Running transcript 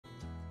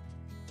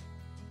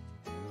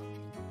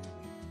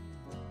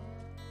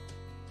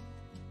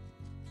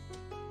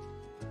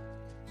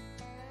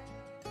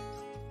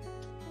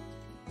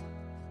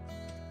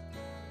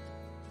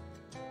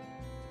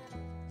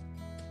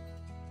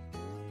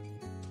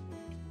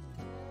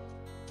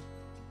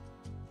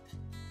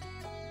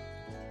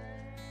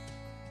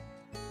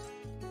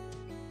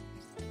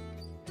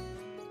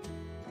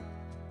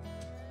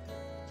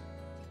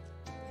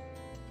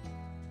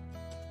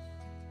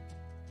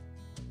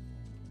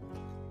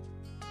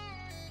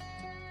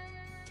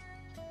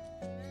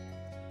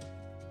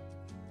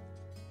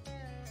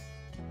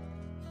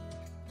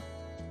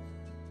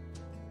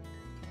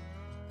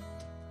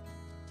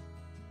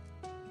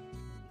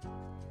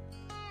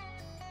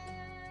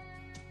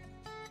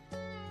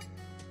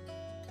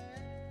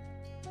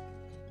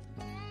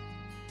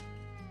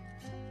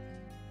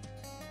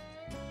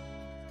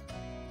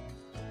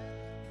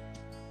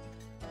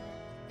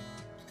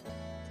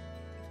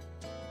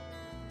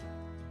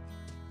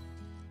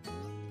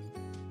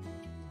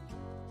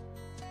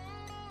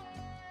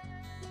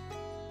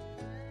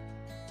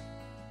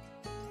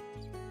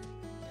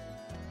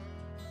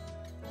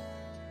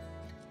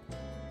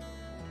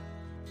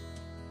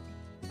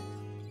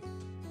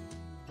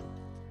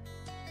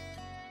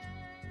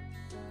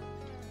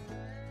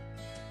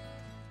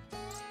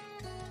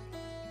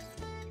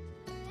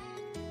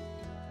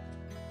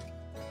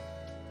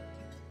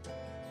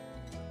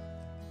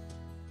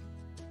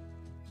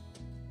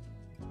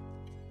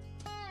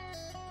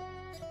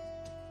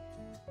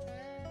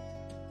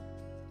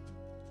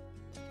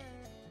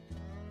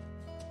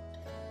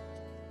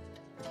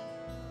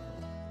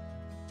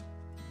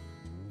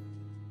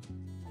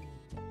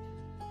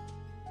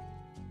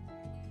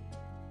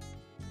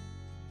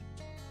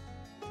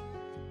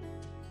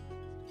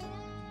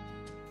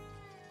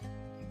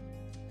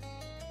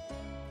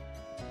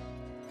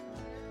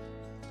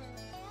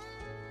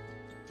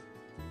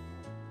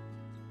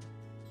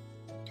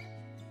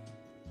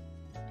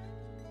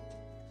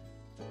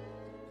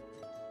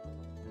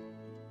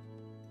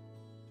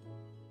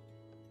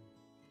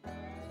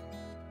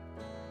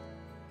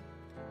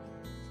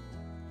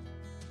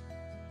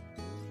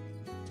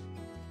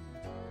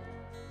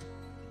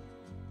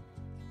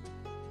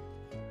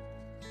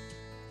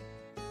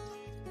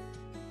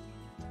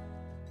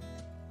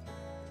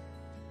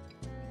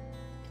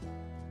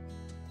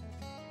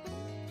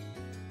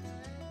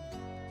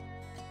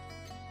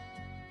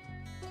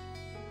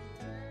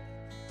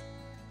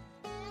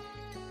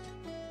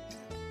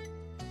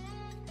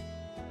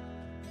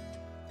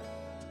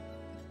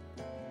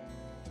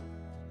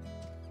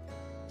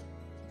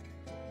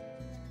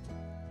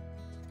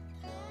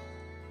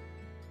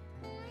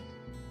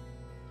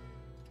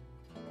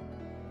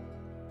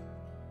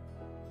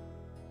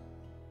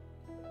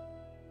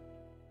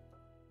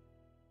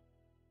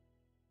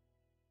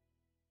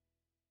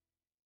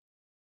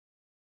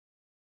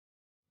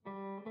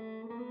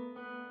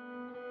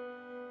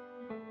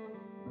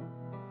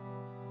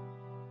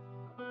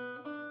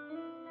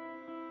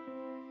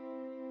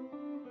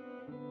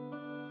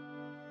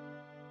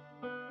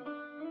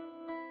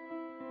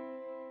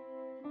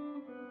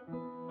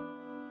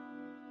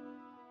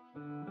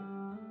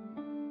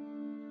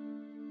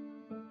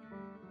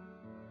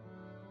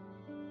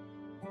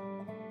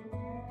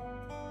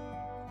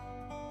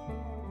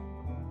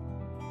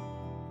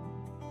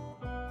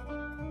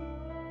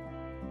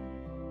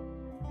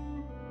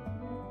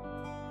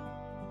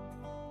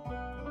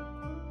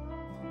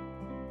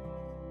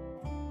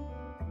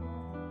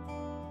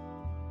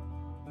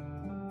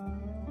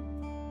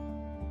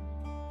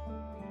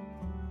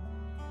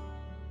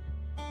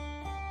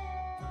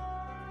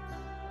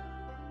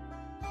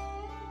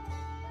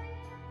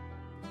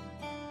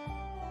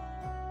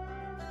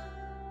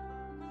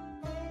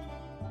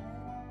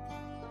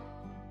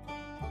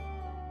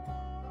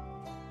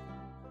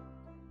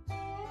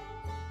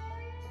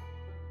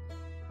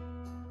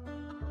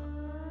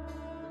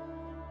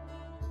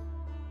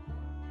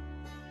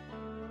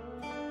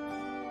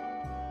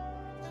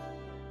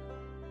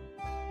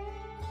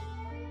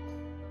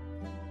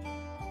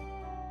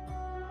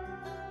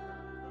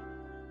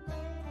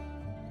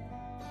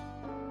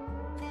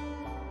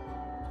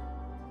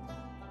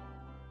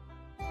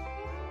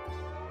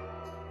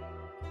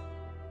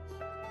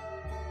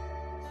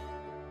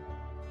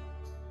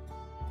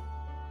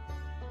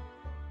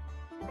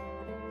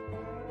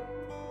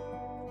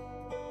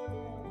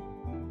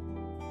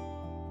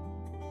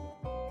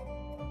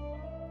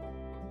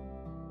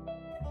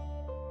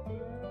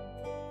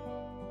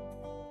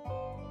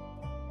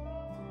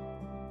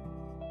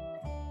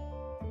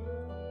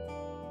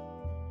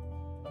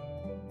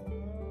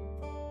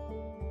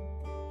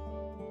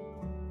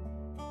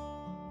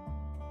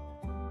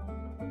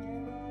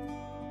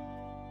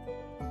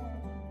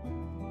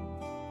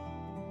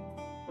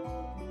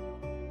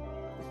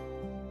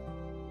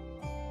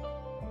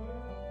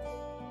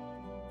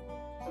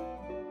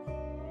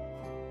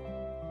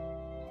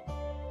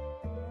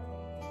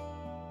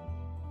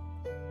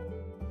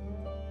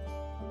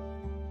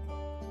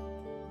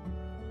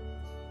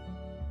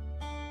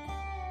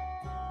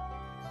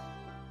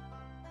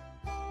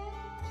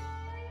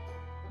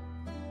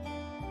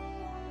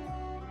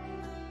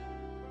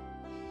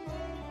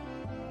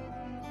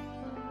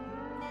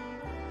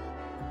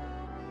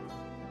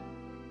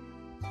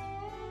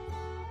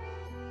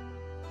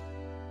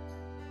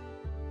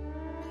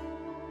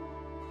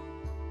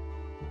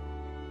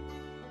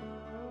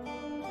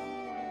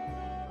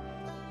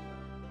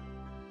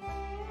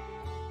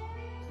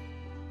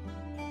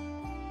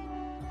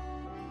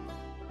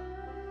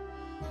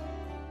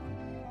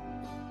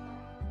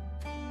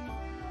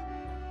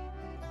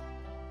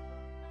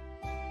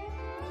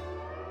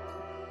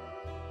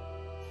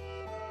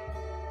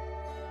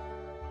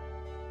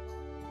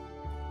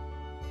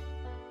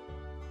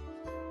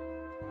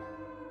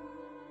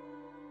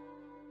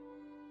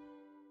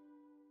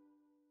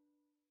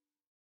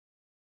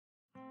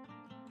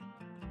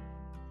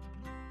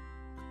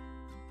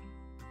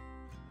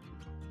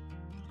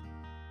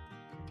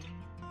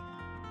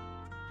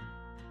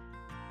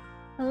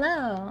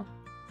Hello!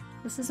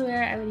 This is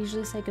where I would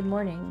usually say good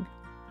morning,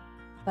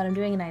 but I'm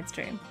doing a night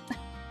stream.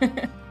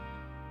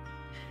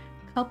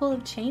 Couple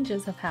of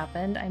changes have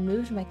happened. I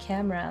moved my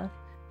camera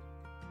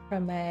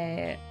from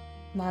my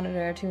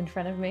monitor to in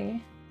front of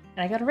me,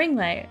 and I got a ring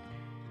light.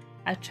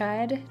 I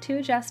tried to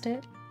adjust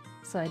it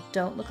so I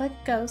don't look like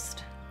a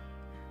ghost,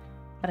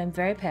 but I'm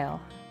very pale.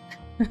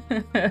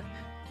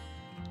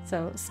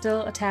 So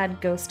still a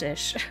tad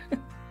ghostish.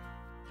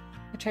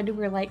 I tried to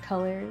wear light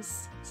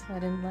colors so I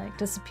didn't like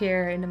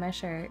disappear into my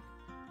shirt.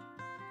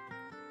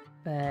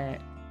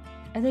 But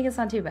I think it's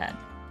not too bad.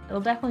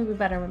 It'll definitely be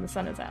better when the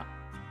sun is out.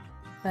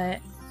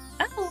 But,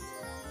 oh,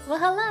 well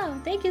hello,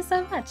 thank you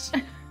so much.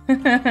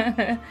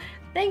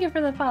 Thank you for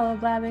the follow,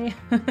 Blabby.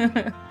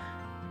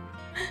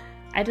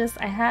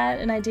 I had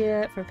an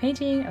idea for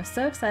painting. I was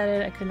so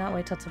excited, I could not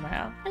wait till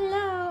tomorrow.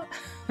 Hello!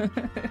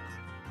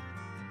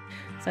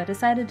 So I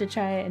decided to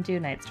try and do a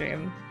night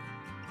stream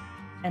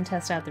and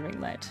test out the ring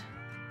light.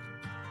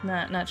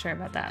 Not sure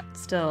about that.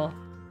 Still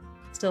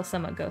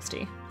somewhat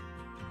ghosty.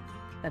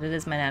 But it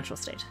is my natural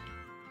state.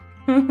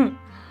 But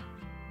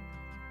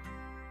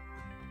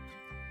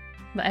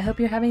I hope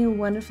you're having a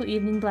wonderful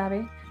evening,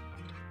 Blabby.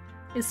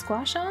 Is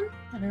Squash on?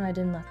 I don't know, I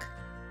didn't look.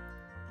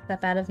 Is that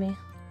bad of me?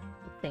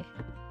 Let's see.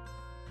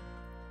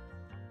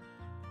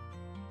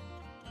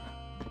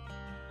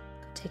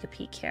 Take a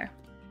peek here.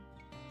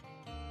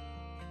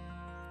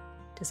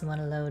 Doesn't want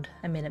to load.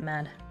 I made it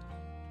mad.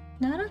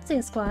 No, I don't see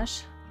a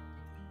Squash.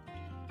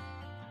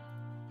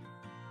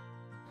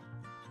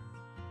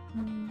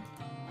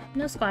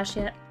 No Squash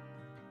yet.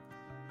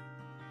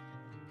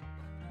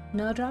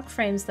 No drop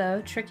frames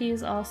though. Tricky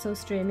is also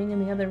streaming in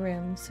the other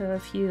room, so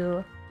if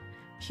you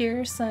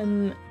hear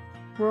some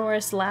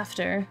roarous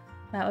laughter,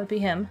 that would be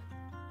him.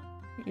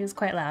 He is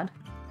quite loud.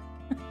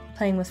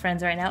 Playing with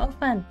friends right now. Oh,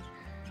 fun!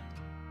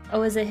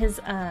 Oh, is it his,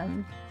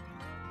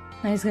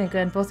 he's gonna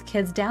go both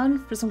kids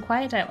down for some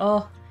quiet time.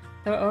 Oh,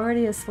 they're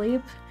already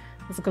asleep?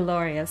 It's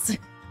glorious.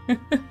 I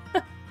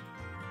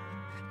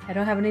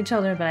don't have any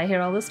children, but I hear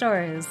all the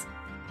stories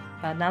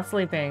about not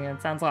sleeping. It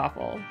sounds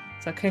awful.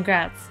 So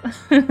congrats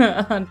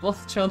on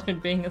both children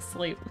being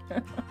asleep.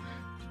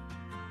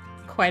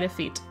 Quite a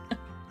feat.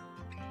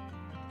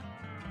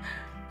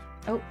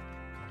 Oh,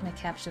 my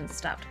captions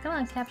stopped. Come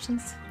on,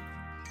 captions.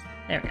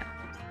 There we go.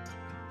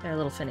 They're a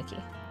little finicky.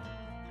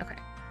 Okay.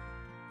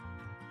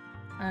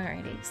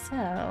 Alrighty,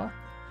 so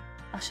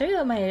I'll show you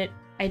what my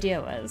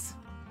idea was.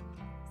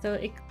 So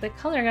the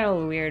color got a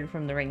little weird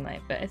from the ring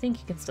light, but I think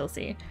you can still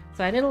see.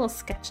 So I did a little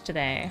sketch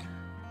today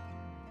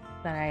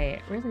that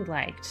I really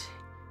liked.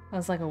 It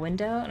was like a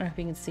window. I don't know if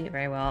you can see it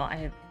very well.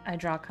 I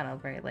draw kind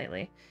of very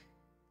lightly.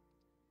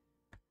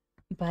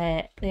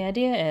 But the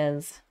idea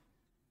is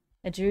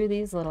I drew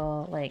these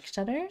little like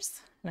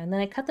shutters and then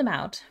I cut them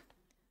out.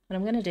 What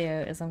I'm going to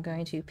do is I'm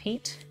going to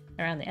paint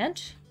around the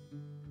edge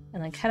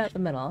and then cut out the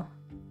middle.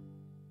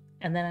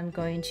 And then I'm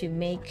going to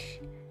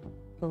make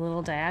the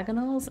little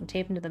diagonals and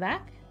tape them to the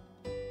back.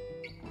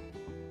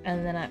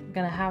 And then I'm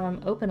going to have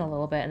them open a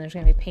little bit and there's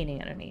going to be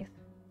painting underneath.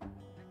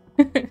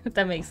 If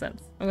that makes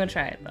sense. I'm going to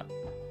try it though.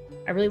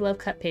 I really love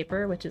cut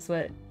paper, which is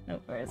what... Oh,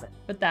 where is it?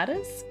 What that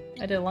is?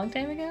 I did a long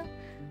time ago?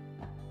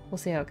 We'll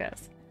see how it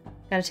goes.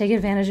 Gotta take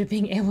advantage of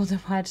being able to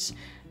watch...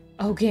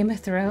 Oh, Game of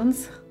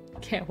Thrones?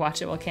 Can't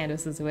watch it while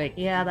Candace is awake.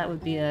 Yeah,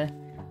 that'd be a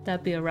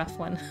rough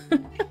one.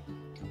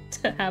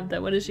 To have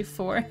that, what is she,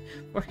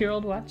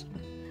 4-year-old watch?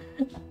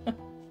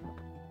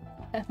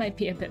 That might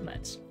be a bit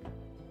much.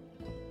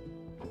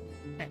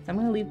 Alright, so I'm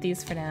going to leave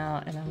these for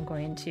now, and I'm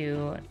going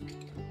to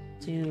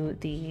do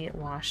the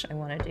wash I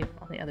want to do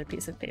on the other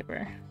piece of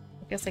paper.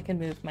 I guess I can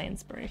move my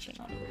inspiration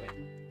out of the way.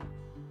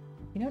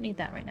 You don't need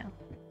that right now.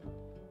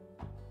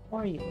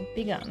 Or you.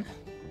 Be gone.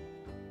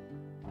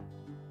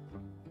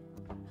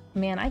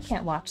 Man, I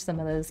can't watch some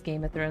of those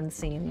Game of Thrones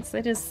scenes.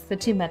 They're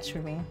too much for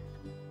me.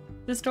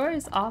 The story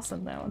is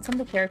awesome though, and some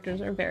of the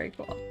characters are very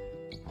cool.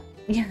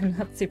 Yeah,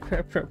 not super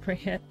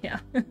appropriate, yeah.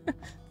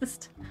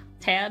 Just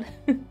tad.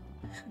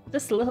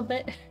 Just a little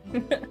bit.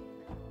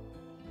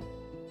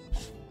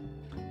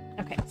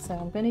 Okay, so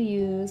I'm gonna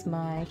use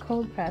my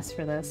cold press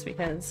for this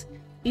because it's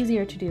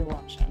easier to do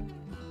washing.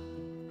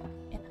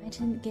 And I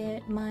didn't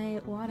get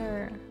my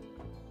water.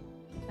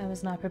 I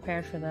was not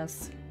prepared for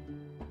this.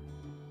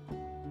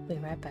 Be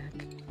right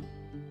back.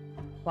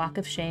 Walk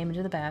of shame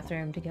into the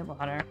bathroom to get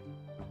water.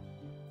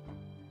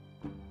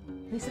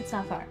 At least it's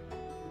not far.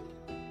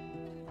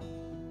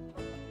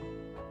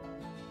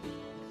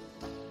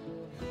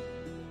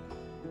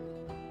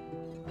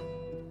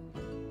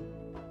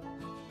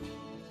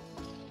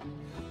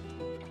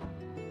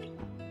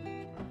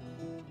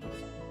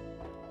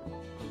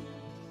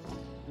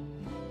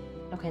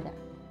 Okay, there.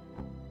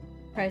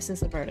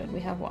 Crisis averted. We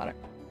have water.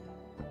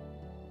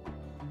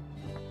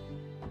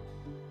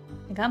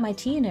 I got my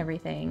tea and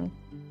everything,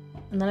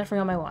 and then I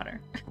forgot my water.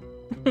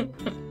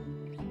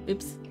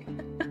 Oops.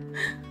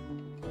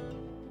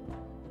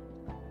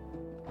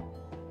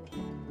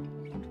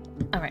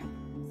 Alright,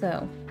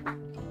 so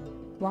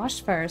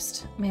wash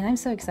first. Man, I'm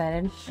so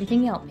excited. I'm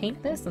thinking I'll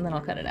paint this and then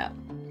I'll cut it out.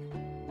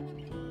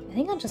 I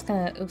think I'm just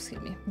gonna, oh,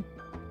 excuse me,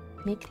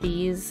 make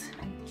these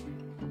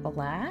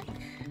black.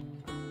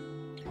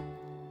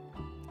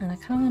 And I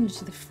kind of want to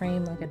do the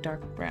frame like a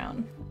dark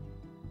brown.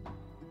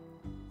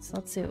 So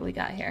let's see what we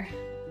got here.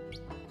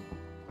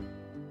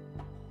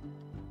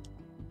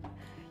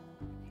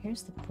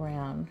 Here's the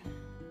brown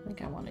I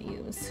think I want to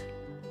use.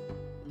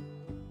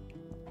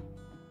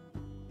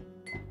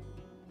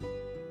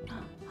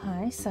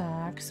 Hi,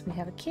 Socks. We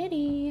have a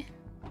kitty.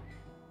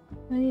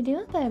 What are you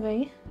doing,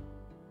 baby?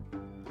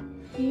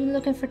 You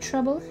looking for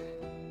trouble?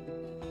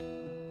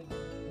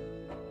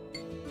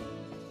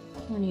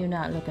 When you're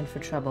not looking for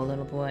trouble,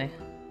 little boy.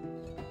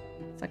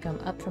 It's like I'm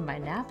up from my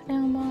nap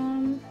now,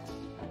 Mom.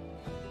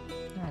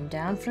 I'm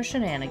down for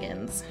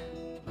shenanigans.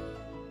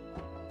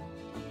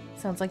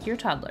 Sounds like your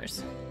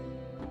toddlers.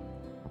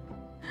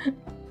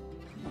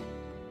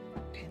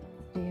 Okay,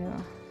 do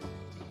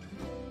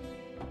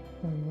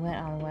wet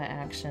on wet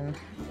action.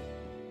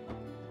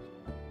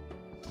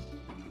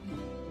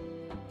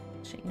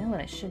 Actually, you know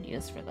what I should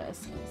use for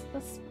this?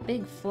 This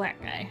big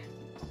flat guy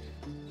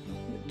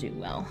would do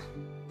well.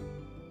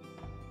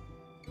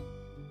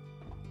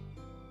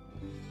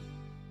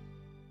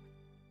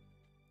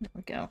 There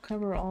we go.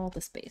 Cover all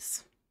the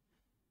space.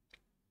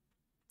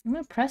 I'm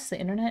impressed the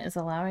internet is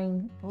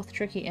allowing both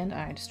Tricky and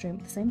I to stream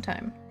at the same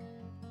time.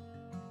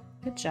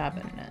 Good job,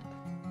 internet.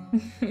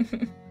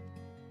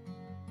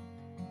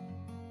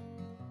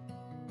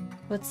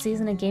 What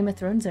season of Game of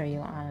Thrones are you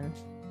on?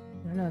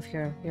 I don't know if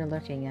you're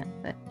lurking yet,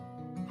 but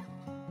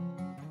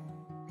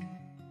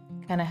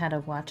kind of had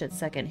to watch it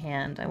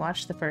secondhand. I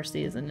watched the first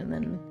season and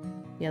then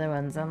the other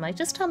ones. I'm like,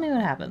 just tell me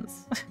what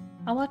happens.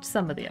 I'll watch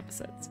some of the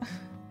episodes.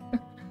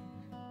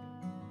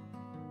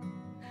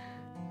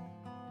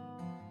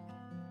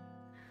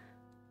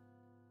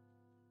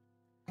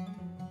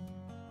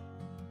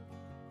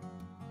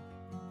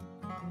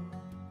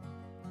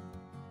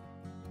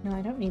 No,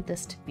 I don't need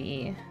this to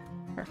be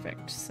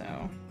perfect, so...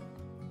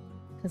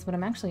 Because what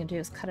I'm actually going to do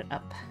is cut it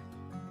up.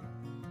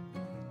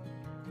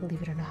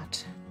 Believe it or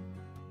not.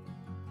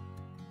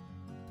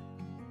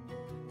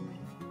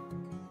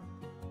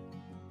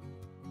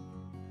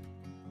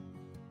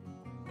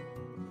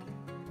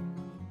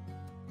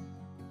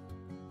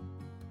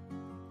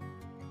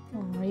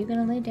 Oh, are you going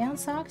to lay down,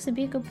 Socks, and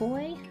be a good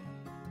boy?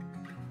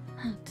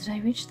 Did I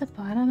reach the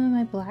bottom of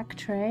my black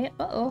tray?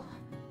 Uh-oh.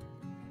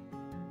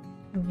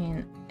 I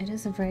mean, it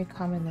is a very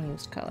commonly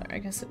used color. I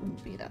guess it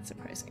wouldn't be that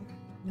surprising.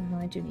 No,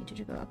 I do need you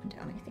to go up and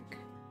down, I think.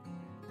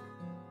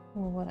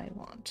 Or what I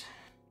want.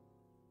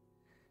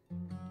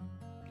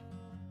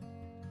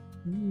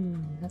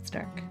 That's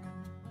dark.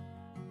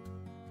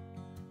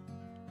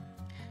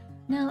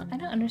 Now, I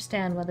don't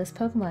understand why this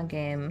Pokemon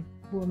game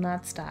will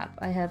not stop.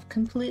 I have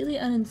completely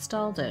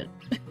uninstalled it.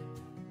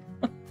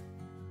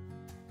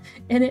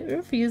 And it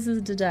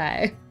refuses to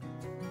die.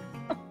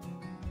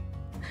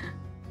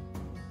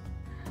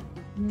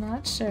 I'm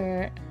not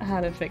sure how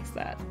to fix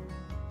that.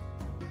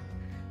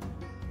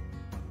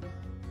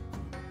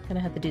 Gonna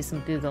have to do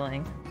some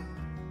Googling.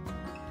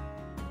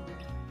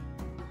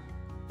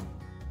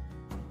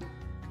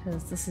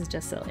 Because this is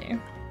just silly.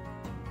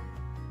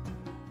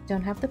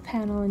 Don't have the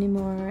panel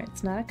anymore.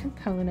 It's not a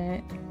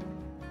component.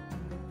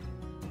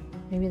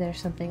 Maybe there's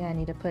something I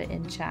need to put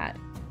in chat.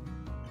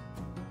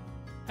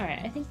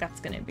 Alright, I think that's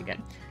gonna be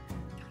good.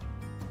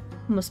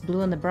 Almost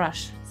blew on the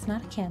brush. It's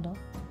not a candle.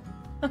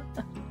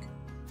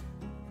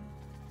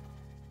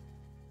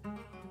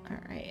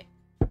 Alright.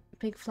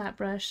 Big flat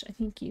brush. I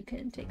think you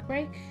can take a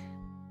break.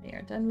 We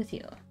are done with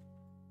you.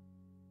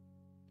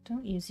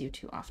 Don't use you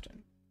too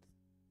often.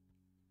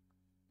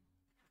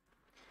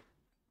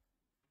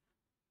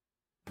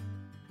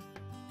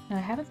 Now, I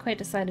haven't quite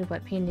decided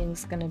what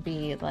painting's gonna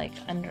be like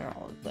under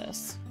all of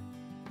this.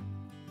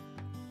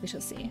 We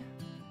shall see.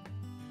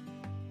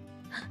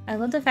 I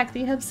love the fact that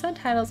you have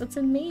subtitles. It's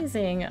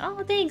amazing.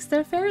 Oh, thanks.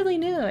 They're fairly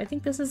new. I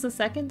think this is the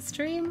second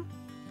stream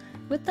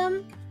with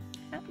them.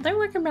 They're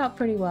working out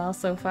pretty well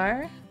so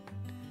far.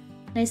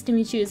 Nice to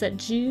meet you. Is that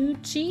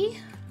Juji?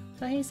 Is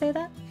that how you say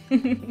that?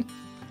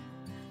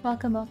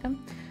 Welcome,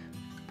 welcome.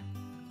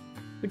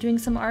 We're doing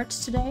some art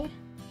today.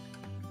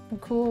 Some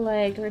cool,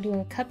 like, we're doing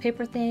a cut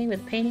paper thing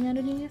with painting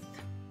underneath.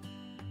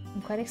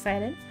 I'm quite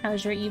excited.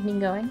 How's your evening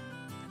going?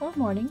 Or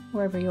morning,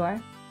 wherever you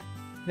are.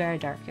 Very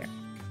dark here.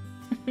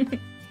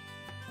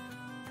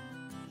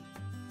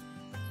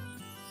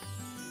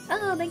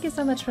 Oh, thank you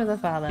so much for the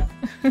follow.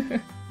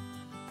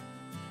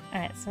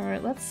 Alright, so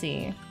let's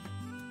see.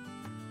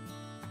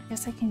 I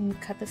guess I can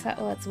cut this out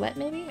while it's wet,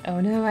 maybe?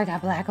 Oh no, I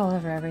got black all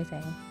over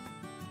everything.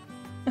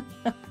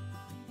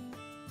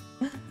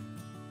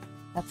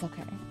 That's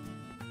okay.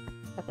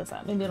 Cut this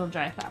out. Maybe it'll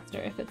dry faster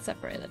if it's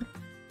separated.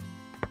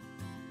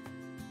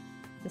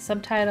 The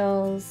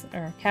subtitles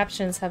or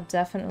captions have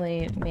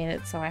definitely made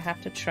it so I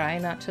have to try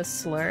not to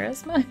slur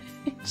as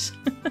much.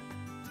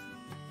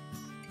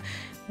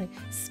 Like,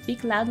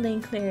 speak loudly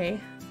and clearly.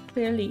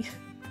 It's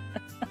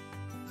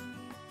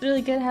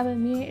really good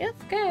having me.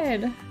 It's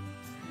good.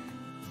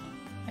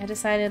 I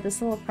decided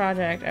this little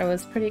project, I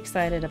was pretty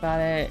excited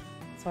about it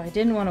So I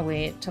didn't want to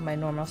wait till my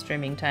normal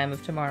streaming time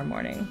of tomorrow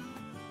morning.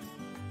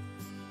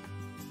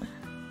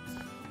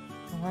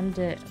 I wanted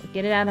to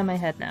get it out of my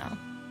head now.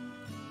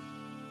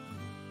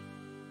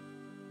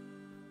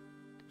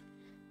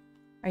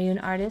 Are you an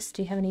artist?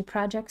 Do you have any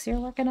projects you're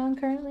working on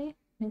currently?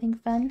 Anything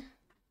fun?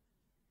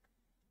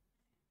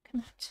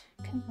 Come out.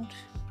 Come out.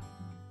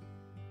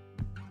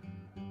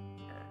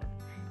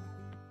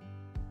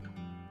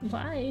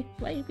 Why?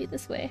 Why you be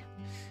this way?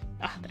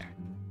 Ah, there.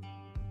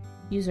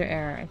 User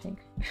error, I think.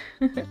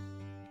 Alright,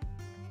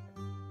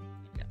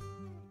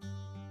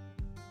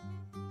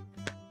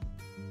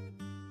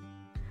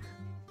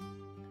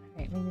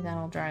 maybe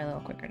that'll dry a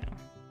little quicker now.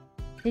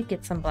 I did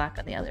get some black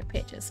on the other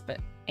pages, but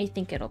I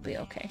think it'll be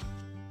okay.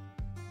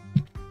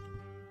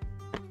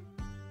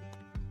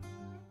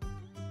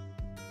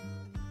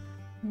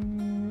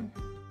 I'm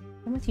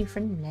with you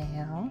for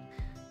now.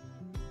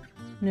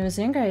 When I was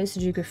younger, I used to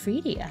do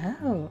graffiti.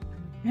 Oh,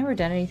 I've never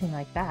done anything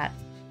like that.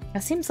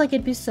 That seems like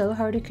it'd be so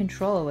hard to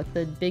control with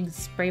the big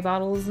spray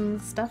bottles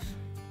and stuff.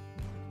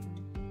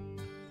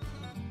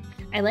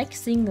 I like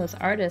seeing those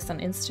artists on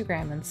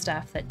Instagram and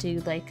stuff that do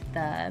like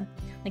the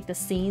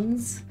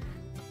scenes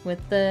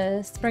with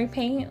the spray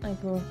paint. Like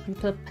you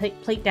put a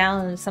plate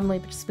down and suddenly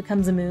it just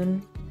becomes a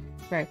moon.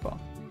 Very cool.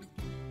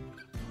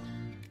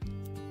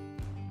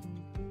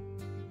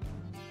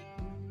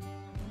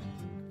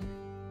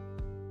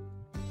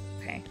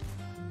 Okay.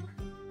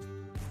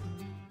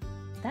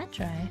 That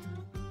dry.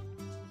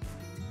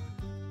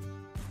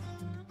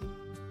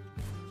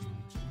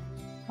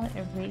 I'll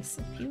erase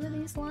a few of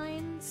these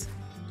lines.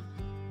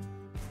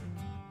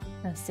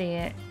 Let's see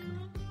it.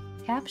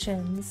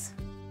 Captions.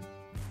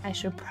 I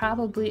should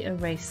probably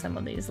erase some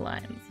of these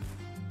lines.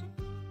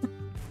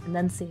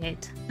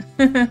 Enunciate.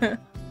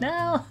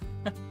 No!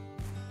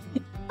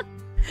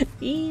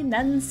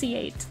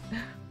 Enunciate.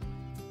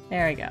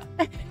 There we go.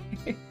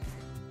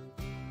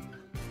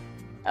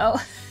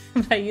 Oh,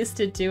 I used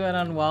to do it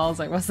on walls.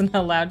 I wasn't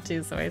allowed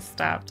to, so I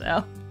stopped.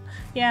 Oh,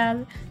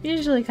 yeah,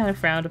 usually kind of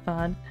frowned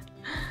upon.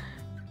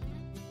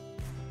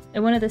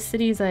 In one of the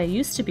cities I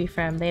used to be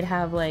from, they'd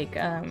have like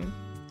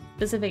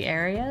specific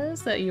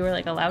areas that you were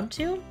like allowed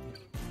to.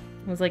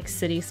 It was like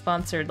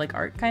city-sponsored like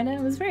art kind of.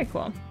 It was very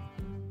cool.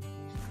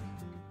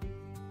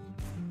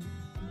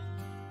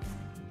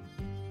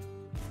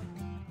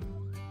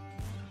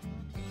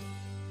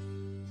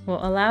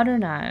 Well, allowed or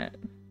not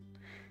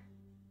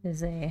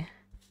is an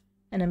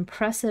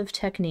impressive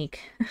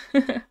technique.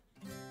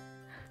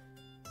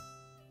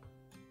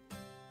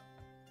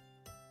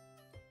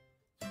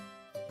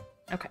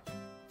 Okay.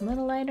 A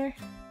little lighter,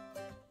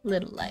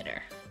 little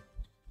lighter.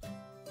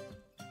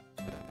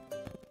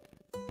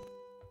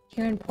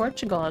 Here in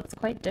Portugal, it's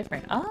quite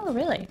different. Oh,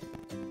 really?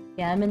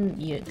 Yeah, I'm in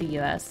the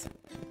US.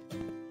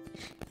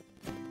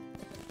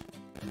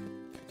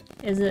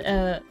 Is it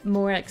a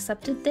more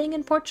accepted thing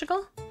in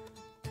Portugal?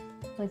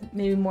 Like,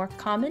 maybe more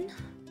common?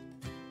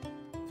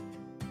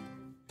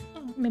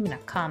 Oh, maybe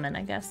not common,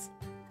 I guess.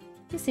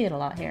 You see it a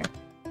lot here.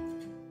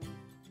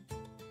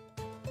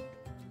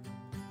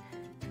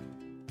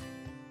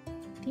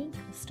 I think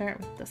we'll start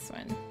with this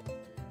one.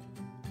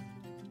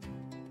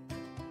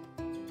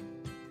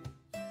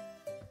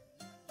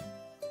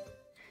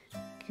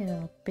 Get a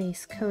little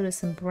base coat of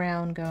some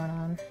brown going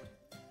on.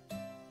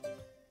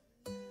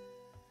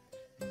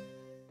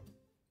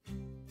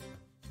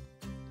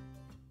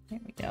 There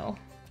we go.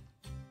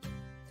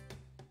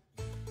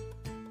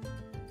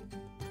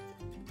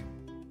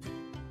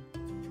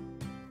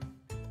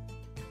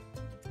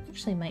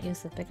 Actually might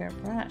use a bigger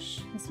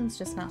brush. This one's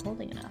just not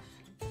holding enough.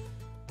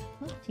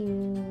 Let's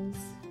use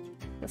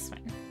this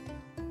one.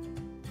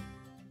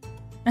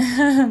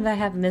 I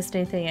haven't missed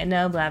anything yet.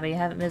 No, Blabby, you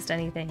haven't missed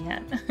anything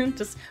yet.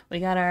 Just, we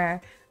got our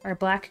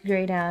black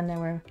gray down and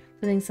we're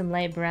putting some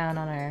light brown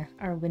on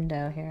our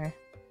window here.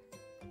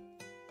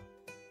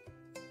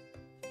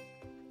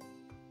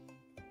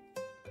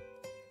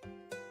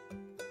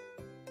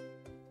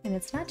 And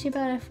it's not too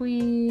bad if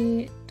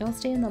we don't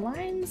stay in the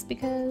lines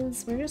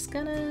because we're just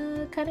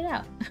gonna cut it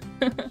out.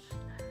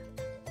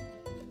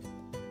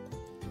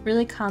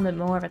 Really common,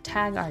 more of a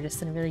tag artist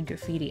than really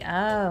graffiti.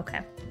 Oh,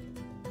 okay.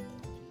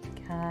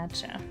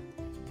 Gotcha.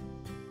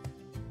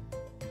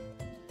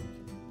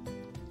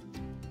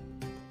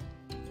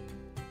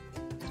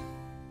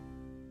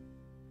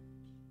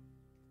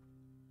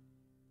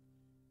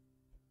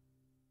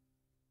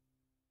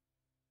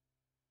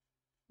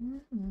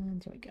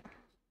 And there we go.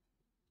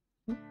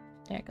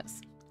 There it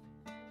goes.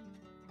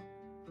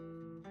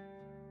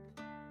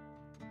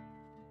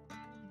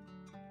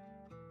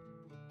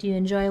 Do you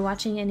enjoy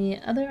watching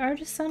any other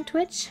artists on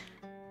Twitch?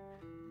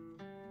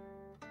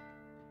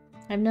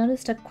 I've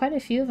noticed quite a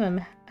few of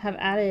them have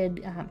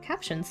added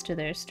captions to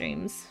their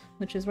streams,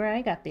 which is where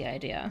I got the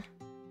idea.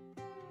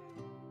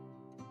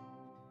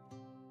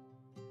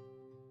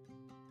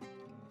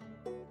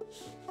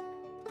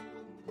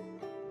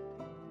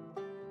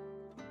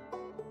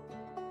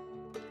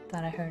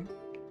 Thought I heard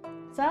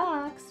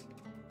socks.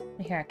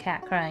 I hear a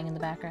cat crying in the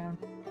background.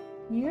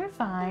 You're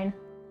fine.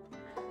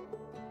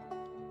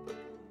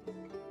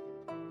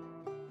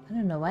 I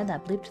don't know why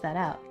that bleeped that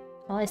out.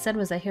 All I said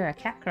was I hear a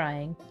cat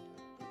crying.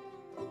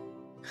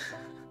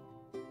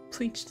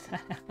 Bleached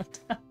that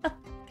out.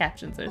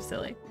 Captions are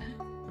silly.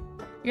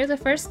 You're the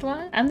first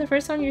one? I'm the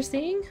first one you're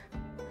seeing?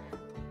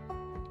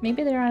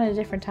 Maybe they're on a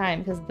different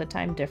time because of the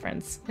time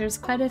difference. There's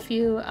quite a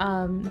few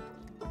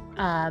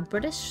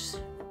British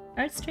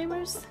art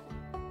streamers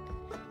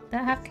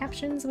that have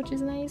captions, which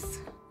is nice.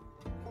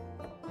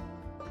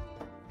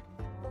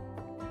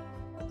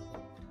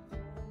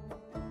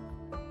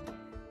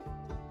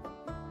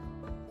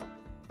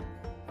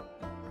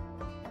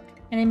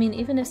 And I mean,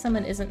 even if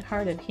someone isn't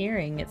hard of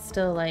hearing, it's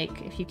still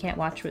like, if you can't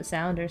watch with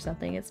sound or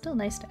something, it's still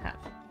nice to have.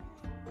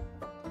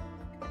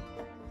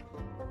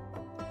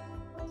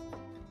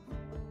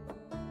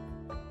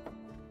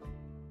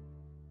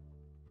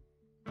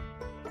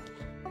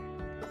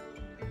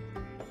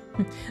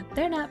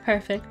 They're not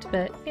perfect,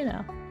 but, you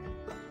know,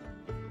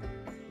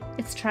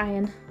 it's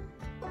trying.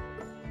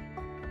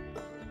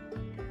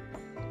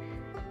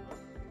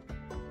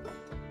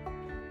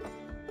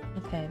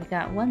 Okay, we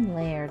got one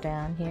layer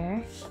down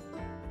here.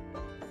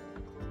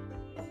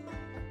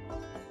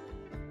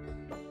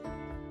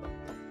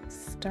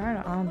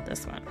 Start on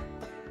this one.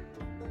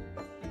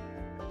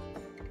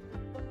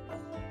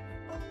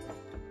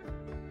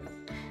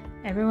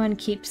 Everyone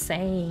keeps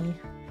saying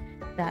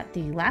that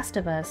the Last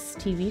of Us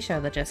TV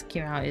show that just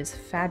came out is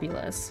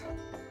fabulous.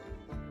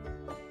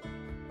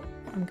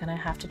 I'm gonna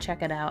have to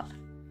check it out.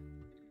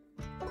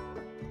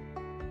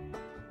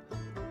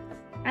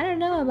 I don't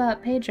know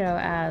about Pedro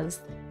as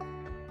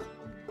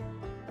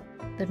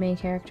the main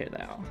character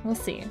though. We'll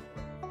see.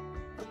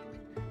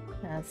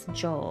 That's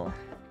Joel.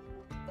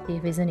 See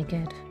if he's any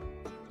good.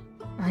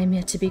 I'm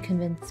yet to be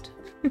convinced.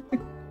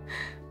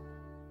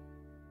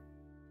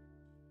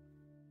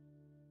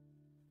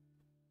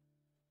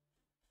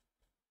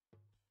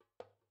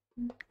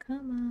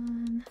 Come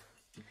on.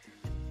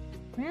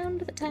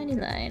 Round the tiny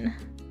line.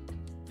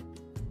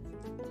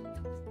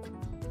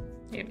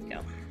 Here we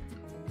go.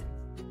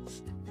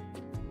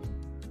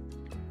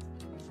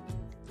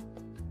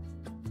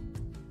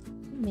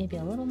 Maybe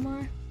a little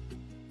more.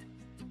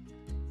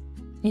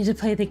 Need to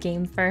play the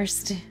game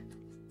first.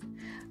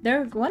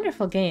 They're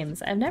wonderful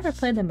games. I've never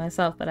played them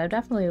myself, but I've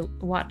definitely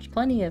watched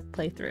plenty of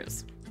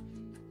playthroughs.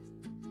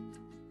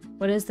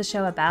 What is the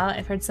show about?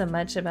 I've heard so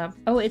much about...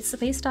 Oh, it's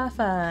based off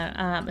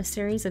a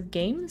series of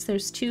games.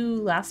 There's 2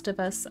 Last of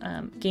Us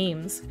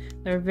games.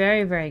 They're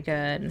very, very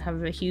good and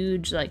have a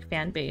huge like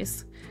fan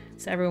base.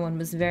 So everyone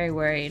was very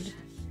worried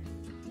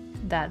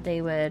that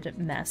they would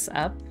mess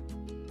up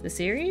the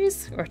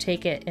series or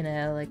take it in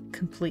a like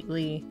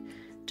completely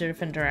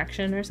different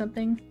direction or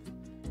something.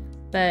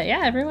 But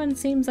yeah, everyone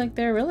seems like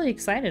they're really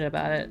excited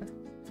about it.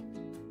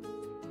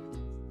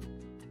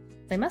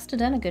 They must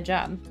have done a good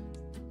job.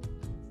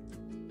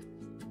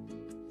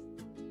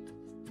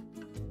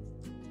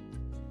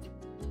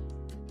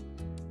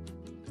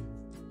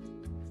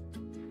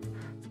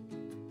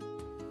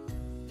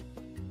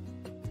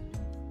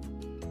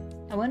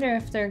 I wonder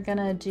if they're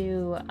gonna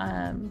do,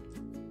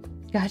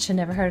 gotcha,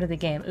 never heard of the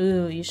game.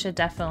 Ooh, you should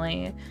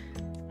definitely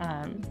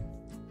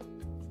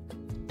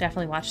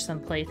watch some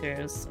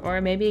playthroughs.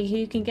 Or maybe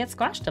you can get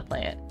Squash to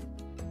play it.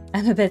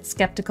 I'm a bit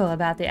skeptical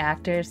about the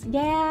actors.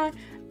 Yeah,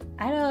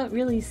 I don't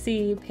really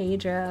see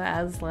Pedro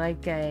as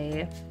like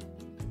a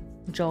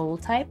Joel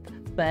type,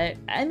 but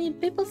I mean,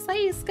 people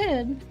say he's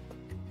good.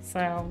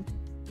 So,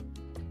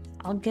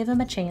 I'll give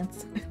him a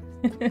chance.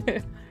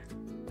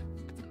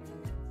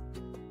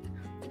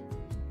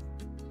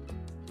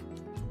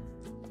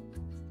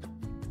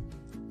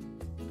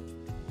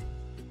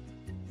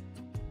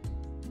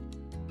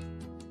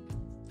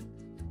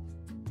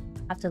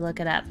 Have to look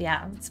it up.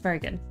 Yeah, it's very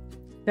good.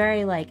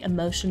 Very like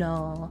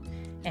emotional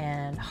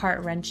and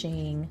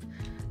heart-wrenching.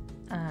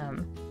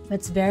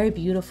 It's very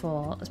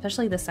beautiful,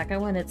 especially the second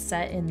one. It's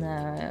set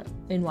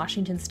in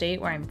Washington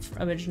State, where I'm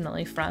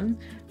originally from.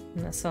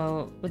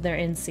 So when they're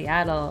in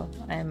Seattle,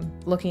 I'm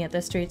looking at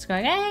the streets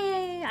going,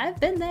 hey, I've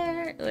been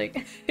there.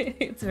 Like,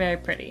 it's very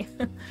pretty.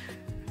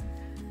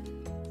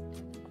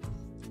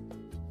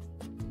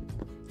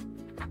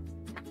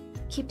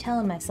 Keep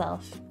telling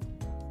myself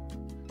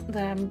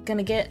that I'm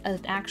gonna get an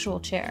actual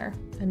chair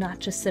and not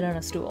just sit on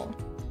a stool,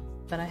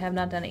 but I have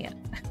not done it yet.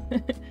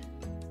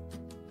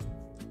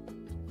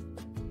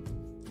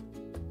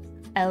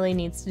 Ellie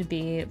needs to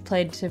be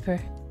played to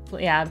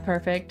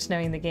perfect.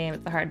 Knowing the game,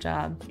 it's a hard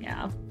job.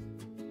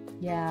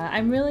 Yeah,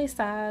 I'm really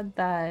sad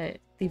that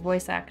the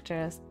voice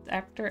actress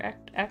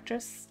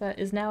that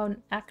is now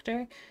an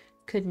actor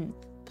couldn't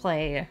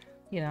play,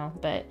 you know,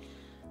 but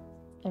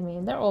I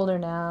mean, they're older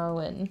now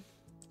and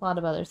a lot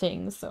of other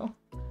things, so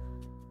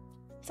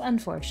it's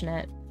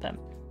unfortunate, but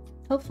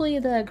hopefully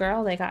the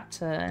girl they got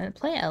to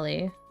play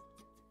Ellie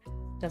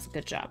does a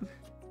good job.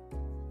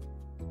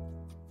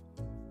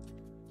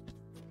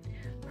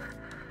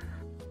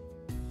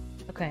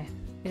 Okay,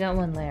 we got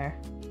one layer.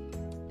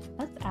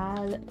 Let's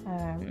add,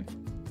 I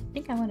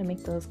think I want to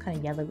make those kind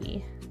of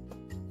yellowy,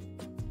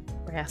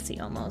 brassy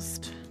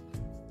almost.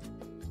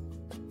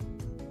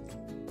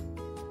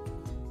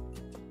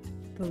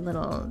 The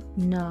little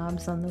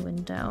knobs on the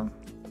window.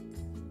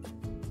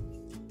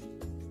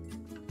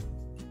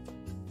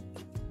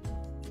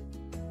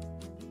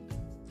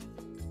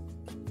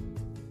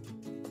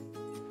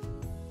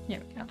 There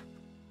we go.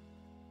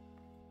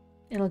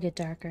 It'll get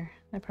darker,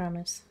 I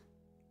promise.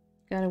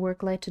 Gotta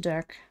work light to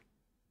dark.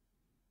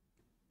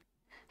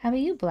 How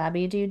about you,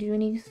 Blabby? Do you do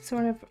any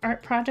sort of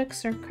art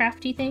projects or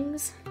crafty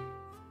things?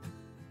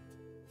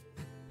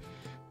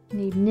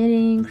 Need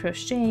knitting,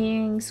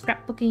 crocheting,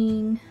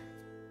 scrapbooking.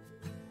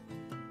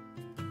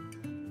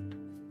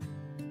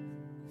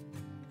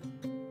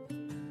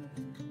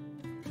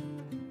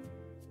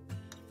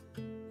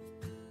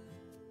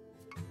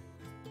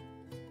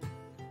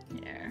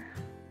 There.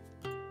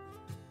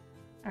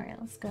 Alright,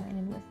 let's go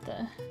in with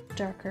the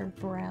darker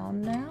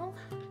brown now.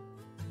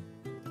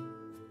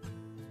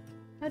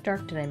 How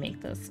dark did I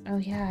make this? Oh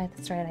yeah,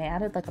 that's right. I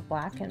added like a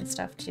black and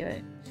stuff to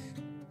it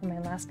in my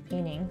last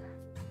painting.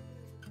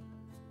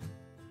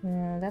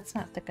 That's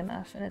not thick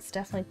enough, and it's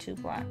definitely too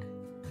black.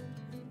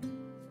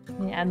 I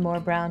need to add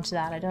more brown to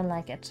that. I don't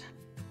like it.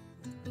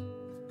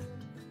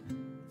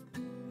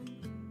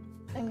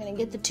 I'm gonna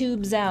get the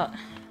tubes out.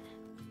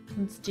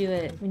 Let's do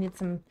it. We need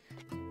some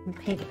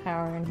paint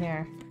power in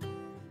here.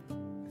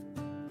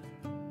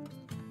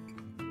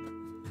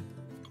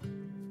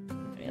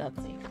 Okay,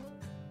 let's see.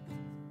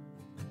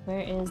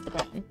 Where is the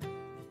button?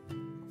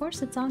 Of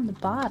course it's on the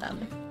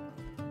bottom.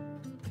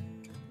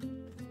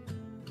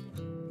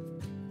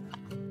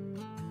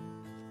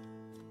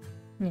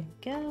 There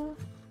we go.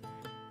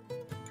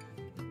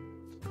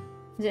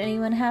 Did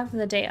anyone have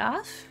the day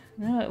off?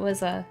 No, it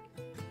was a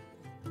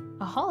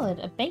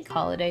bank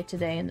holiday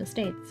today in the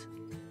States.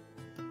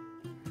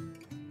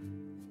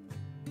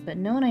 But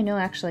no one I know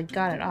actually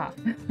got it off.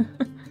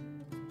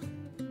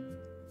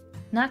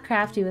 Not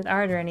crafty with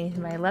art or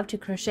anything, but I love to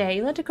crochet.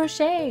 You love to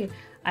crochet!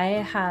 I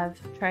have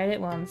tried it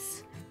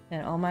once,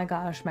 and oh my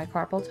gosh, my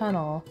carpal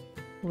tunnel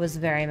was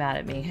very mad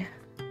at me.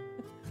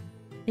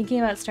 Thinking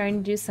about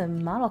starting to do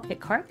some model kit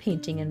card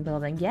painting and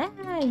building.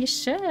 Yeah, you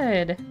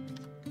should!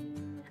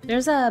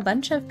 There's a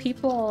bunch of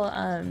people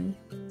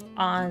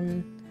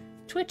on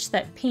Twitch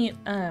that paint,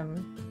 I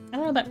don't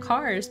know about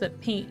cars, but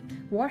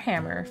paint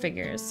Warhammer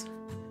figures.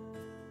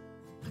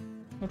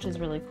 Which is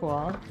really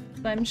cool.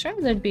 But I'm sure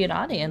there'd be an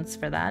audience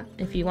for that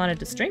if you wanted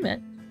to stream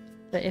it.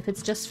 But if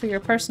it's just for your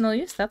personal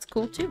use, that's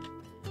cool too.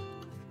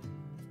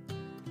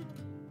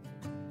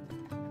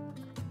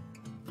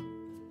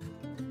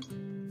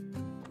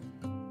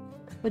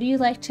 What do you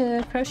like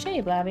to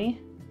crochet, Blabby?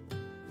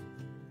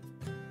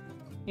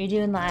 Are you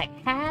doing like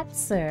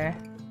hats or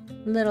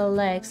little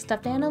like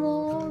stuffed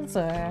animals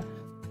or...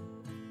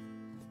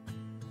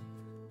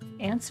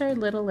 Answer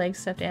little like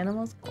stuffed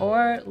animals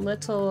or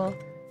little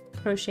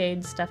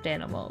crocheted stuffed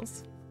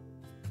animals.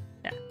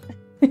 Yeah.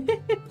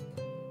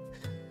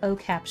 Oh,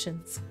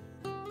 captions.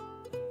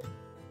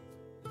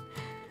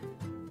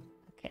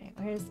 Okay,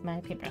 where's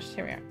my paintbrush?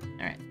 Here we are.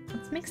 Alright,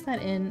 let's mix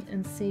that in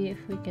and see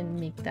if we can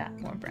make that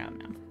more brown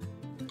now.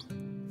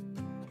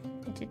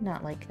 I did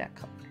not like that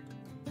color.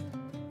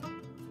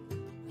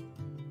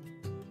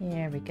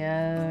 There we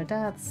go.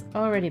 That's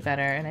already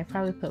better, and I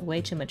probably put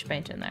way too much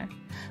paint in there.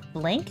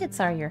 Blankets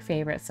are your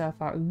favorite so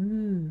far.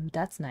 Ooh,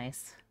 that's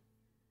nice.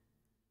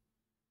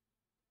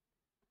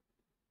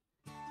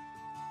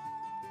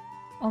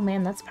 Oh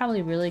man, that's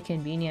probably really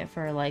convenient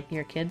for like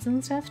your kids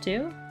and stuff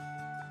too.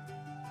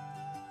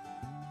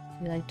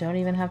 You like don't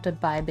even have to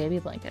buy baby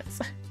blankets.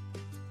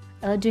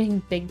 I love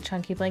doing big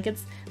chunky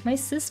blankets. My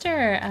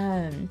sister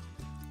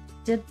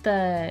did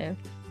the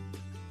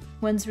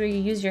ones where you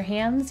use your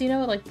hands, you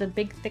know, like the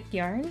big thick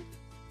yarn.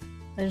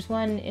 There's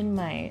one in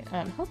my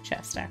hope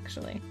chest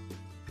actually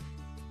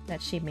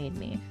that she made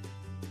me.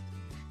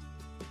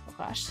 Oh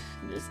gosh,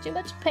 there's too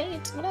much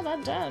paint. What have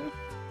I done?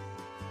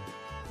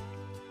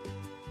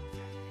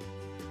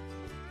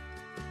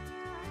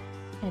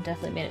 I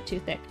definitely made it too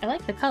thick. I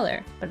like the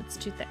color, but it's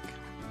too thick.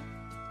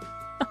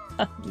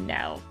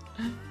 No.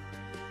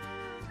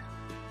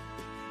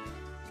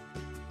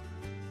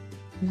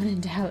 When in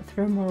doubt,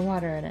 throw more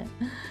water in it.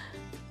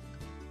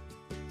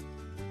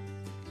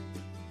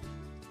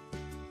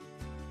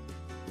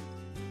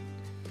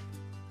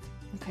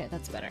 Okay,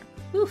 that's better.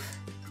 Oof.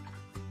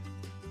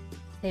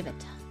 Save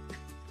it.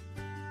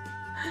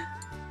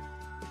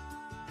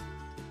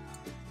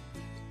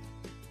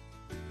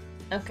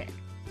 Okay,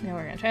 now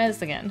we're gonna try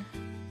this again.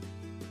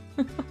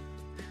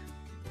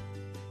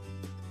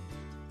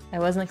 I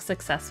wasn't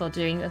successful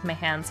doing it with my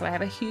hands, so I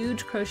have a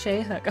huge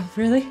crochet hook. Oh,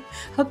 really?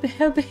 How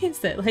big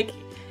is it? Like,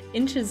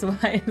 inches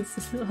wise?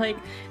 Is it like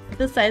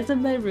the size of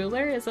my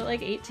ruler? Is it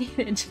like 18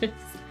 inches?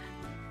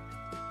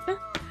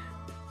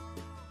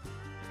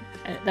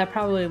 That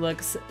probably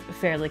looks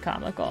fairly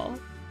comical.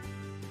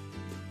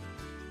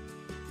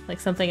 Like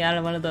something out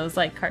of one of those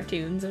like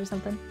cartoons or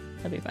something.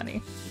 That'd be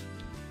funny.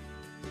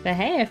 But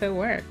hey, if it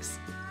works.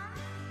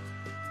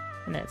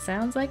 And it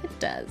sounds like it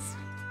does.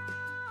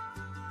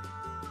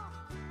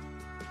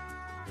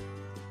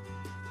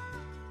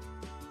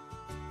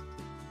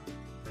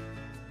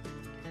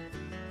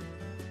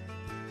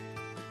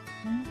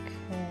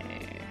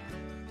 Okay.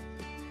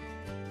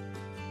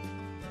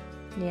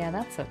 Yeah,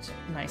 that's such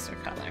a nicer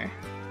color.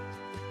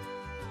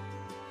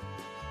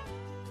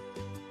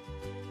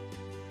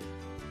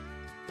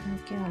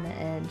 Get on the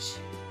edge.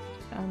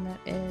 Get on that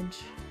edge.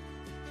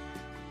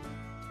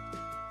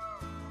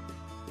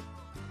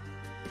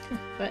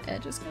 That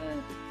edge is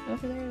gonna,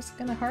 over there is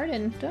gonna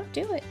harden. Don't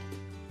do it.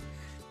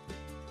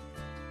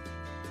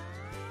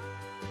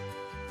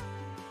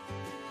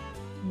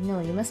 No,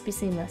 you must be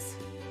seamless.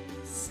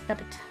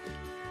 Stop it.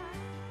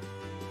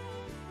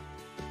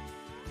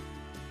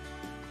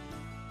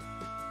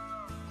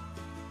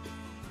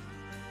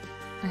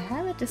 I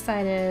haven't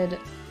decided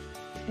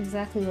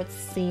exactly what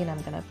scene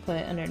I'm gonna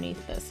put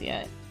underneath this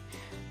yet.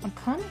 I'm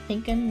kind of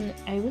thinking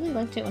I really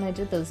liked it when I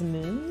did those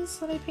moons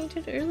that I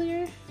painted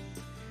earlier.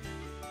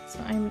 So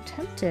I'm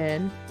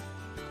tempted.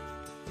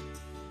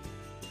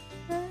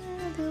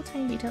 Little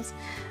tiny details.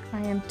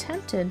 I am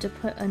tempted to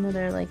put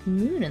another like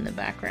moon in the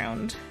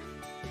background.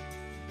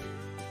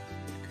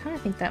 I kind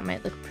of think that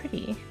might look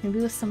pretty. Maybe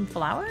with some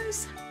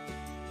flowers?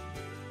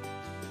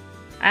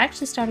 I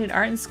actually started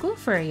art in school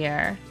for a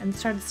year and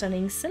started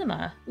studying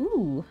cinema.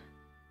 Ooh,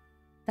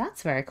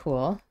 that's very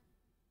cool.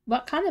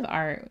 What kind of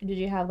art? Did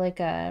you have like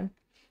a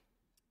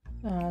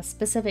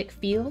specific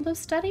field of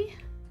study?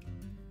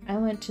 I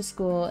went to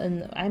school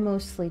and I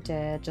mostly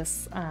did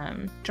just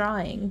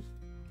drawing,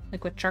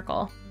 like with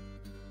charcoal.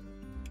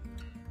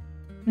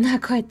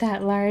 Not quite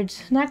that large.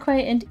 Not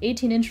quite an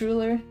 18-inch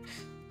ruler.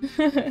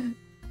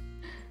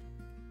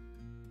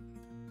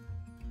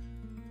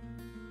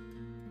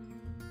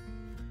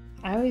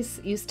 I always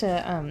used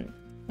to,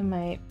 in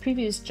my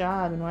previous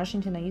job in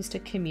Washington, I used to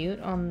commute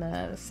on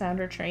the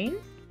Sounder train.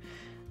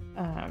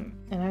 And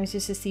I always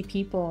used to see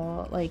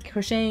people like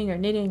crocheting or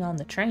knitting on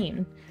the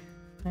train.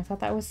 And I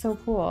thought that was so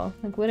cool.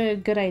 Like, what a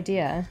good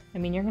idea. I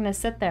mean, you're gonna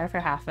sit there for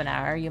half an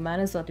hour. You might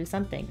as well do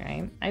something,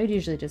 right? I would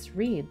usually just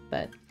read,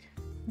 but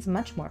it's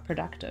much more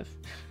productive.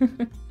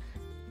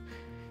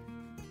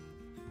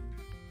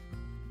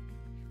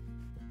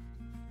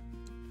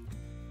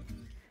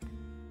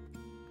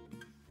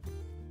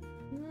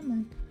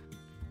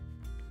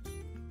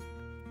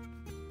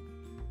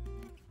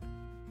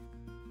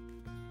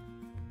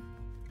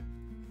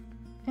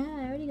 Ah,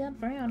 I already got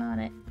brown on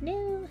it.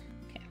 No.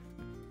 Okay.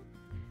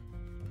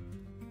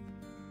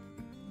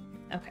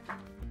 Okay.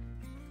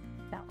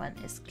 That one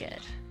is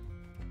good.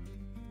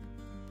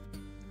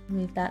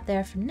 Leave that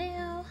there for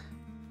now.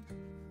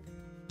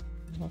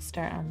 We'll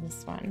start on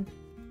this one.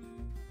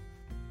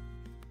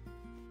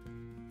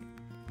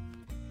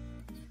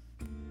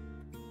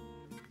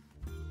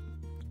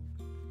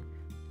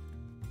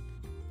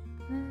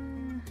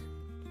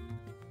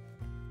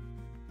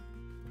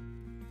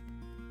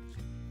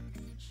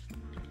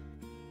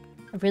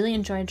 I really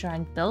enjoyed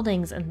drawing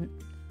buildings and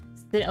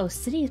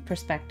city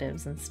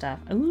perspectives and stuff.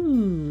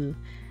 Ooh,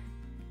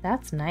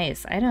 that's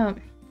nice. I don't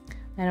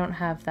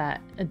have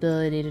that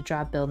ability to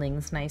draw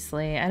buildings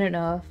nicely. I don't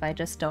know if I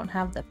just don't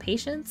have the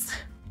patience.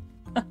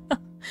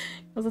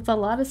 Because it's a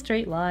lot of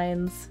straight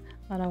lines.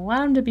 And I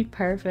want them to be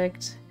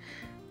perfect.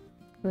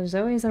 There's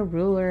always a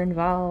ruler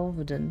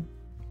involved, and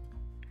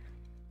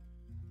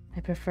I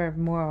prefer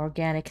more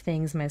organic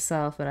things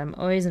myself, but I'm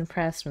always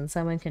impressed when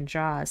someone can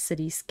draw a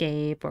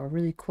cityscape or a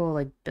really cool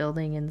like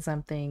building in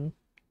something.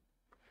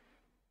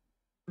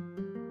 There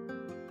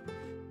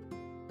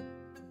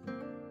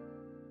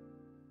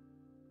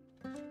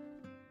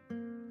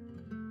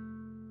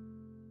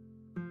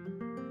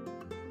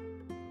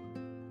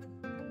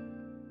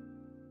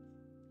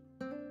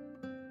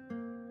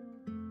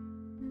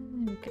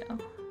we go.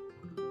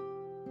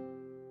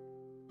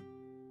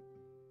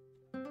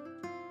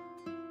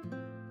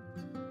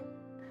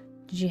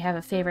 Did you have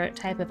a favorite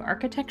type of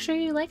architecture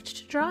you liked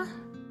to draw?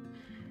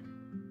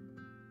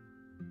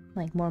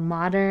 Like more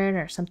modern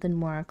or something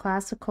more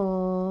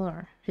classical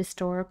or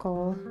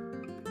historical?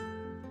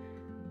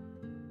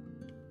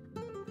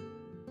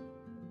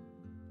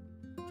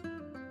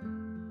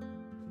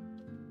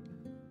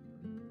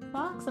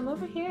 Fox, I'm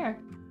over here.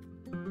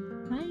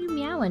 Why are you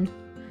meowing?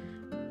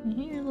 I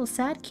hear your little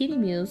sad kitty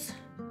mews.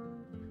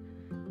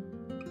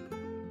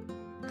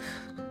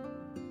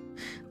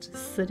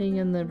 Just sitting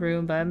in the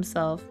room by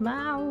himself.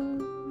 Meow,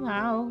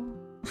 meow.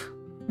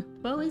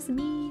 Woe is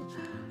me.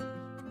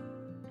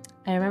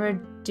 I remember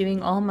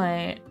doing all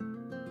my...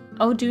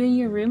 Oh, doing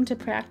your room to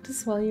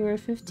practice while you were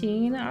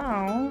 15?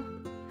 Oh,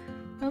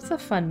 that's a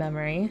fun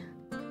memory.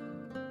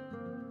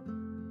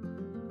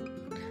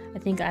 I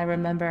think I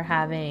remember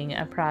having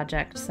a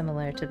project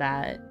similar to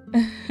that.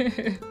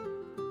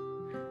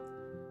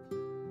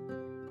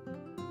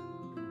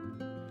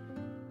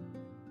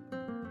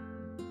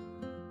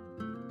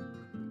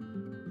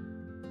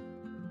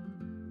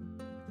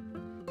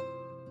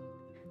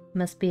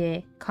 Must be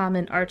a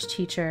common art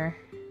teacher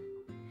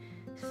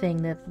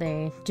thing that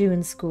they do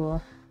in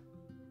school.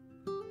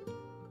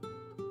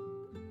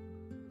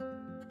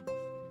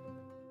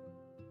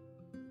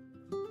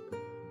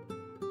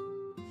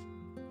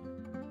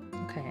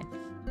 Okay,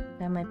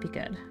 that might be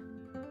good.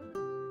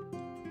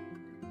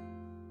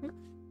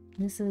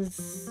 This is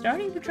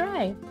starting to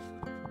dry.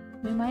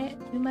 We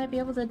might be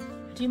able to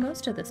do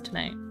most of this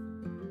tonight.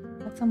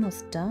 that's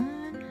almost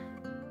done.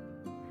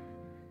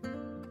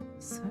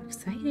 So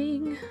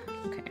exciting.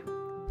 Okay.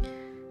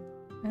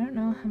 I don't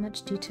know how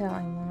much detail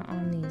I want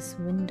on these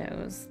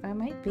windows. That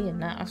might be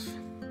enough.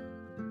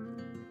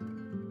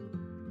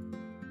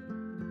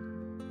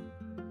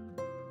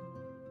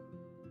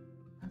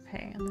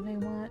 Okay, and then I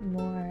want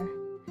more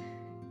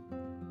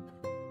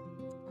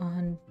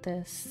on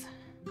this.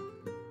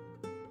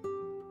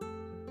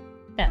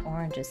 That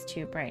orange is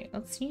too bright.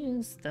 Let's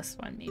use this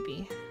one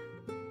maybe.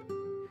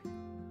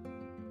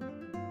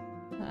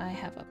 I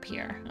have up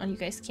here. Oh, you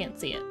guys can't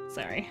see it.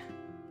 Sorry.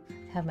 I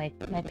have my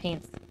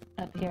paints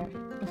up here.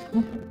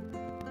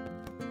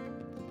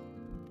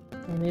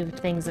 I moved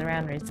things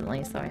around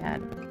recently, so I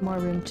had more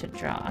room to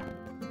draw.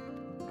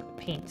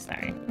 Paint,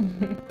 sorry.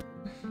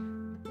 Oh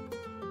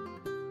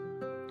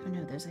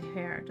no, there's a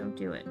hair. Don't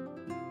do it.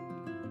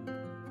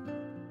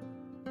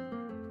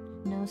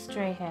 No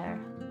stray hair.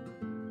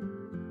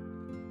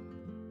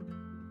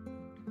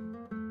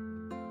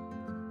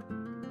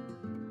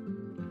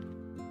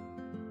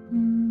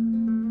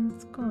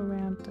 Let's go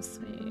around this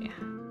way.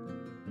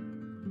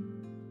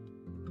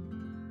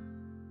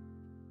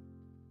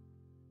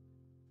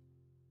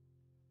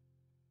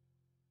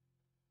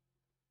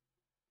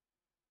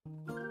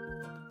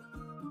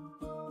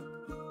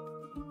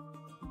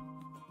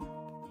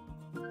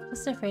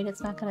 Just afraid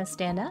it's not going to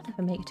stand out if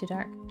I make it too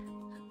dark.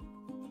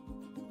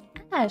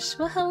 Ash,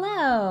 well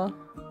hello!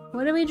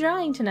 What are we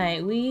drawing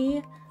tonight?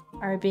 We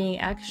are being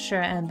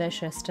extra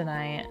ambitious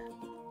tonight.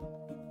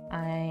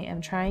 I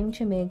am trying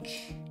to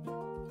make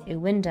a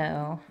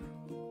window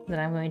that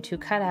I'm going to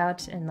cut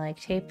out and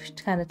like tape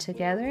kind of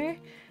together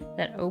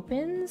that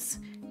opens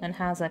and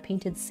has a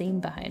painted seam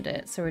behind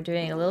it. So we're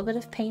doing a little bit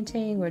of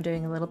painting, we're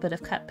doing a little bit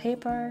of cut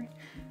paper,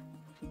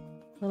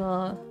 getting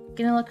a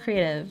little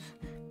creative.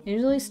 I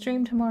usually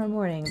stream tomorrow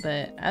morning,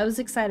 but I was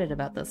excited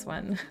about this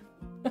one.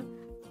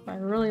 I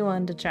really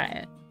wanted to try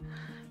it.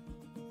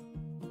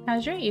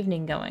 How's your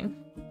evening going?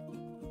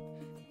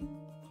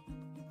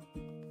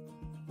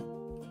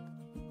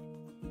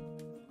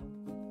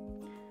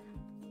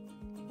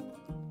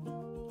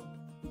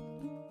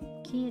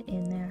 Get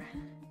in there.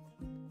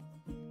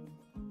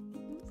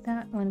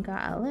 That one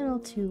got a little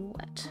too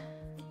wet.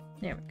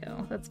 There we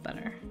go, that's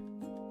better.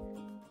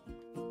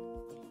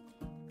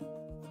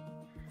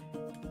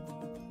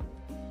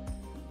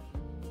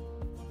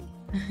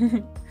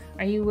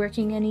 Are you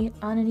working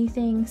on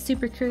anything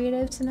super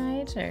creative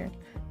tonight, or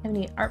have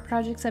any art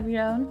projects of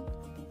your own?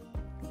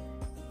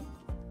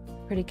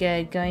 Pretty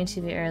good. Going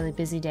to the early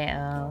busy day.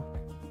 Oh.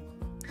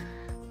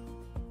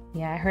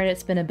 Yeah, I heard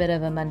it's been a bit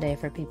of a Monday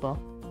for people.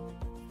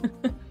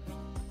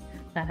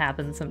 That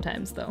happens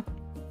sometimes, though.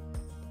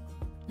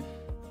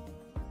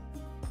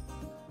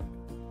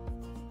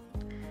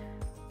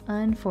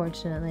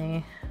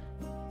 Unfortunately.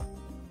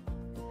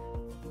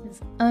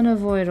 It's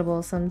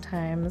unavoidable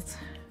sometimes.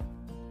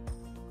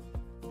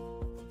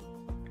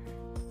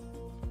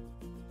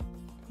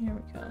 There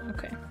we go,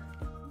 okay.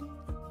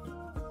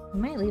 I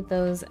might leave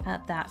those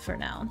at that for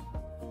now.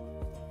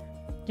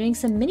 Doing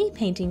some mini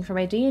painting for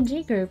my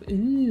D&D group.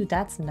 Ooh,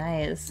 that's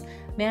nice.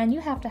 Man, you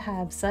have to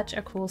have such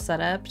a cool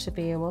setup to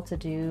be able to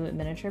do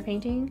miniature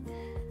painting.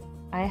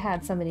 I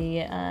had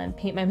somebody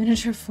paint my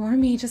miniature for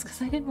me just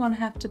because I didn't want to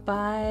have to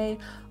buy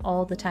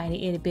all the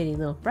tiny itty bitty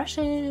little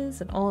brushes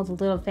and all the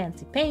little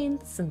fancy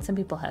paints, and some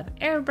people have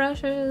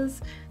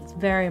airbrushes. It's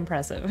very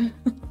impressive.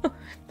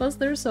 Plus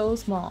they're so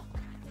small.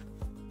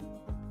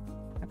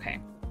 Okay,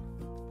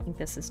 I think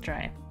this is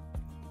dry.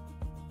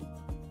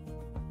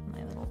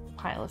 My little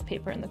pile of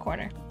paper in the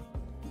corner.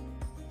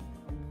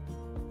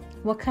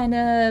 What kind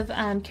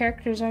of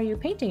characters are you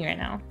painting right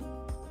now?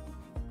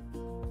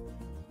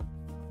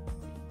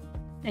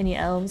 Any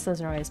elves?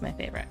 Those are always my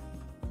favorite.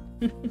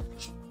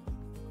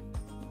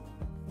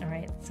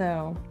 Alright,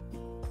 so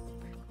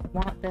I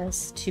want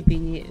this to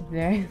be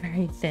very,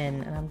 very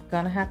thin, and I'm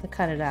gonna have to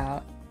cut it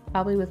out,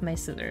 probably with my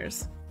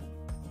scissors.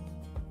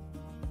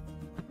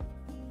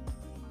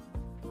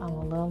 I'm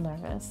a little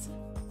nervous.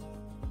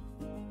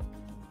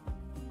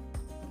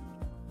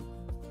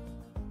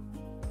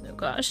 Oh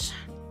gosh.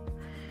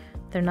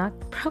 They're not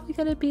probably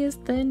gonna be as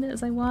thin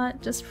as I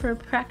want, just for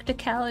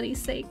practicality's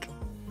sake.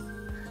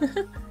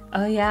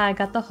 Oh yeah, I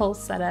got the whole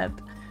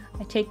setup.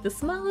 I take the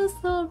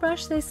smallest little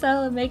brush they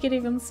sell and make it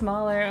even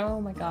smaller.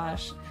 Oh my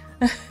gosh.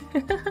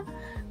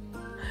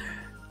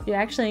 You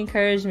actually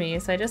encouraged me,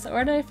 so I just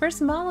ordered my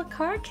first model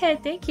card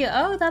kit. Thank you.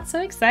 Oh, that's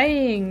so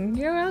exciting.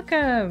 You're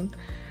welcome.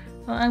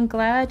 Well, I'm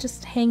glad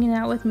just hanging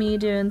out with me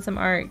doing some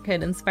art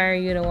could inspire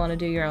you to want to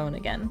do your own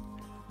again.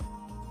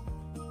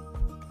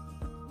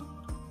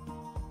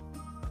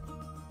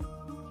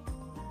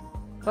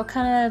 What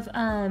kind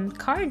of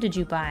card did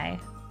you buy?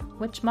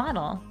 Which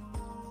model?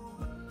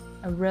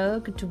 A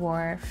rogue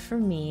dwarf for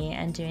me,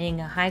 and doing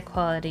a high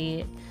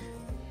quality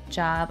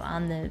job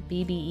on the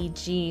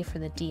BBEG for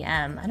the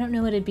DM. I don't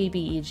know what a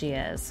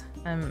BBEG is.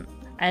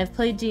 I've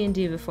played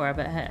D&D before,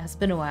 but it has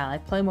been a while. I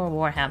play more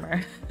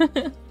Warhammer.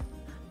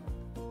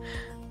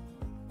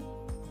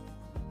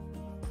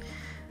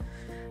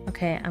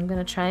 Okay, I'm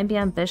gonna try and be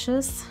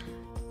ambitious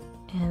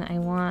And I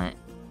want...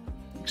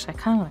 Actually, I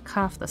kind of want to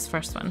cut off this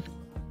first one.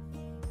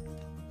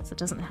 So it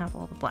doesn't have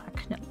all the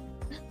black. No.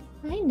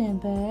 Hi,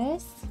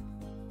 Nimbus.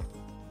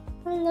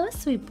 Hello,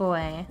 sweet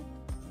boy.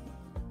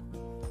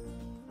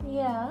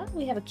 Yeah,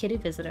 we have a kitty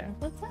visitor.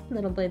 What's up,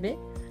 little baby?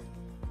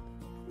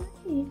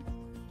 Hi.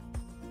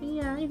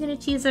 Yeah, you're gonna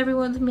tease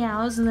everyone's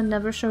meows and then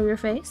never show your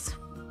face?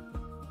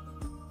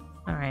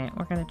 Alright,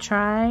 we're gonna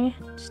try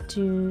to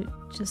do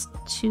just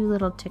 2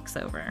 little ticks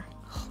over.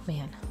 Oh,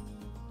 man.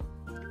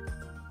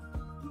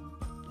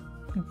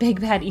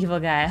 Big bad evil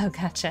guy. Oh,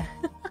 gotcha.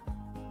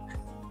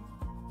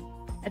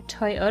 A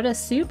Toyota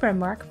Supra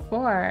Mark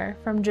IV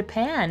from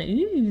Japan.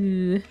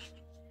 Ooh.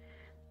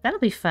 That'll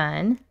be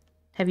fun.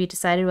 Have you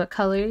decided what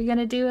color you're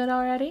gonna do it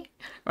already?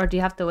 Or do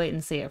you have to wait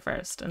and see it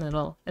first and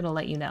it'll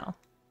let you know?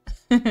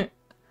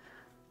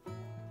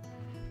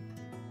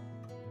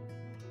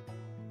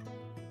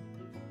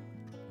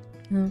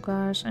 Oh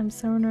gosh, I'm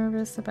so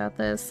nervous about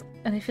this.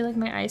 And I feel like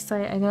my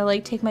eyesight, I'm gonna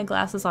like take my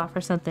glasses off or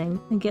something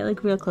and get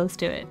like real close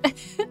to it.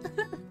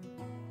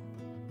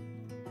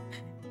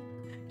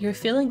 You're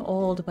feeling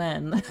old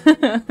when?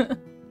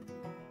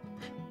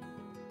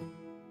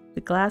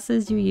 The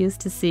glasses you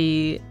used to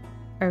see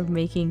are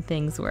making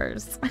things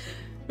worse.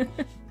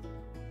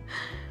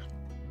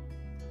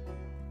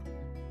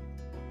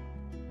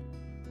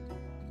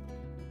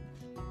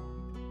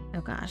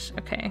 Oh gosh,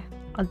 okay.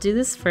 I'll do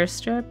this first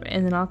strip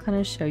and then I'll kind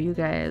of show you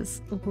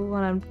guys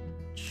what I'm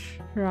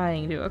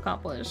trying to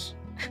accomplish.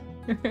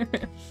 I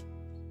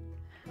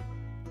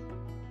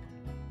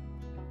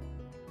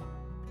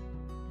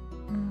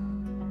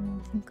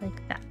think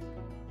like that.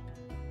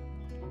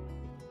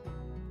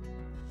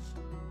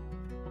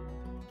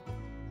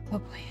 Oh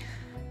boy.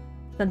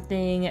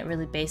 Something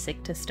really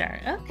basic to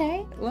start.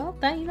 Okay, well,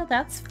 that, you know,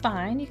 that's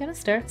fine. You gotta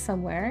start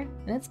somewhere.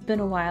 And it's been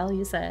a while,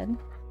 you said.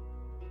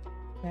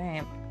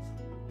 Right.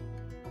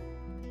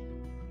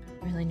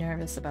 Really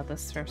nervous about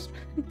this first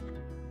one.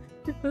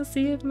 Let's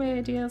see if my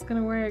idea is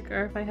gonna work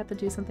or if I have to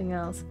do something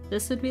else.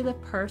 This would be the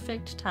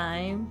perfect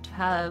time to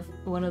have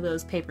one of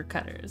those paper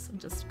cutters and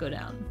just go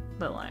down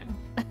the line.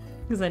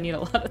 Because I need a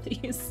lot of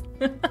these.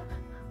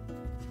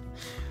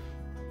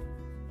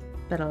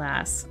 But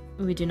alas,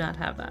 we do not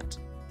have that.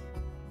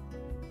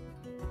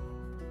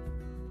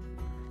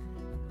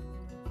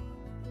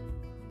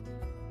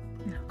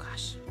 Oh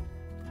gosh.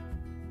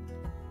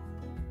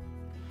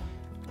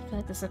 I feel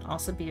like this would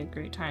also be a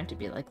great time to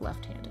be like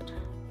left-handed.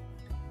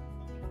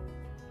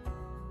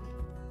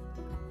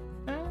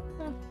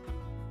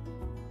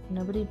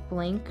 Nobody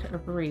blink or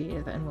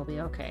breathe and we'll be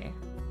okay.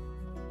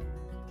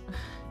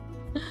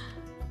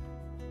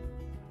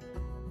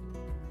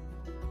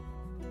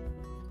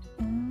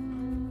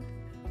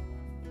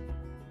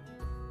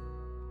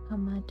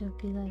 Don't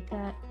be like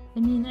that. I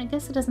mean, I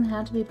guess it doesn't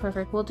have to be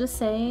perfect. We'll just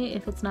say,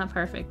 if it's not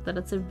perfect, that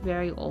it's a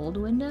very old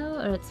window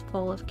or it's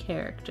full of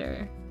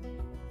character.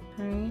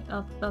 Alright?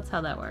 That's how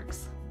that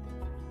works.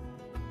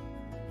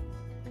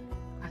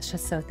 That's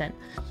just so thin.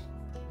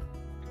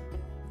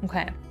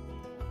 Okay.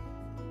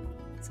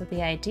 So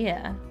the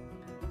idea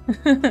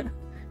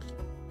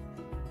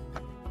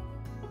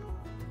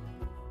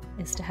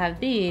is to have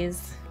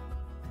these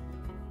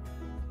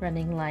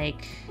running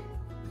like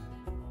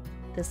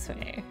this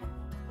way.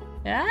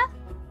 Yeah?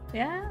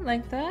 Yeah,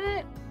 like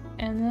that?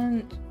 And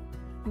then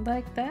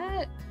like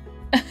that?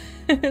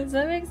 Does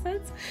that make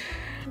sense?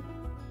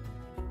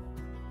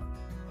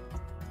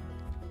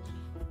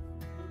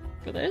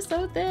 But they're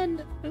so thin.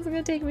 This is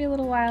gonna take me a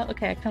little while.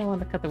 Okay, I kind of want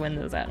to cut the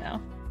windows out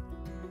now.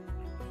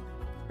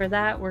 For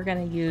that, we're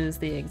gonna use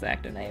the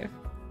X-Acto knife.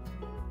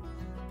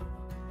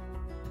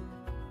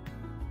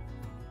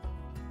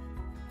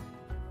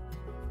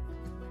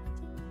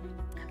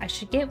 I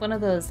should get one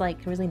of those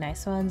like really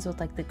nice ones with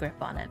like the grip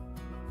on it.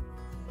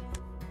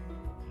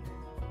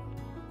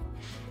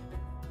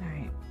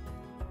 Alright.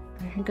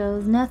 There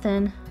goes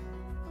nothing.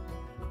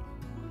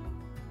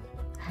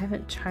 I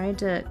haven't tried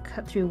to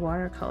cut through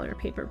watercolor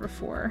paper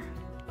before.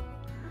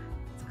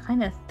 It's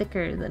kind of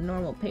thicker than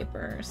normal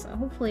paper, so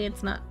hopefully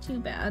it's not too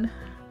bad.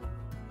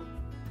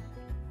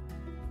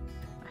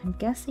 I'm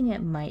guessing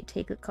it might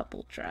take a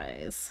couple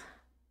tries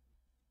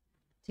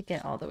to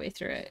get all the way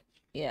through it.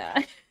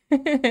 Yeah.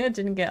 It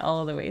didn't get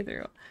all the way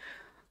through.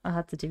 I'll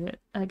have to do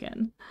it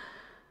again.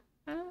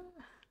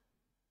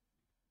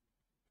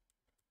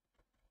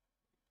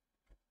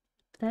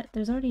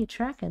 There's already a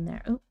track in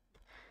there. Oh,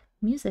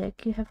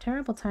 music, you have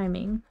terrible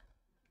timing.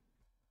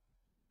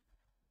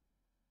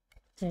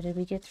 So did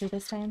we get through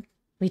this time?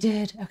 We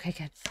did. Okay,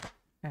 good.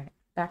 All right,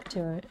 back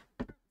to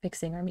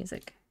fixing our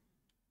music.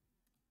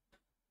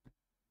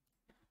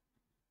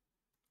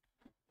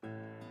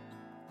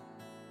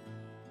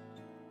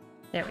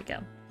 There we go.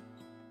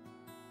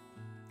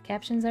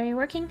 Captions, are you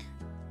working?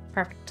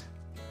 Perfect.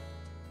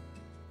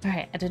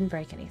 Alright, I didn't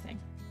break anything.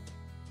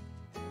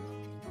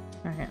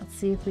 Alright, let's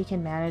see if we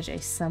can manage a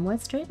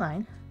somewhat straight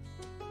line.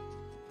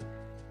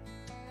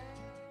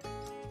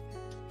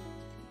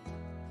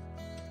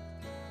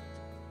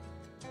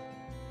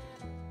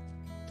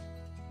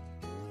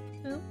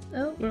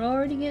 Oh, we're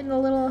already getting a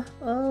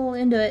little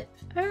into it.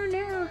 Oh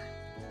no!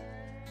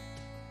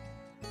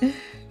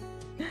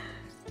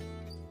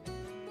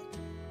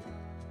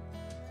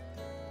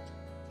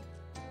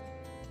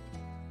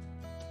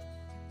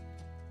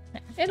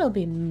 It'll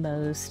be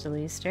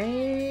mostly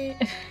straight.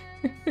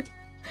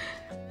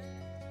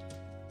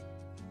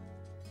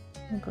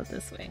 We'll go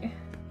this way.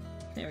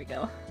 There we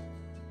go.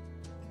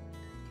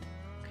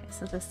 Okay,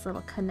 so this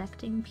little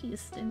connecting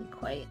piece didn't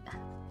quite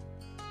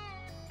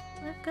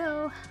let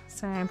go.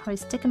 Sorry, I'm probably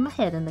sticking my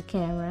head in the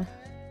camera.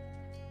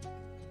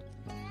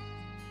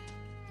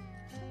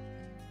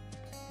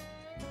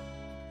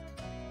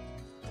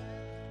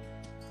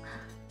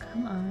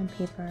 Come on,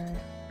 paper.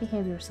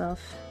 Behave yourself.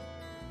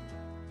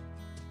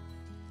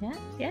 Yeah,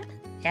 yeah.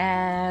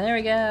 Yeah, there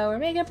we go. We're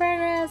making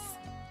progress.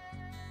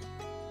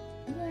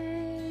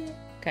 Yay.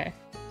 Okay.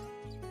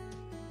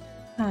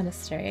 On a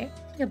straight.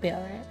 You'll be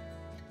alright.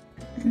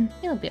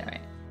 You'll be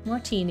alright. More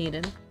tea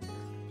needed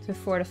to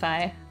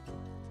fortify.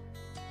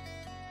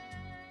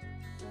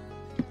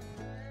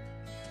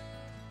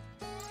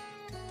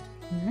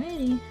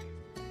 Alrighty.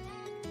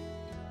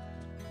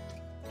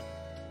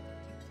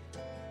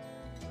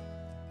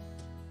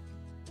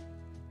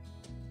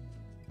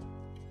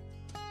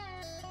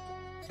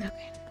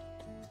 Okay.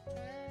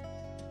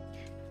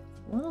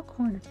 Little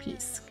corner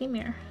piece. Come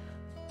here.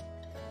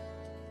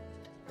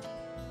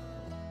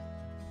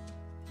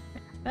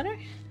 Better?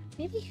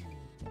 Maybe?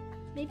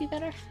 Maybe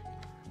better?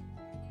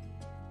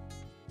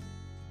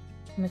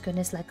 Oh my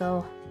goodness, let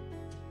go.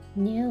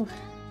 No.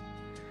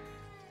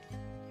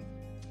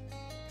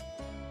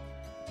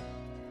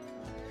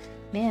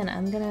 Man,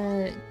 I'm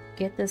gonna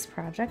get this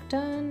project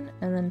done,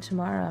 and then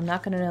tomorrow I'm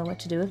not gonna know what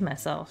to do with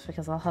myself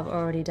because I'll have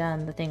already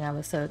done the thing I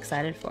was so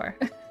excited for.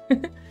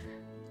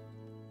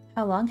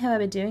 How long have I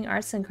been doing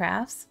arts and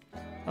crafts?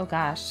 Oh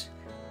gosh.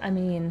 I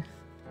mean,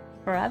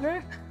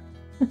 forever?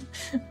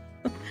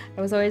 I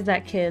was always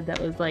that kid that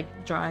was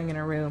like drawing in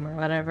a room or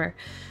whatever.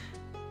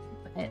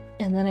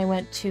 And then I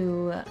went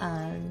to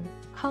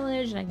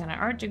college and I got an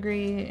art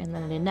degree, and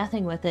then I did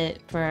nothing with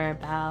it for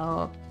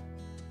about,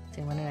 let's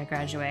see, when did I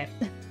graduate?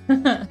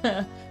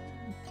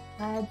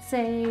 I'd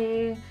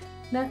say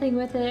nothing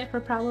with it for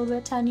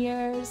probably 10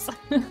 years.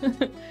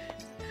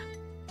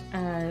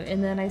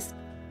 And then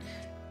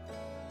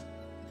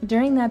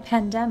during that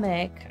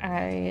pandemic,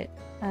 I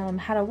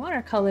had a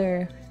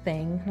watercolor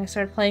thing. I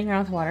started playing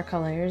around with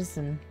watercolors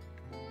and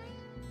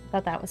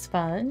thought that was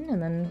fun.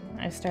 And then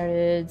I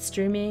started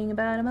streaming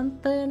about a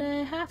month and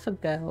a half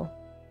ago,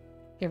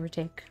 give or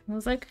take. I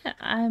was like,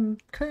 I'm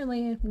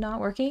currently not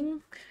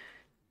working.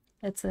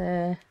 It's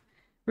a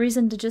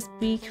reason to just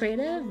be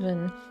creative,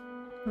 and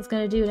I was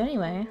gonna do it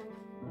anyway.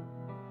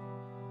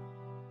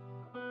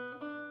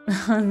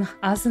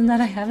 Awesome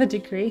that I have a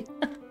degree.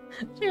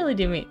 Didn't really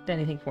do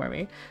anything for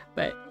me,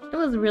 but it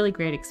was a really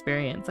great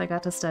experience. I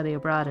got to study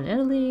abroad in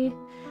Italy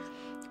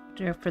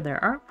for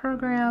their art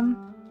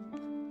program.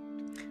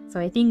 So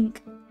I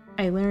think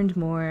I learned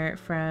more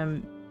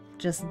from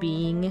just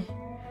being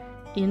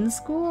in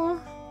school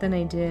than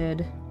I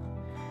did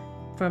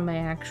from my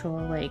actual,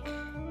 like,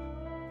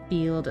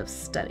 field of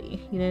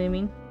study. You know what I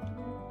mean?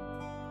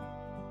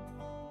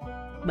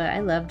 But I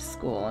loved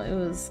school. It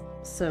was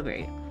so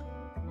great.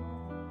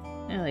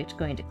 I liked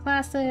going to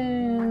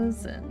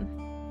classes and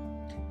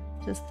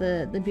just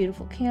the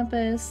beautiful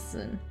campus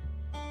and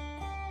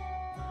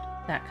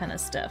that kind of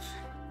stuff.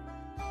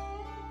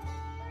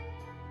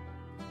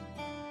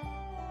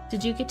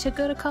 Did you get to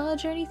go to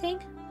college or anything?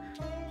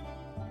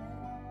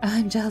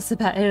 I'm jealous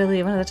about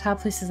Italy, one of the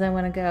top places I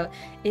want to go.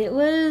 It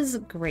was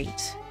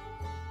great.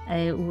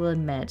 I will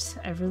admit,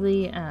 I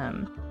really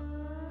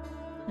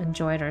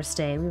enjoyed our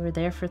stay. We were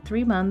there for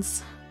 3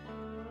 months.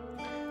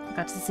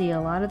 Got to see a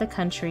lot of the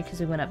country because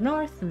we went up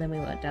north and then we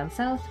went down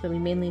south, but we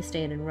mainly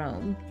stayed in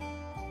Rome.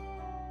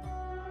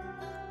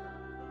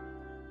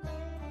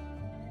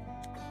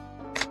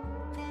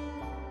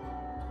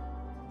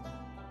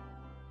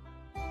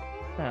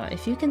 So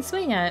if you can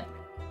swing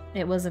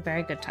it was a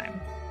very good time.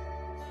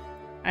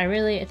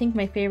 I think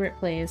my favorite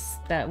place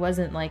that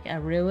wasn't like a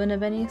ruin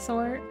of any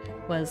sort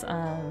was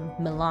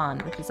Milan,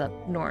 which is up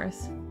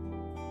north.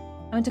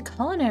 I went to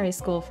culinary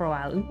school for a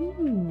while.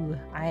 Ooh,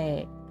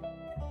 I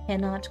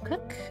cannot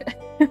cook.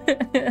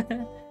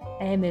 I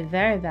am a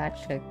very bad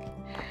cook.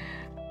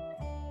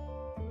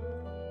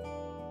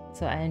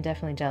 So I am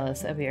definitely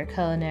jealous of your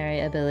culinary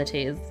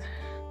abilities.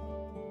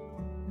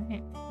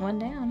 Okay, one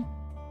down.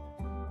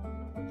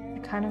 I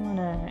kind of want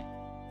to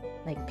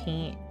like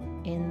paint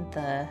in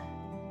the,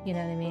 you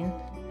know what I mean?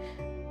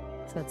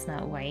 So it's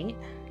not white.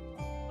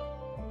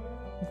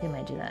 I think we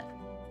might do that.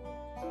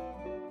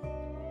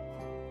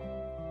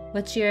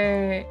 What's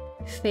your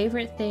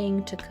favorite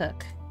thing to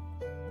cook?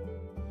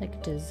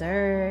 Like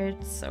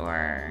desserts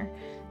or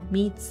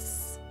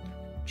meats?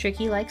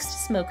 Tricky likes to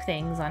smoke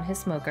things on his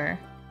smoker.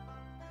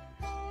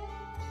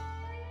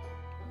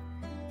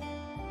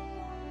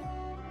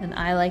 And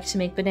I like to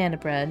make banana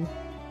bread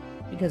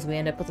because we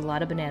end up with a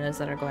lot of bananas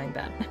that are going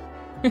bad.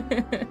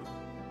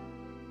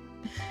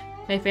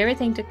 My favorite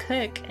thing to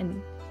cook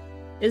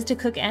is to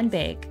cook and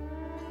bake.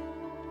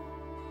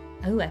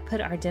 Oh, I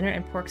put our dinner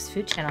in Pork's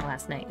food channel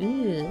last night.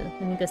 Ooh,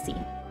 let me go see.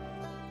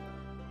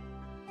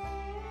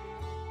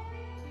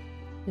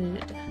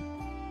 Food.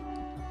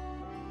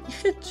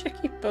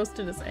 Tricky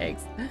posted his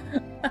eggs.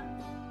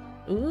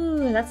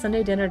 Ooh, that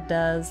Sunday dinner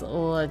does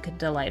look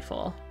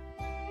delightful.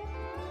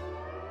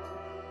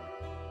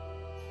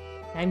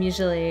 I'm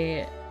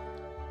usually...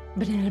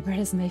 banana bread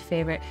is my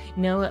favorite.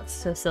 You know what's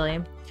so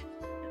silly?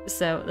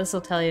 So this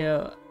will tell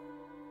you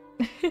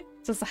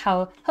just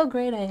how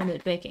great I am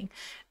at baking.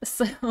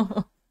 So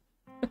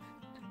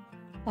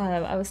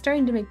I was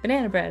starting to make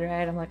banana bread,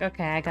 right? I'm like,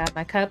 okay, I got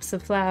my cups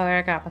of flour,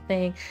 I got my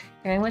thing,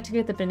 and I went to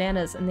get the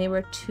bananas, and they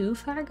were too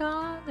far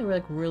gone. They were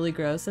like really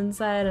gross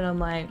inside, and I'm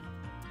like,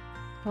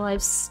 well,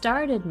 I've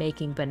started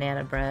making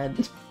banana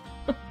bread.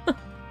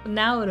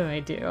 Now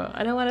what do?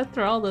 I don't want to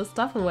throw all this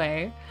stuff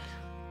away.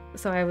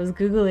 So I was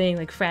Googling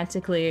like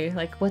frantically,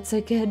 like, what's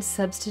a good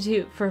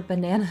substitute for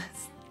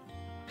bananas?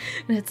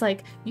 And it's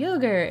like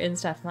yogurt and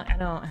stuff. I'm like, I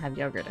don't have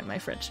yogurt in my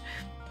fridge.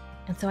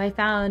 And so I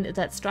found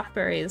that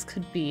strawberries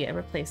could be a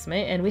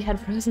replacement, and we had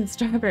frozen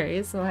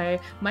strawberries, so I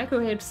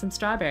microwaved some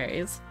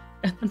strawberries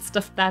and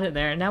stuffed that in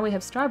there, and now we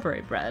have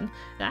strawberry bread.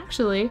 It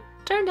actually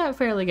turned out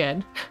fairly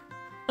good.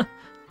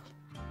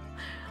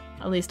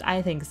 At least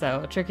I think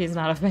so. Tricky's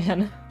not a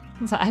fan,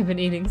 so I've been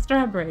eating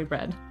strawberry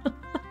bread.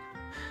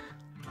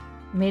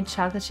 Made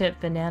chocolate chip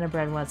banana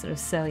bread once, it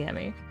was so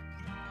yummy.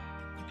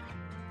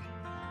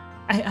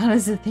 I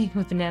honestly think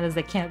with bananas,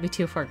 they can't be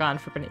too far gone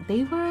for bananas.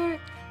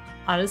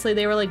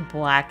 They were like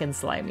black and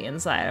slimy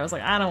inside. I was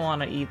like, I don't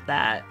want to eat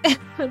that.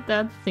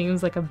 That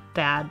seems like a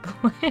bad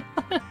plan.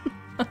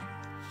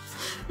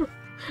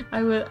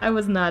 I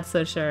was not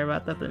so sure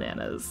about the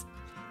bananas.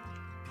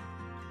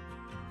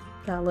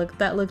 That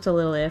looked a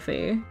little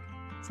iffy.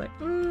 It's like,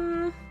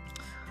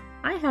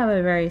 I have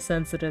a very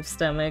sensitive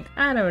stomach.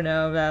 I don't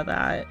know about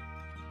that.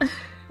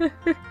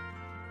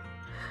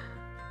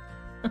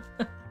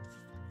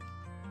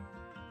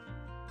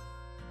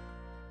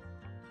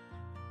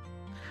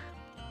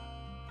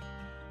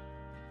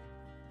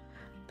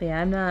 But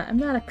yeah, I'm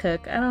not a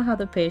cook. I don't have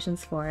the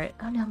patience for it.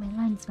 Oh no, my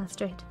line's not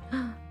straight.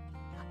 Oh,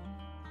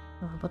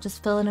 we'll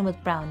just fill it in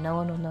with brown. No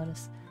one will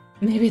notice.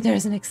 Maybe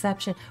there's an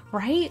exception,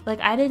 right? Like,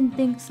 I didn't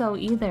think so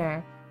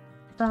either.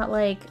 I thought,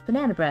 like,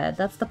 banana bread,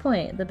 that's the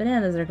point. The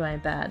bananas are going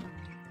bad.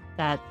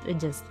 That, it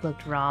just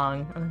looked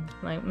wrong. I'm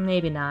like,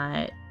 maybe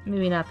not.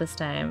 Maybe not this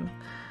time.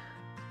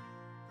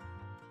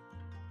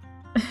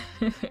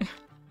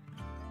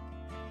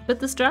 But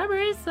the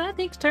strawberries, I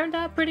think, turned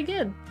out pretty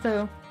good.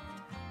 So,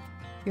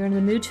 you're in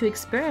the mood to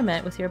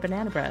experiment with your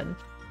banana bread.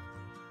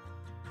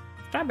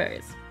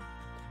 Strawberries.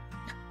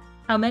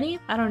 How many?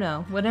 I don't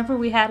know. Whatever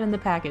we had in the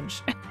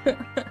package.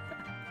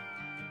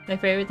 My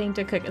favorite thing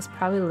to cook is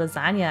probably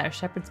lasagna or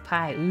shepherd's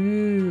pie.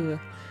 Ooh.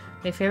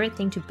 My favorite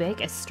thing to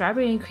bake is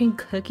strawberry and cream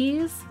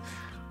cookies.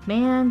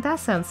 Man, that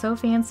sounds so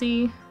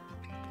fancy.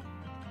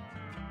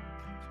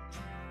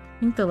 I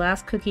think the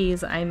last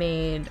cookies I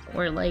made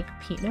were like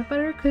peanut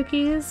butter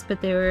cookies,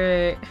 but they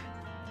were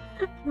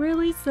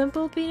really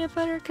simple peanut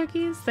butter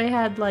cookies. They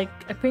had like,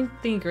 I think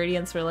the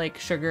ingredients were like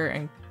sugar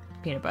and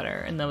peanut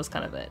butter, and that was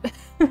kind of it.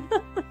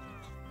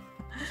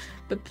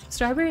 But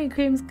strawberry and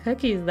cream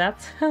cookies,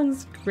 that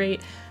sounds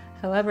great.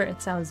 However,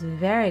 it sounds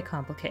very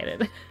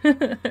complicated.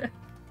 I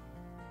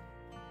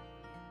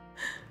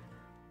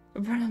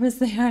promise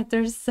they aren't.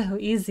 They're so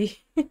easy.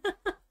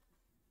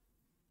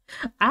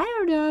 I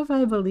don't know if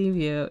I believe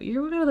you.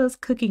 You're one of those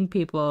cooking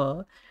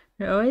people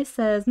who always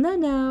says,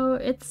 no,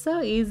 it's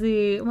so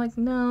easy. I'm like,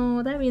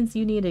 no, that means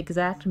you need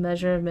exact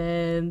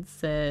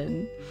measurements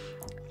and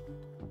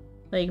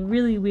like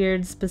really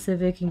weird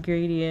specific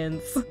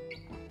ingredients.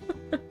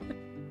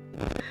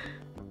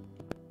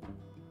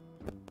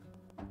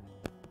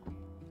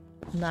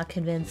 I'm not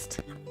convinced.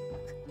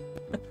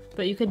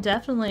 But you could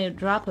definitely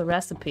drop a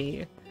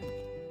recipe.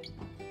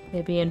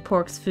 Maybe in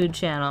Pork's food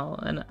channel,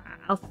 and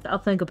I'll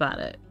think about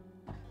it.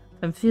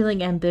 If I'm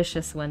feeling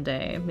ambitious one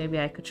day, maybe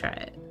I could try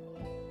it.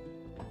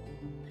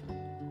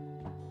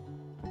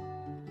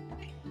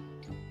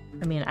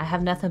 I mean, I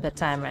have nothing but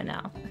time right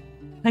now.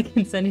 I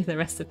can send you the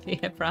recipe,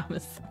 I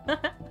promise.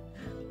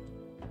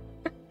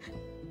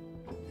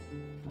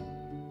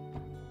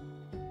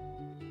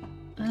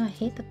 Oh, I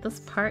hate that this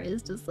part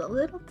is just a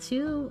little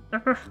too...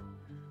 I'm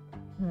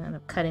gonna end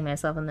up cutting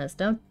myself on this.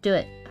 Don't do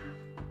it.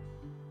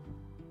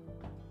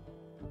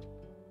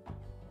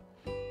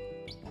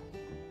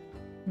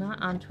 Not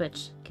on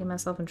Twitch. Get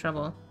myself in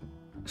trouble.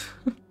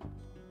 It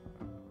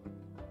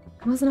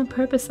wasn't on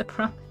purpose, I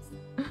promise.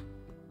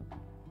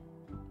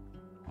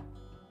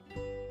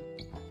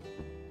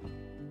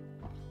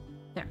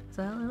 There. Is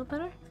that a little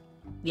better?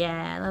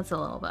 Yeah, that's a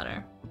little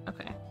better.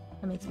 Okay.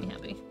 That makes me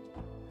happy.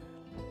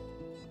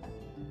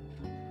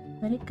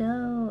 Let it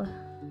go.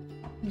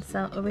 You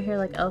sound over here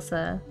like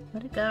Elsa.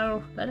 Let it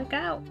go. Let it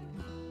go.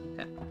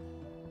 Okay.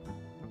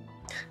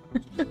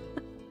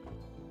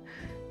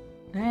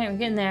 Alright, we're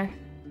getting there.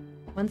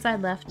 One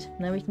side left,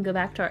 and then we can go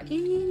back to our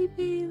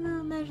itty-bitty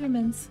little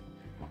measurements,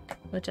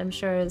 which I'm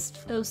sure is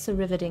oh so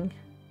riveting.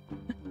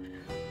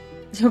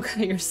 don't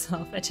cut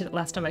yourself. I did it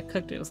last time I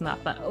cooked. It was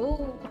not fun.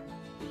 Oh,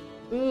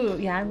 ooh,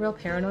 yeah, I'm real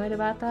paranoid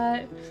about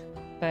that.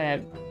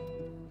 But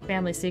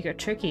Family Secret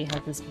Turkey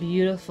had this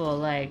beautiful,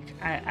 like,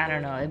 I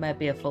don't know, it might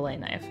be a fillet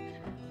knife.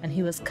 And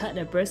he was cutting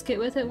a brisket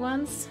with it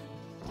once.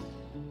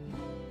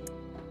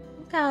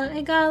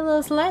 He got a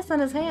little slice on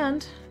his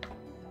hand.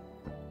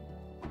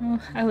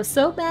 Oh, I was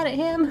so mad at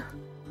him.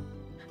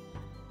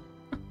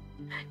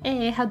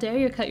 A, how dare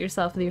you cut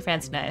yourself with your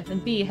fancy knife?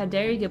 And B, how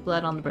dare you get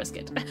blood on the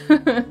brisket?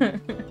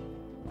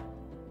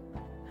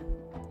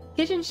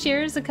 Kitchen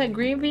shears to cut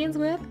green beans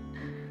with?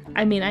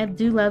 I mean, I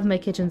do love my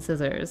kitchen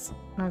scissors.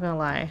 Not gonna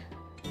lie.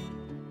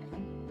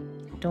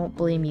 Don't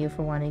blame you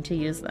for wanting to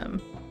use them.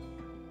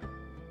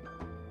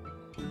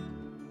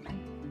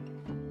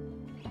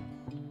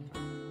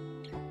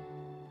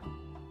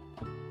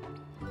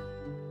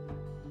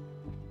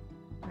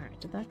 Alright,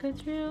 did that go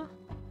through?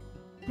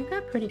 We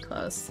got pretty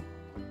close.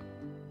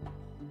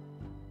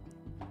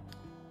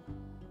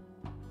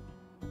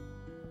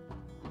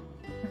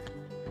 Look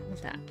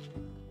at that.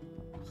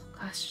 Oh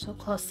gosh, so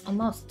close.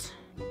 Almost.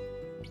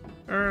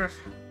 Urgh.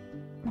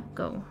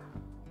 Go.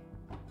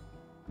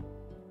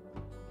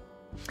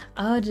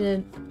 Oh,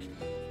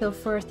 so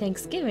for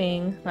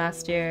Thanksgiving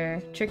last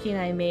year, Tricky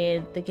and I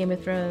made the Game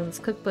of Thrones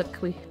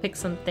cookbook. We picked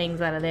some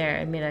things out of there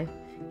and made a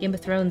Game of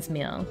Thrones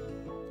meal.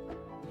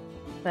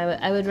 So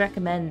I would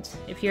recommend,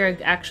 if you're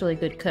actually a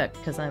good cook,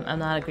 because I'm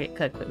not a great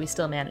cook, but we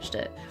still managed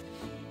it.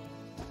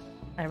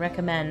 I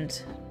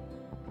recommend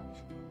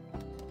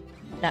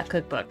that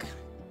cookbook.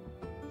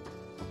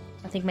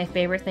 I think my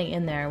favorite thing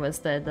in there was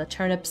the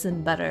turnips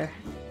and butter.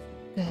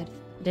 Good.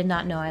 Did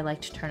not know I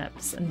liked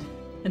turnips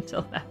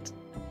until that.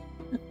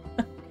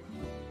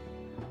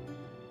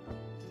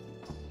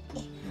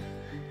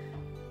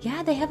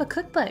 Yeah, they have a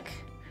cookbook.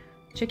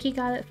 Tricky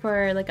got it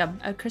for like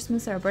a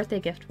Christmas or a birthday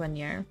gift one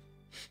year.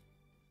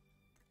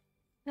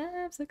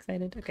 I'm so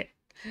excited. Okay.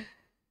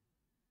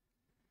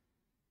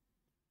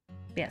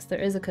 Yes, there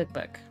is a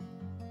cookbook.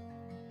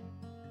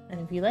 And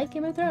if you like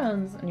Game of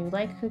Thrones and you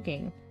like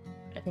cooking,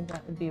 I think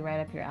that would be right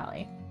up your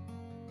alley.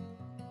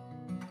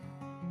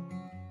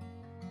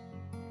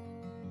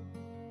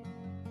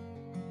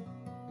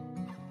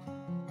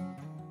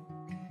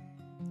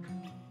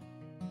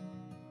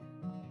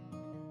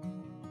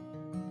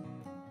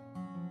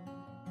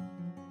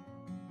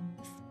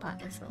 This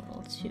spot is a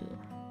little too...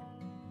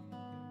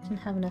 didn't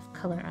have enough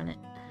color on it.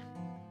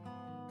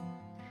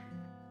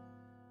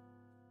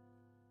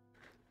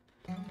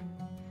 Oh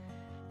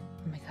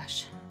my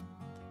gosh.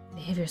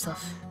 Behave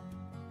yourself.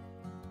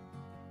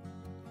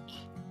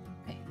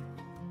 Okay.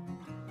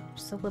 You're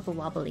so wibble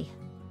wobbly.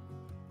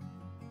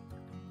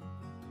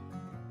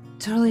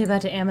 Totally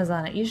about to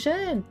Amazon it. You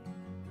should!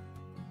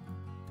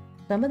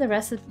 Some of the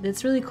recipes,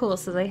 it's really cool.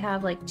 So they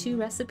have like 2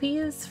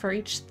 recipes for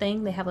each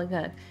thing. They have like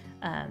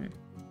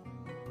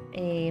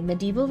a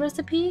medieval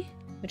recipe,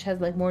 which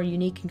has like more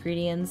unique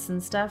ingredients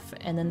and stuff,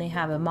 and then they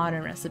have a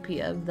modern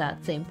recipe of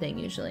that same thing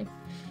usually.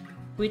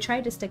 We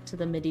tried to stick to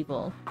the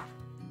medieval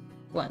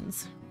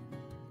ones.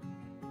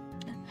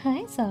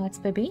 Hi, Sox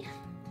baby.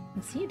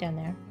 I see you down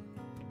there.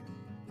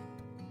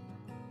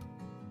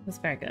 That's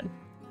very good.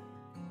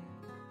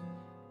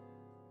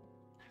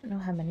 I don't know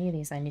how many of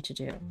these I need to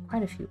do.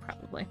 Quite a few,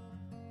 probably.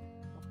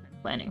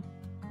 I'm planning.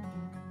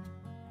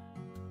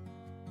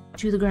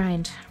 To the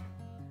grind.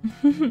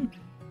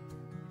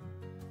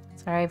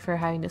 Sorry for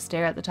having to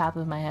stare at the top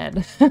of my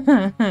head.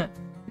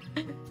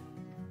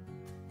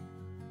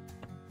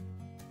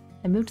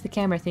 I moved the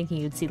camera thinking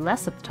you'd see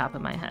less of the top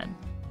of my head.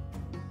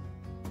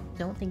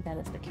 Don't think that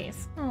is the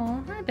case.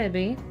 Oh, hi,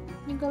 baby.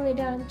 You go lay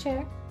down in the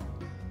chair.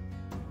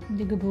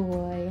 You good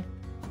boy.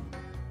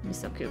 He's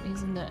so cute.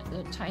 He's in the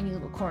tiny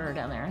little corner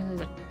down there.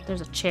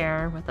 There's a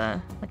chair with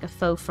like a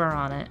faux fur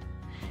on it.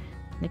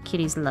 And the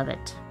kitties love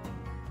it.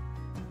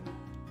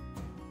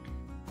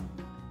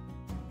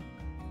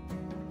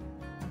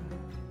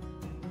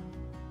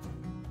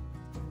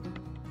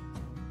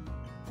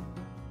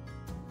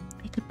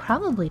 I could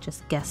probably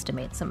just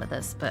guesstimate some of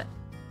this, but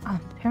I'm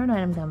paranoid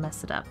I'm gonna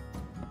mess it up.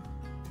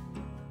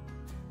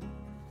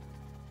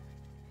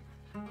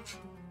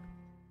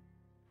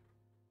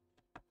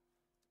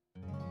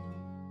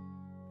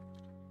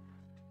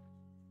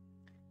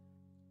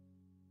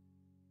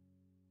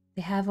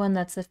 They have one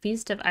that's a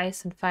Feast of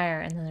Ice and Fire,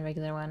 and then the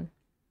regular one.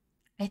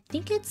 I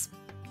think it's...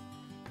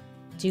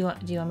 Do you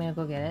want me to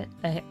go get it?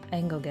 I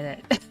can go get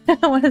it.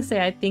 I want to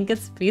say I think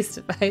it's Feast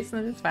of Ice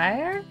and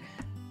Fire,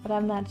 but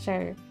I'm not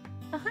sure.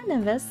 Oh, hi,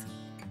 Nimbus.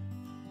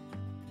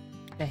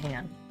 Okay, hang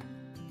on.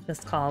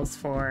 This calls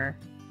for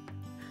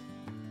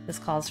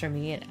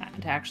me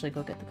to actually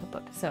go get the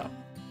cookbook. So,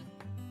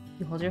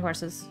 you hold your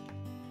horses.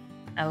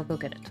 I will go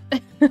get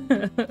it.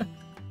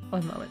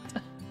 One moment.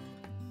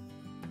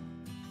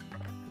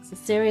 It's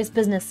a serious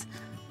business.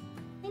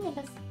 Hey,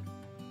 Nimbus.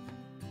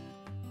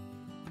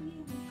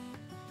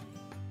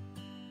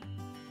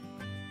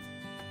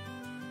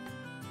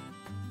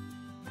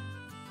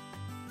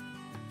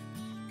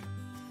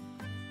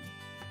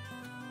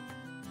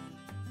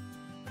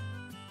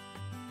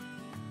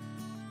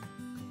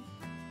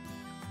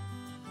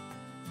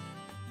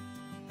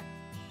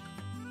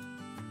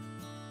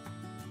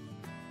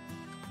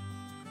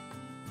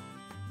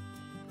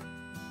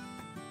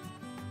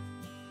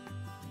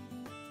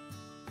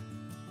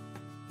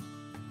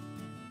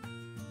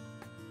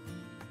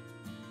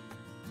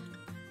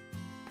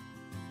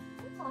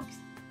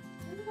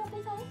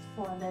 Thanks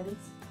for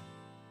babies.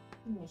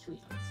 My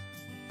sweet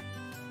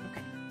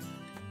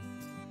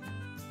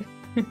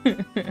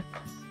ones. Okay.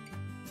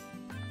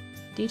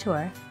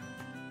 Detour.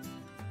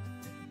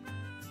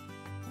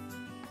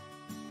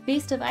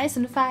 Feast of Ice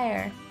and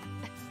Fire.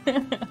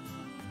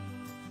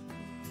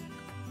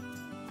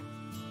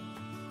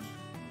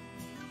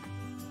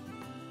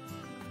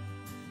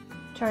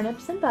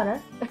 Turnips and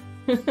butter.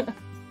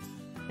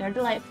 They're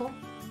delightful.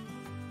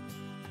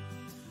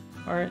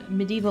 Or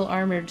medieval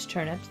armored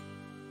turnips.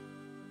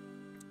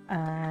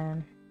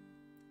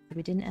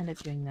 We didn't end up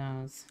doing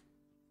those.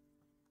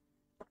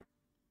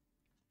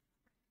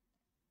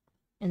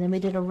 And then we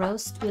did a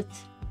roast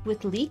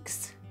with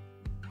leeks.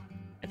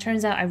 It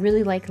turns out I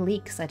really like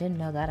leeks. I didn't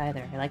know that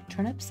either. I like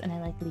turnips and I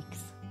like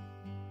leeks.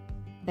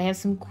 They have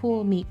some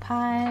cool meat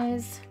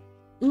pies.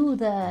 Ooh,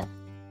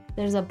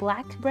 there's a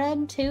black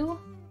bread too.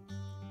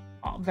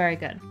 Oh, very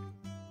good.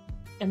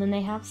 And then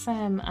they have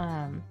some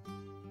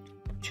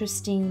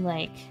interesting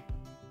like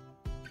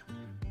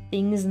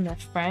things in the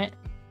front.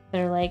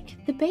 They're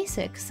like the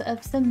basics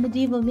of some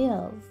medieval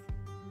meals.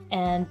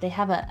 And they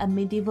have a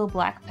medieval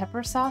black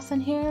pepper sauce in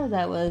here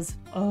that was,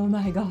 oh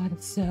my god,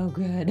 it's so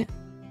good.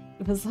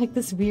 It was like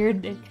this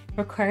weird, it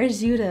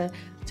requires you to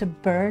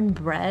burn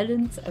bread,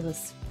 and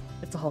it's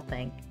a whole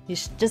thing. You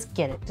should just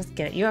get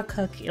it. You're a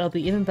cook, it'll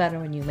be even better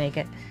when you make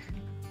it.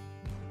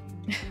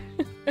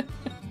 If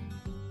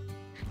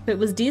it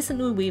was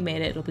decent when we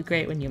made it, it'll be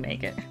great when you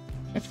make it.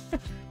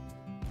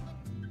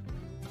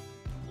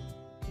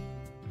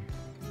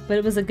 But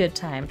it was a good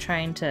time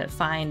trying to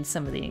find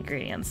some of the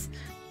ingredients.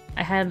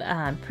 I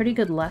had pretty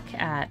good luck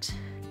at,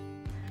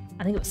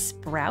 I think it was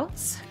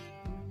Sprouts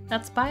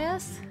that's by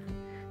us.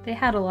 They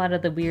had a lot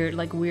of the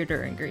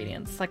weirder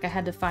ingredients. Like I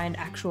had to find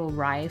actual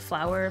rye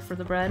flour for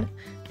the bread,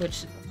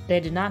 which they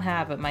did not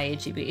have at my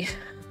H-E-B.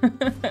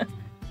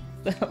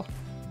 So,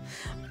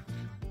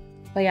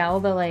 but yeah, all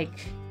the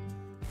like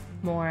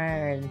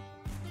more,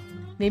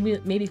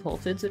 maybe Whole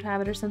Foods would have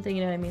it or something,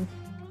 you know what I mean?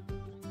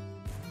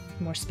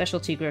 More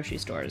specialty grocery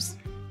stores.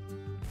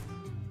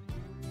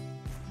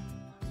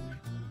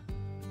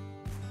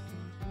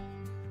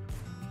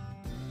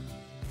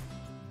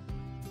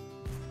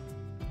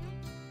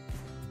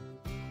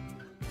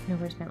 No,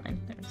 where's my line?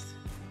 There's.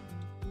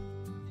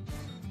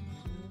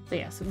 But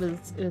yes,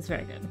 it was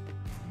very good.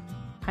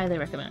 Highly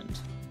recommend.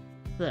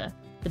 The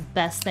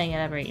best thing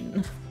I've ever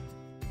eaten.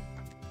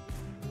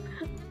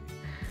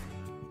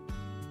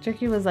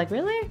 Turkey was like,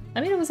 really?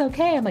 I mean, it was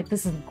okay. I'm like,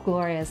 this is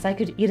glorious. I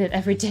could eat it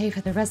every day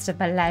for the rest of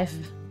my life.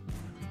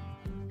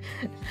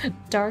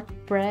 Dark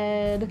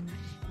bread,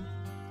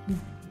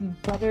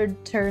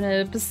 buttered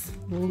turnips,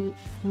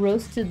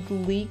 roasted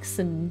leeks,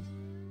 and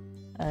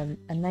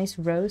a nice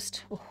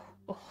roast.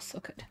 Oh, so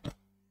good.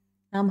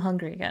 Now I'm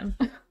hungry again.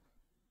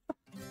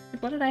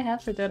 What did I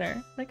have for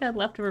dinner? I think I had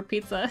leftover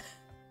pizza.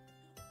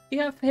 You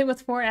got hit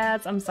with 4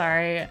 ads. I'm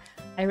sorry.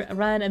 I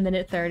run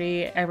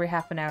 1:30 every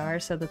half an hour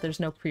so that there's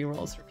no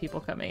pre-rolls for people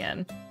coming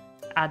in.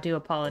 I do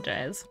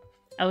apologize.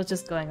 I was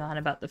just going on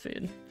about the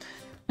food.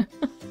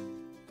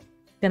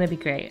 Gonna be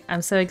great.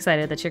 I'm so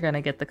excited that you're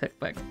gonna get the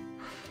cookbook.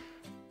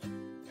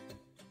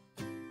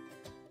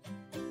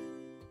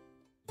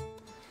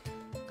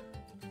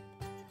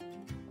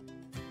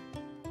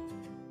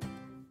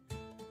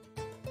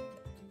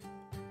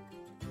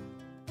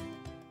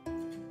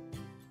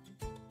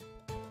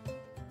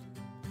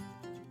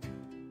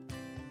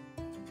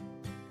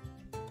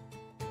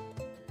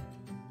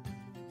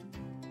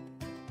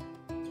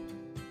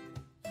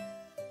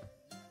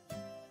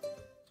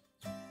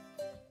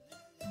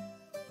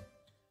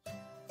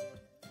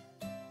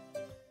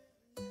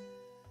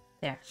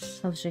 There,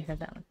 I'll show you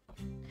that one.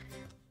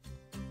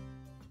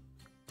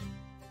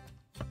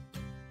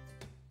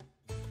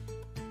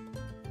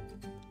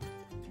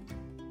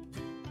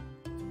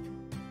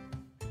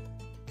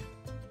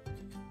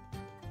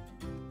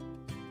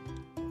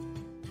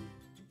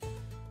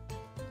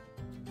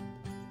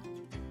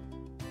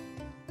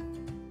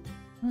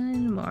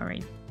 One more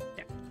right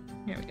there.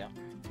 Here we go.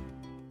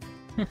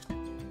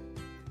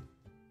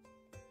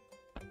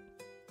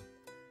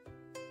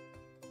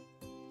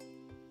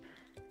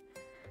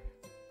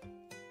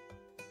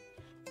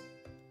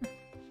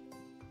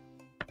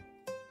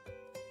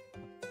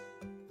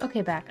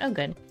 Okay, back. Oh,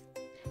 good.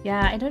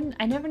 Yeah,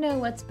 I never know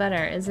what's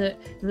better. Is it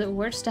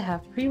worse to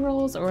have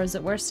pre-rolls or is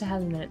it worse to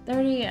have them at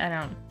 30?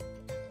 I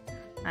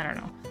don't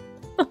know.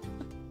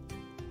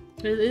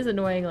 It is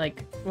annoying,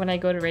 like, when I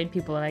go to raid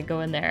people and I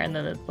go in there and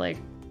then it's like,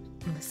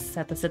 I just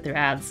have to sit through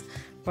ads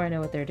before I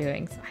know what they're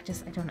doing. So I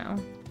don't know.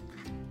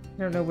 I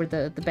don't know where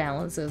the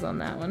balance is on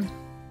that one.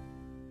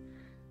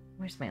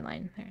 Where's my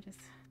line? There it is.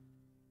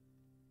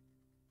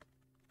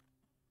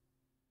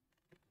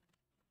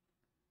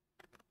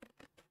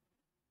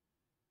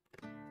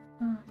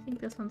 Oh, I think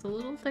this one's a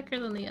little thicker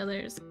than the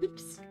others.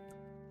 Oops.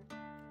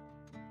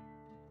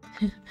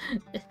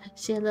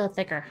 She's a little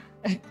thicker.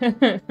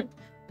 Be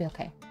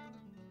okay.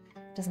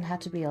 Doesn't have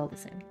to be all the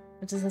same.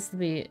 It just has to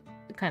be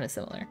kind of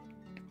similar.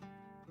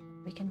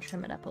 We can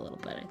trim it up a little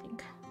bit, I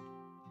think.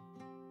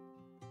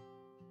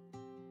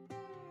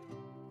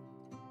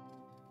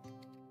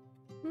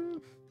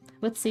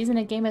 What season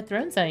of Game of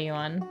Thrones are you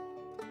on?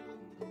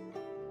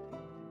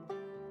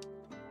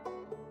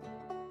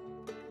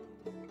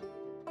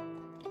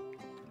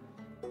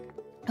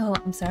 Oh,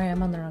 I'm sorry,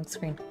 I'm on the wrong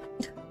screen.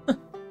 There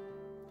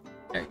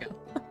we go.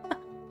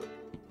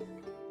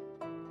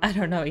 I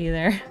don't know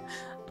either.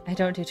 I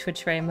don't do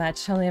Twitch very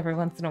much, only every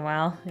once in a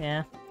while,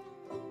 yeah.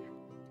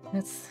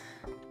 It's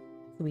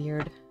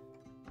weird.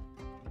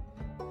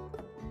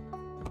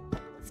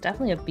 It's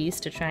definitely a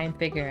beast to try and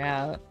figure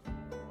out.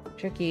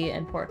 Tricky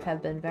and Pork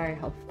have been very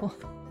helpful.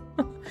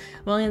 I'm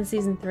only in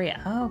season 3.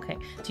 Oh, okay.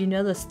 Do you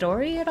know the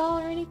story at all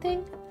or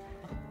anything?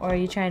 Or are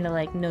you trying to,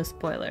 like, no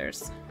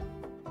spoilers?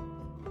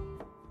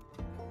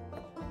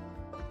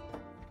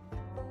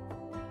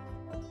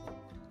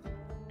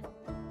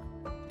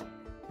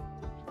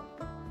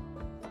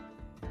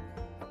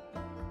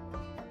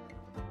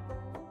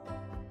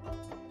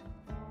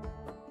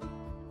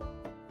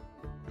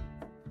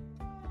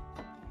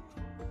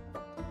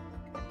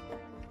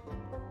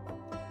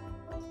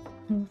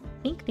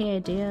 I think the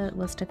idea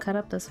was to cut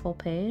up this whole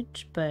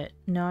page, but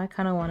now I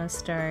kind of want to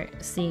start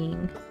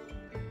seeing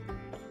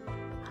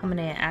how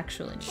many I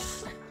actually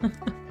need.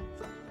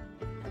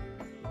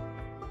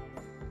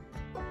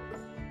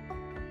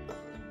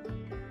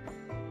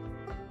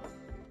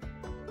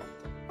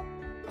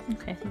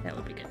 Okay, I think that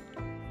would be good.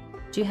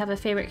 Do you have a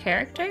favorite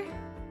character?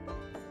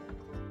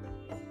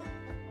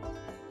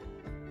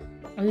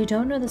 Oh, you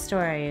don't know the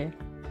story.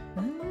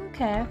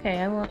 Okay,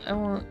 okay.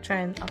 I'll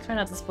try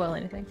not to spoil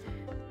anything.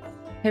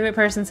 Favorite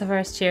person so far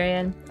is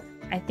Tyrion.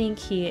 I think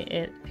he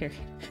is.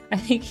 I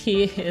think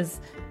he is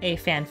a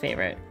fan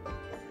favorite.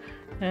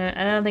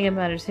 I don't think it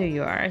matters who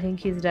you are. I think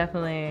he's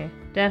definitely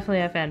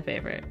a fan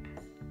favorite.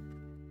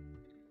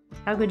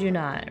 How could you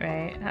not,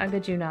 right? How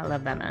could you not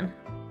love that man?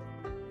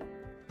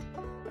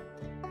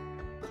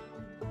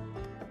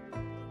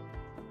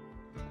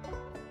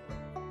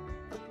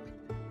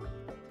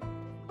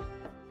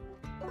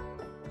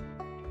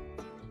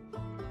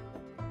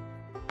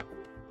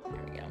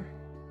 There we go.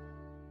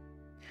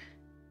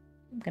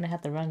 I'm gonna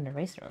have to run an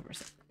eraser over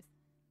some.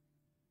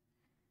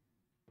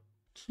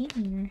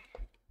 Here.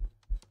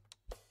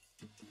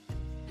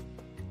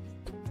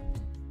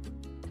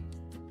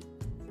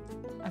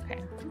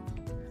 Okay.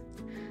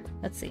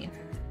 Let's see.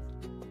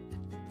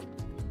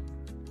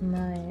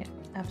 My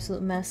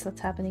absolute mess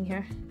that's happening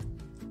here.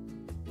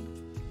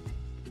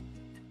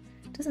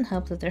 It doesn't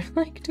help that they're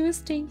like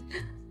twisting.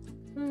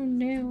 Oh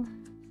no.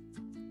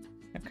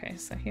 Okay,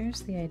 so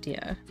here's the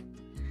idea.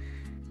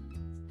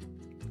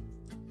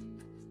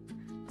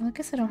 Well, I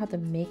guess I don't have to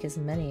make as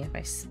many if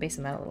I space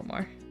them out a little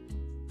more.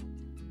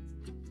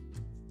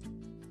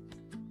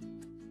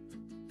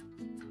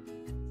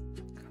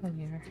 Come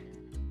here.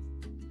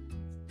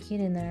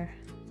 Get in there.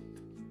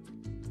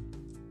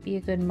 Be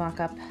a good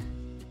mock-up.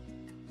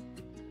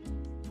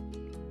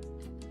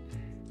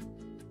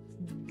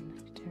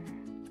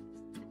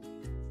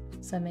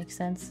 Does that make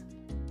sense?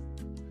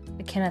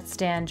 I cannot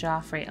stand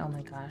Joffrey. Oh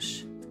my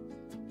gosh.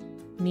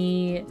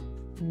 Me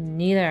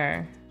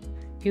neither.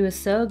 He was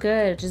so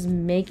good at just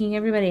making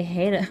everybody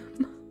hate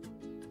him.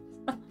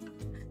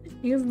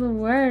 He's the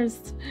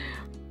worst.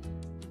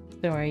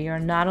 Don't worry, you're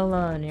not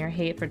alone in your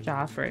hate for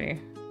Joffrey.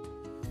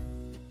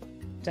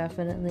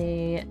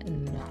 Definitely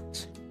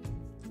not.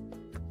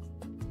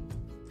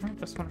 I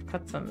just want to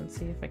cut some and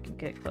see if I can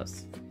get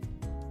close.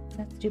 Is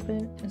that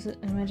stupid? Is it?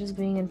 Am I just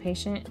being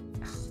impatient?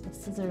 Ugh, the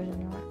scissors are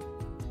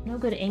not. No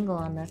good angle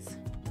on this.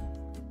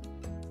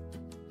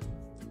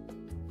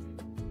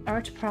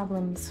 Art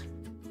problems.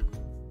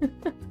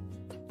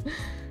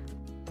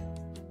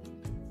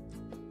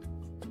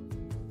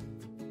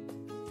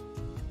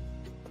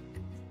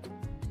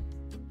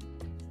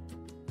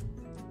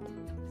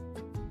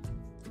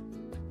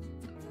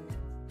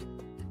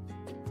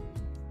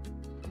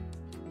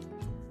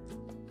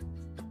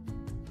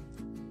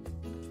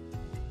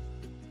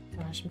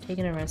 Gosh, I'm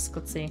taking a risk.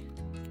 Let's see.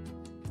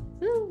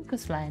 Ooh,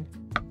 goes flying.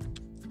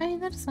 I mean,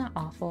 that's not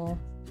awful.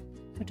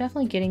 We're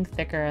definitely getting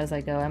thicker as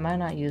I go. I might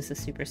not use the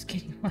super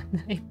skinny one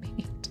that I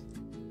made.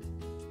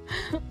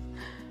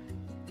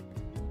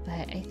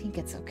 But I think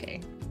it's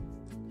okay.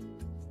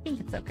 I think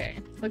it's okay.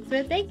 Looks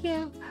good, thank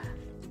you!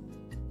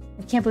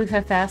 I can't believe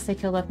how fast they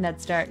killed off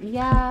Ned Stark.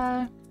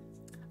 Yeah,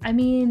 I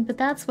mean, but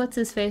that's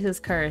what's-his-face's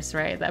curse,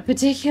 right? That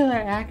particular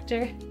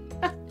actor.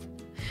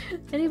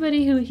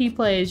 Anybody who he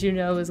plays, you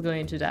know, is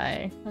going to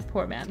die. That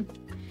poor man.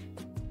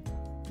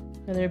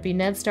 Whether it be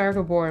Ned Stark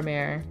or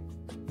Boromir,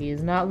 he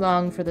is not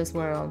long for this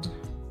world.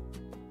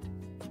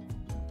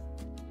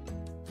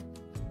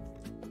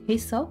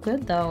 He's so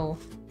good, though.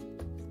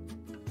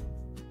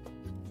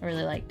 I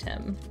really liked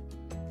him.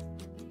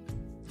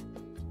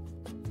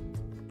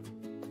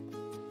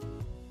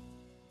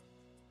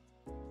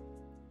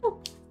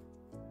 Oh,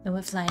 no,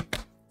 it flying.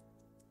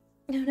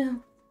 No, no,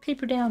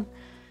 paper down.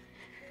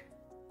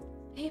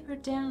 Paper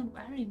down.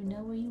 I don't even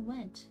know where you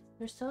went.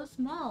 You're so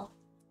small.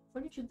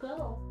 Where did you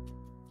go?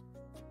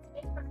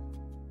 Paper.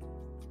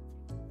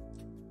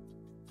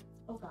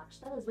 Oh gosh,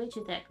 that is way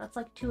too thick. That's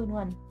like 2 in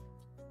 1.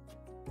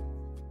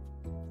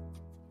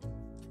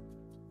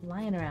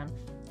 Lying around.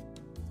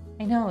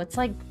 I know, it's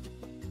like...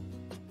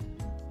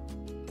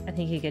 I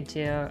think he could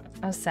too.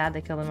 I was sad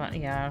they killed him off.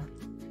 Yeah.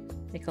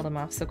 They killed him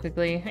off so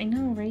quickly. I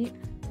know, right?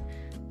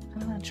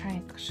 I'm gonna try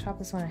and chop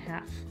this one in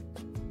half.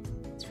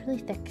 It's really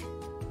thick.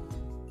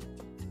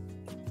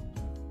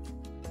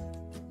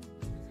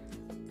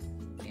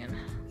 Man.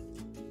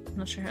 I'm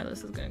not sure how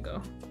this is gonna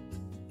go.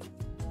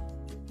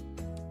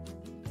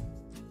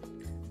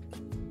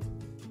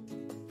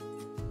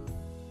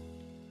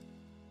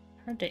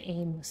 Hard to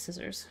aim with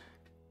scissors.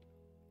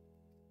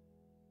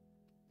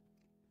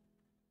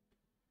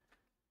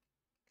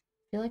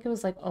 I feel like it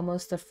was like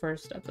almost the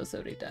first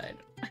episode he died.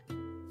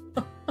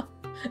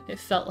 It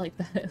felt like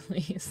that at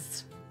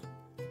least.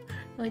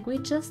 Like we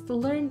just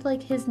learned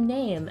like his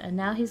name and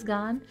now he's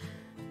gone.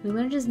 We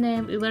learned his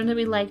name, we learned that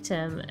we liked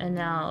him, and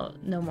now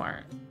no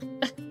more.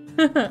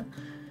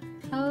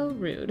 How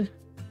rude.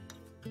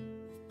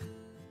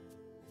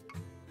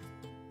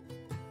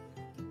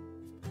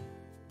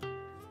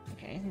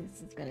 Okay, I think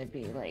this is gonna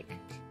be like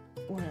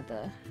one of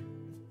the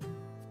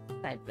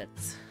side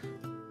bits.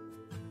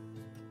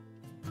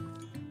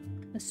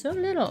 It's so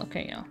little.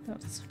 Okay, yeah,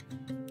 that was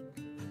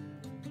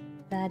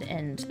bad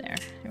end there.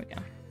 Here we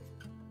go.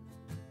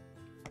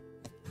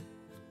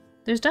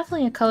 There's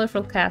definitely a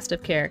colorful cast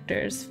of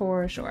characters,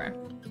 for sure.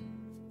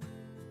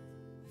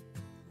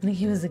 I think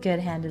he was a good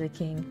hand to the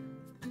king.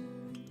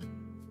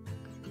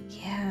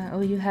 Yeah,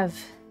 oh, you have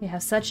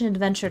such an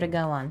adventure to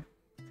go on.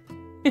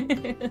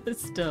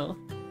 Still.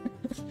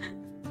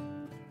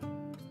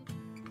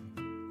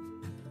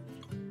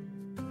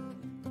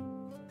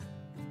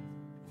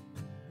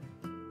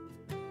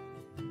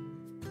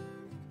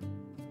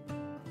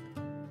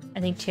 I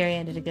think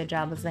Tyrion did a good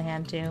job as the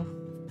hand too.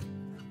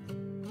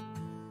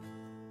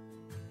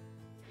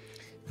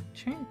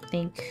 Trying to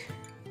think,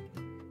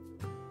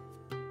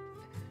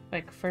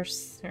 like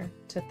first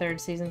to third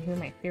season, who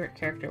my favorite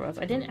character was.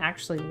 I didn't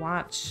actually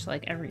watch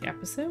like every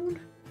episode,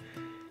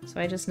 so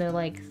I just know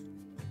like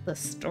the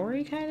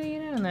story kind of, you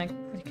know, and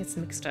it gets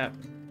mixed up.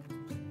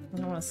 I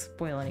don't want to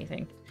spoil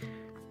anything.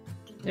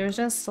 There was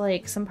just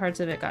like some parts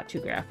of it got too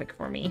graphic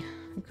for me.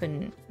 I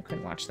couldn't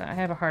watch that. I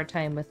have a hard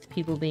time with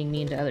people being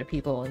mean to other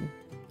people and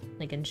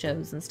like in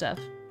shows and stuff.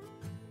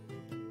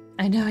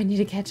 I know I need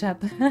to catch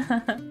up.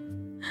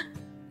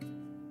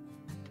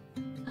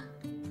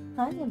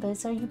 Hi,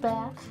 Nimbus, are you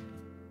back?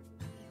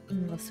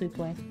 Oh, sweet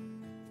boy.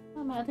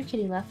 Oh, my other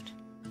kitty left.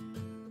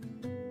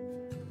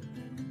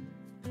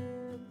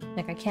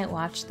 Like, I can't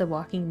watch The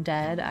Walking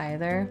Dead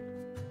either.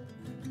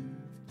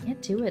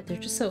 Can't do it. They're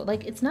just so,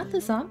 like, it's not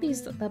the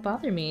zombies that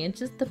bother me. It's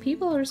just the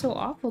people are so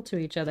awful to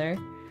each other.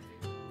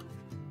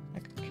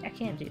 Like, I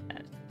can't do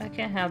that. I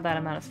can't have that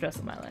amount of stress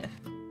in my life.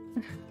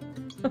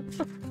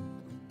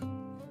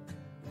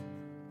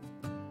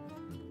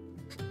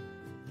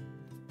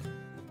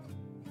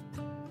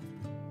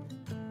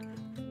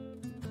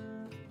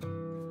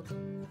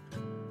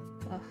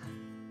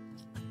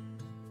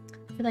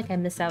 I feel like I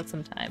miss out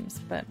sometimes,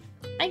 but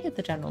I get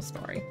the general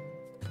story.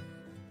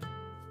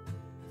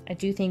 I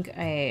do think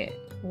I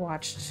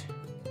watched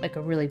like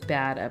a really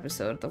bad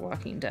episode of The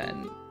Walking Dead.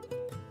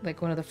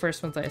 Like one of the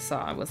first ones I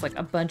saw was like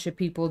a bunch of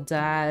people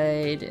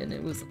died and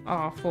it was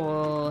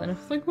awful, and I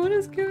was like, what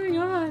is going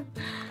on?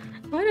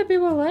 Why do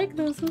people like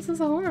this? This is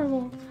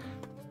horrible.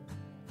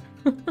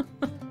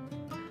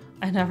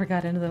 I never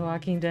got into The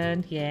Walking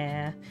Dead.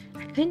 Yeah,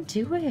 I couldn't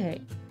do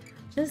it.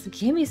 It just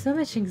gave me so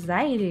much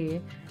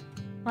anxiety.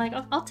 Like,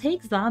 I'll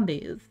take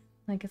zombies.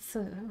 Like, it's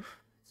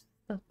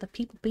the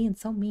people being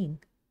so mean.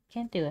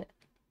 Can't do it.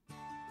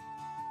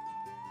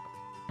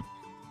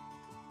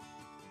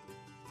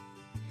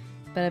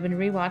 But I've been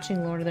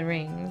rewatching Lord of the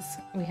Rings.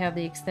 We have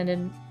the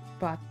extended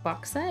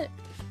box set.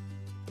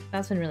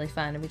 That's been really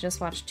fun. We just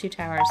watched Two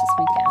Towers this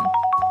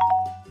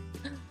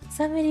weekend.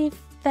 Somebody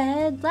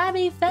let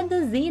me fed the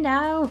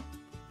Xeno!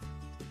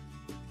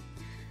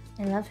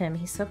 I love him.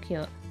 He's so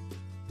cute.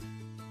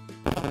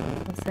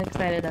 I'm so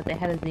excited that they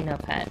had a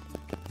Xeno pet.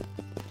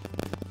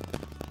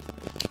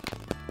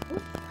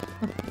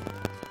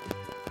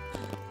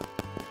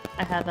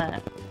 I have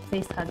a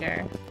face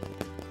hugger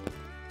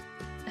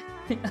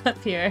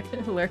up here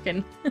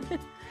lurking. I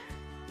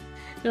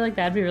feel like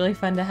that'd be really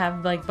fun to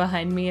have like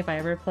behind me if I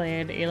ever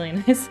played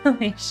Alien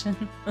Isolation.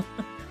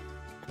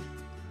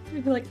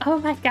 I'd be like, oh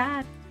my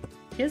god,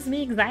 gives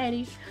me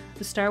anxiety.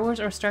 The Star Wars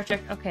or Star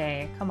Trek?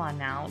 Okay, come on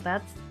now.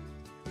 That's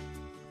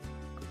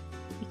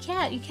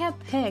you can't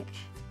pick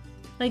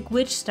like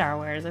which Star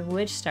Wars or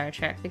which Star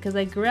Trek, because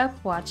I grew up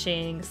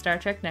watching Star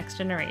Trek Next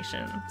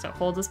Generation, so it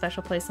holds a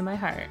special place in my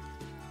heart.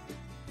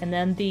 And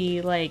then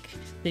the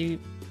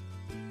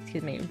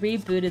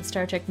rebooted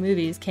Star Trek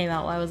movies came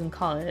out while I was in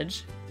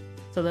college,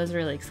 so those are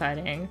really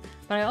exciting.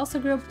 But I also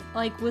grew up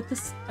like with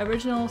this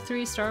original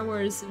 3 Star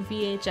Wars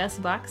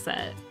VHS box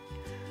set.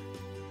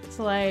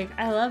 So like,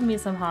 I love me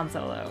some Han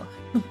Solo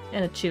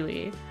and a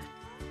Chewie.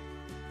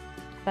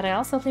 But I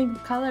also think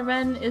Kylo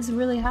Ren is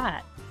really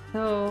hot.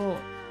 So,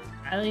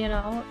 you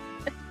know,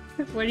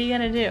 what are you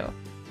gonna do?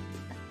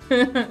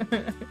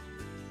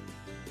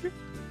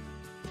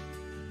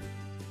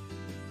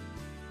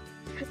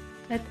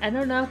 I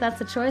don't know if that's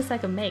a choice I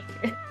can make.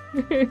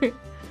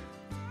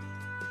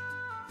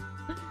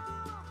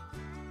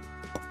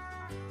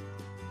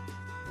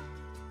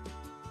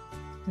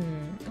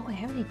 Oh, I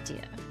have an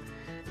idea.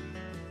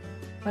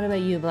 What about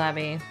you,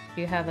 Blabby?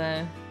 Do you have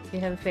a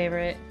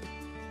favorite?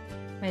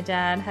 My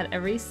dad had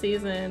every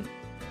season.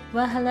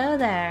 Well, hello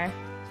there.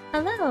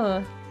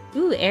 Hello.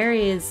 Ooh,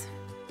 Aries.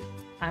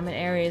 I'm an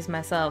Aries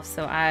myself,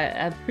 so I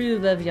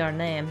approve of your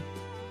name.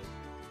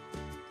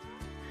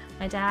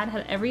 My dad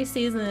had every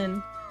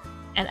season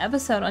an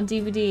episode on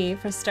DVD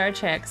for Star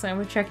Trek, so I'm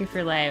a Trekkie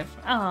for life.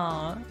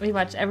 Oh, we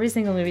watched every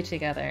single movie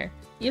together.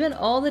 Even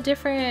all the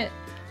different,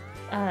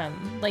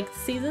 like,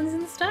 seasons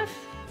and stuff.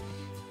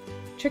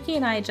 Tricky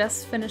and I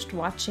just finished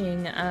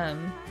watching,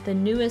 the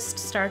newest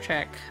Star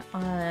Trek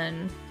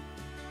on...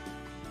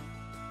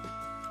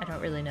 I don't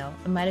really know.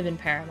 It might have been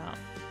Paramount.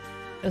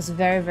 It was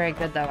very, very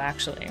good, though,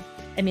 actually.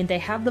 I mean, they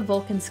have the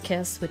Vulcan's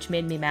kiss, which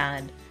made me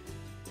mad.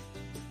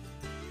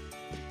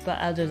 But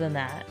other than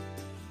that,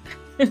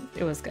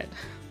 it was good.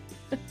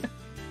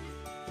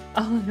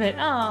 All of it.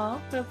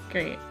 Oh, that's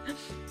great.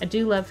 I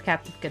do love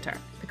Captain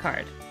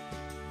Picard.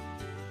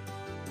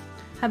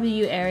 How about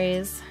you,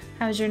 Aries?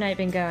 How's your night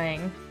been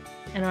going?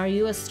 And are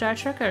you a Star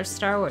Trek or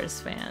Star Wars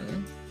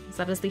fan? Because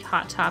that is the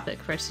hot topic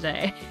for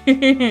today,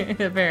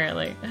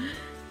 apparently.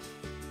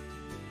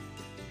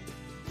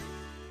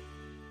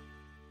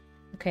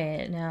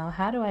 Okay, now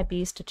how do I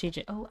be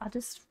strategic? Oh, I'll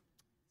just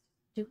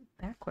do it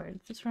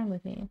backwards. What's wrong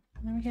with me?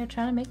 I'm over here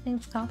trying to make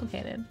things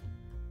complicated.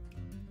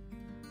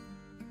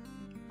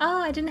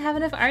 Oh, I didn't have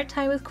enough art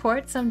time with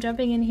Quartz, so I'm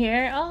jumping in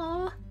here.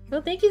 Oh,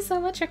 well, thank you so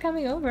much for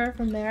coming over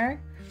from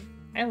there.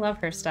 I love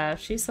her stuff.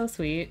 She's so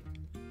sweet.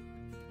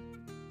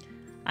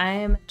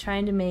 I'm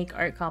trying to make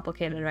art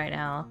complicated right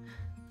now.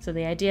 So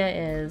the idea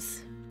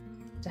is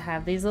to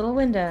have these little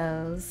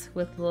windows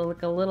with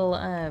like a little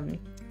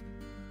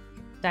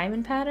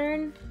diamond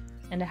pattern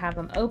and to have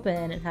them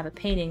open and have a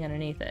painting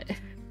underneath it.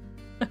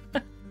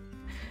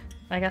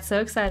 I got so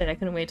excited I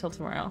couldn't wait till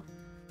tomorrow.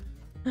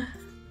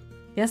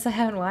 Yes, I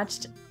haven't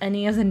watched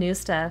any of the new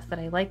stuff, but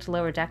I liked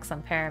Lower Decks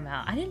on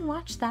Paramount. I didn't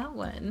watch that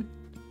one.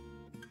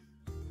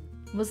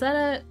 Was that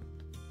a...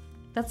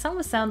 That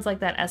almost sounds like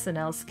that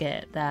SNL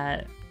skit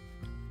that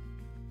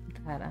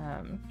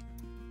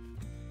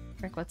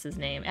frick, what's his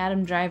name?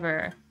 Adam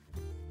Driver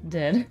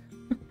did.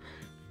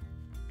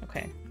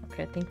 Okay,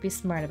 I think be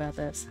smart about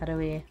this. How do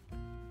we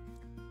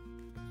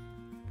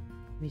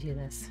do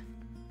this?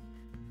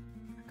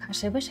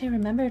 Gosh, I wish I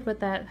remembered what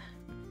that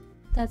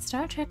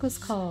Star Trek was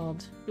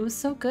called. It was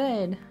so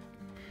good.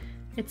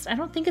 I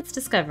don't think it's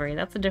Discovery.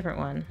 That's a different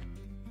one.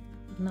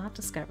 Not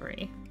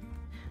Discovery.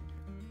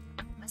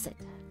 What was it?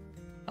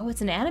 Oh,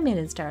 it's an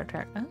animated Star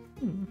Trek. Oh,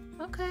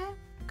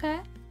 okay.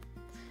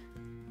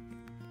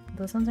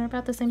 Those ones are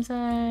about the same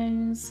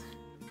size.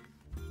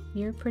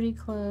 You're pretty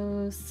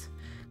close.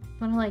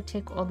 I'm gonna like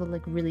take all the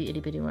like really itty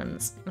bitty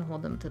ones and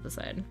hold them to the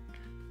side.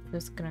 They're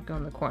just gonna go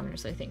in the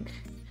corners, I think.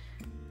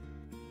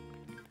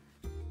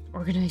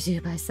 Organize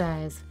you by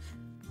size.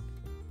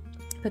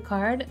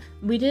 Picard.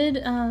 We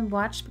did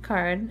watch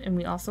Picard, and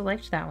we also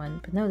liked that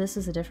one. But no, this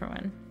is a different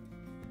one.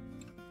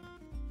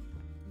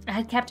 I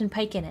had Captain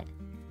Pike in it.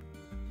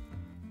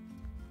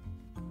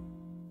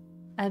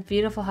 A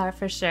beautiful heart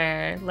for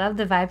sure. Love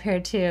the vibe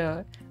here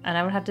too. And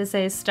I would have to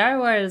say Star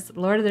Wars,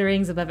 Lord of the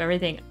Rings above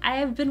everything. I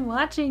have been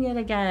watching it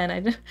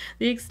again.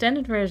 The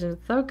extended version,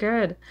 it's so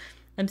good.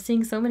 I'm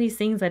seeing so many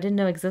scenes I didn't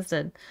know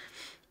existed.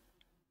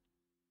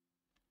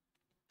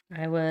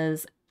 I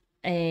was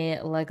a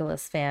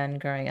Legolas fan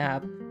growing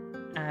up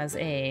as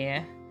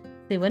a...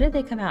 See, when did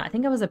they come out? I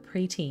think I was a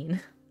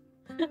preteen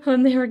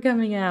when they were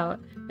coming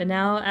out. But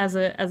now as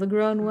a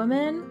grown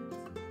woman,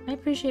 I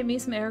appreciate me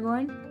some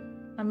Aragorn,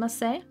 I must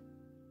say.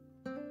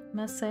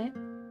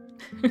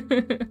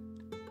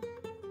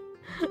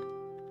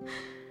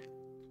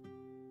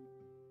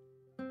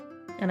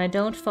 And I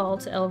don't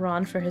fault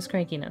Elrond for his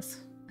crankiness.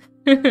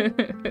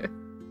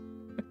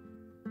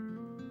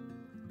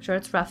 Sure,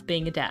 it's rough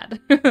being a dad.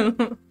 It's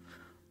gonna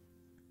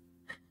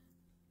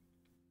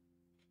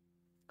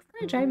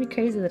drive me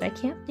crazy that I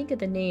can't think of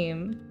the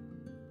name.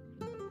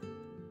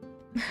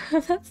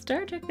 That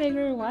Star Trek thing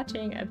we were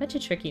watching, I bet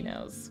you Tricky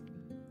knows.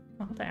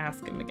 I'll have to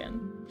ask him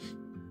again.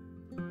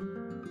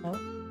 Oh,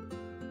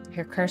 I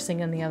hear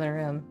cursing in the other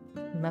room.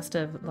 He must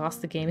have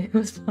lost the game he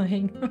was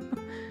playing.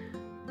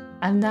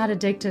 I'm not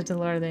addicted to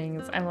Lord of the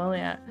Rings. I've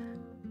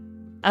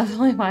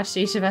only watched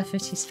each about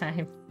 50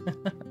 times.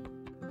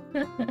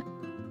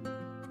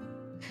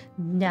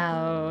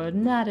 No,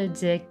 not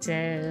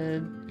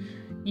addicted.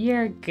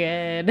 You're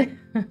good.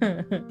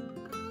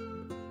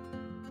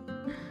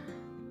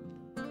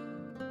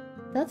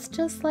 That's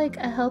just like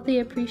a healthy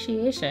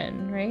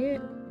appreciation,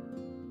 right?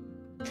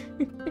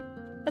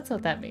 That's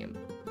what that means.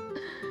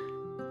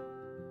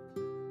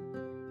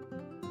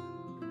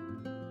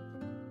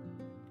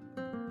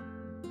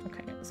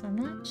 Okay, so I'm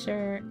not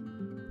sure.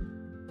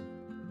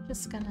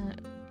 Just gonna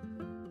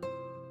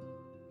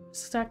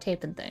start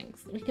taping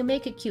things. We can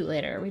make it cute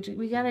later.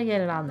 We gotta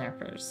get it on there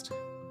first.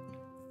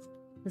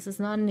 This is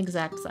not an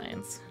exact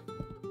science.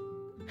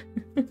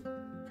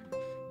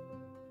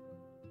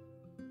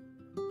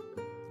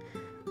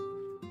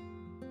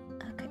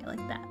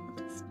 like that.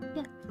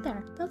 Yeah,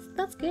 there.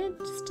 That's good.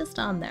 Just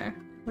on there.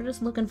 We're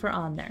just looking for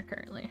on there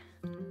currently.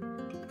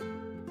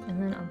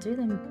 And then I'll do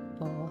them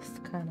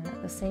both kind of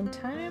at the same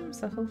time,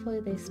 so hopefully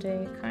they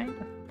stay kind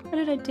of... How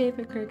did I tape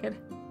it, Cricket?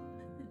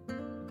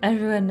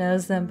 Everyone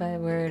knows them by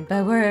word.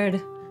 By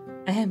word!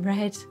 I am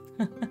right.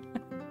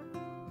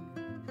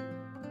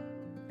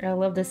 I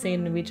love the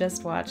scene. We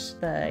just watched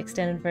the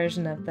extended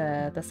version of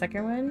the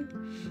second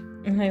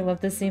one. And I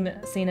love the scene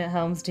at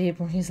Helm's Deep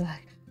where he's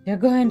like, "You're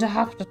going to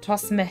have to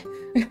toss me.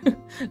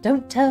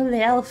 Don't tell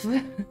the elf."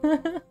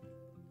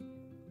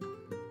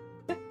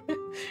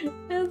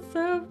 It's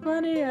so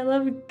funny. I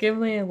love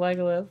Gimli and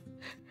Legolas.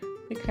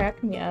 They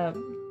crack me up.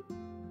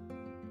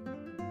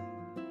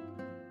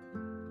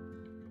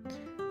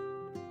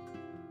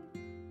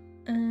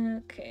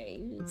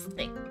 Okay, use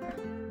thing.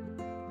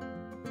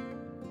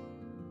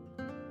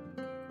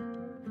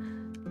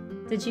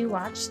 Did you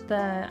watch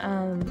the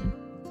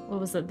what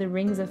was it, the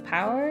Rings of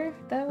Power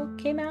that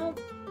came out?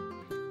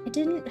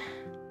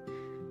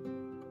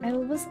 I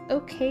was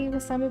okay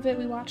with some of it.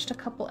 We watched a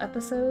couple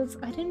episodes.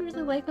 I didn't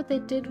really like what they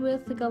did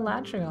with the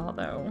Galadriel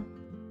though.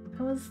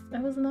 I was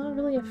not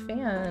really a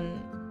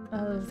fan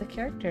of the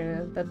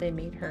character that they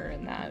made her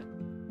in that.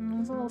 It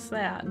was a little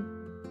sad.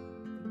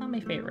 Not my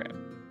favorite.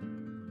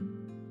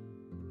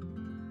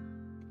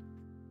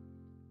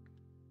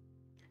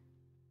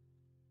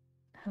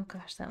 Oh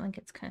gosh, that one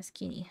gets kind of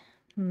skinny.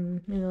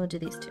 Maybe we'll do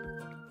these two.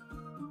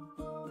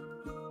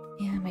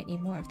 Yeah, I might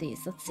need more of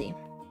these. Let's see.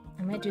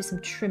 I might do some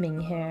trimming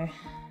here.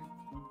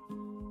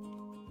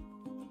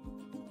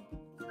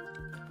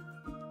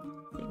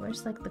 Wait,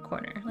 where's like the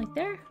corner? Like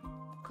there?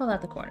 Call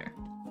that the corner.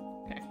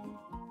 Okay.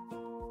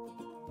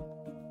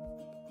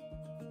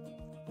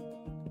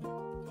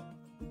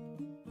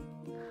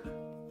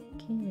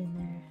 Get in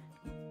there.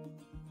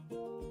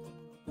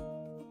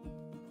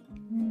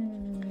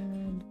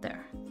 And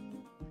there.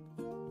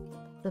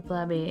 The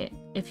Blabby,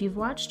 if you've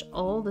watched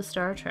all the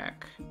Star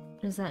Trek,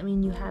 does that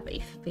mean you have a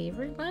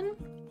favorite one?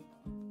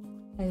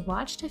 I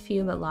watched a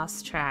few but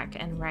lost track,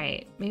 and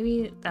right,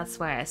 maybe that's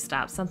why I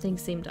stopped. Something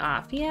seemed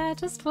off. Yeah, it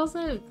just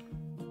wasn't...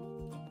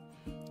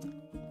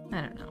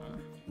 I don't know.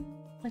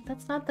 Like,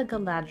 that's not the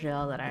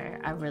Galadriel that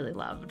I really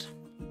loved.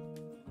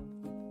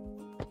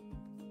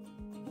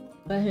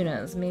 But who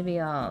knows,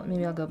 maybe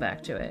I'll go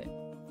back to it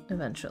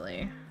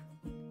eventually.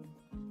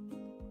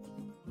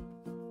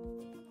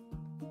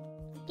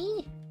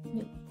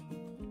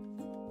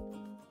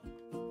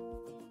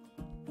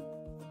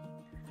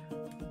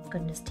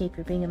 Goodness, Tape,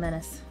 you're being a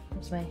menace.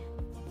 Where's my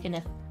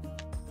Kenneth?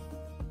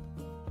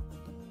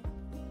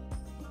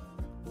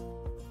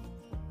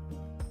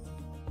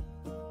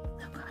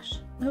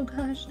 Oh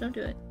gosh, don't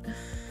do it.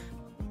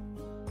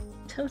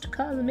 Don't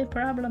cause me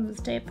problems,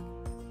 Tape.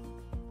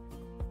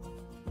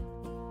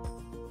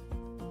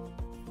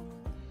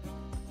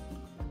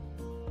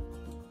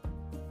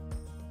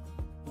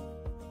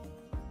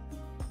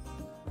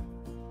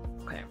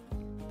 Okay,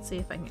 let's see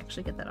if I can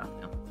actually get that off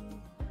now.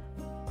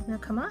 Gonna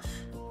come off?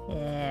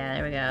 Yeah,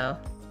 there we go.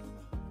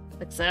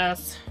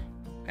 Success.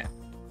 Okay.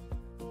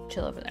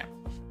 Chill over there.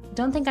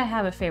 Don't think I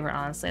have a favorite,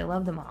 honestly. I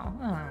love them all.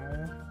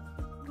 Oh.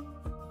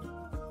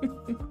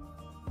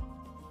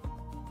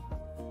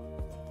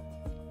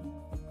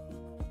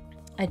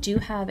 I do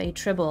have a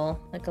Tribble,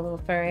 like a little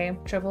furry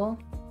Tribble,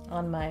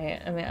 on my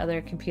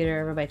other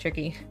computer over by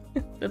Tricky.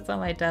 That's on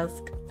my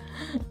desk.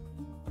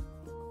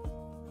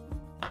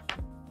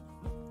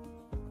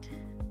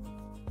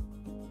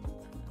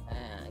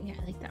 Yeah,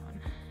 I like that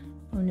one.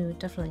 Oh no,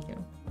 definitely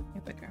do.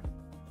 You're bigger.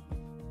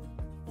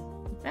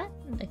 Like that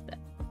and like that.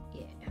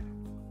 Yeah.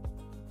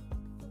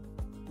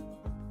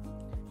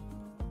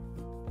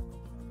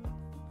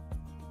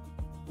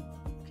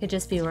 Could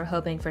just be we're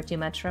hoping for too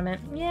much from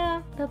it.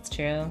 Yeah, that's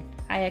true.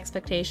 High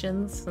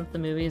expectations since the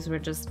movies were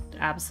just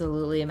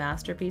absolutely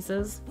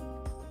masterpieces.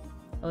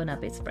 I would not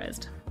be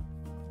surprised.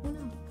 Oh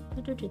no,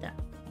 I do that.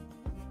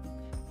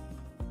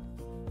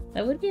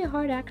 That would be a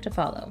hard act to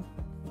follow.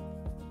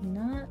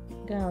 Not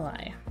gonna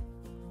lie.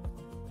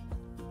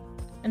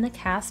 And the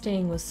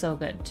casting was so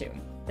good too.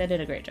 They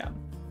did a great job.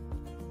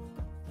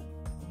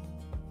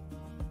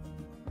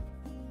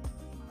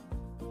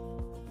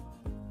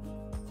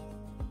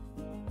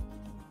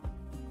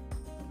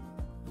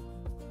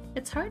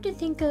 It's hard to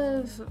think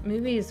of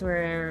movies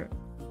where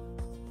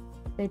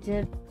they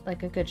did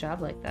like a good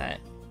job like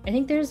that. I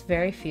think there's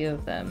very few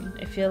of them.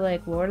 I feel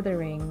like Lord of the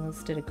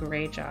Rings did a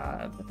great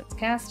job with its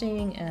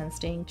casting and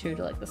staying true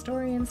to like the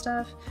story and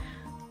stuff.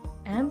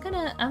 And I'm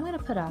gonna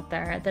put out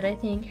there that I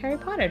think Harry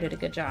Potter did a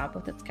good job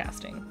with its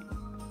casting.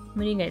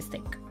 What do you guys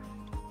think?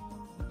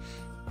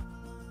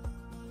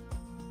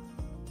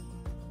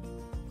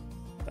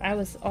 I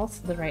was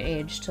also the right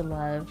age to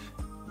love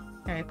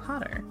Harry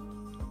Potter,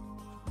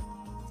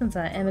 since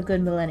I am a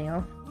good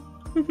millennial.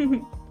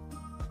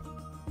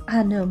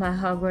 I know my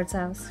Hogwarts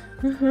house.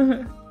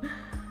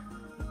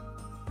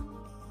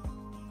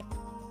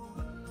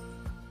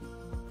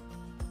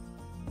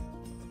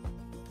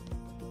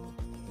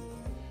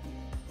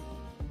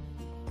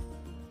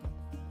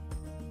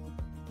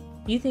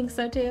 You think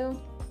so too?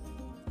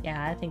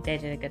 Yeah, I think they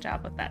did a good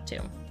job with that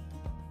too.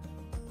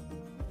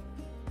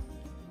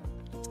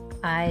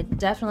 I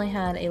definitely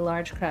had a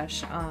large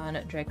crush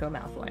on Draco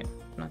Malfoy.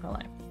 I'm not gonna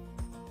lie.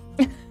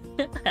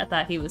 I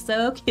thought he was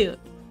so cute.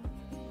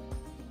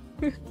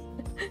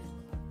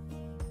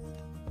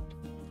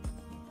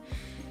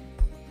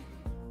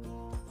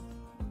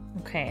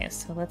 Okay,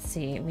 so let's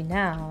see.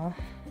 We're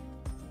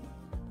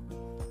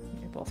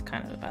both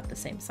kind of about the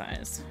same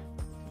size.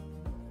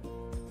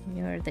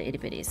 You're the itty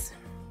bitties.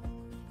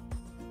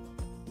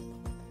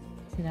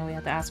 So now we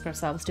have to ask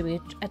ourselves, do we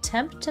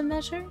attempt to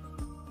measure?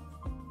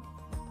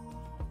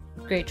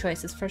 Great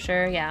choices for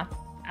sure, yeah.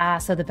 Ah,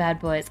 so the bad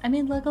boys. I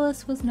mean,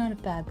 Legolas was not a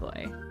bad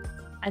boy.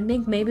 I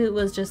think maybe it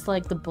was just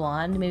like the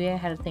blonde. Maybe I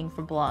had a thing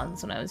for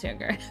blondes when I was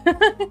younger.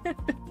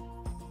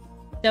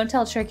 Don't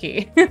tell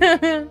Tricky.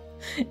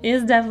 He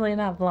is definitely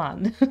not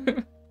blonde.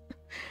 But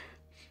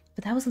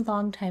that was a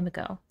long time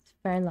ago. A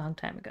very long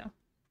time ago.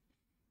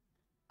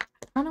 I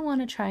kind of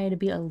want to try to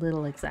be a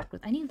little exact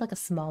with. I need like a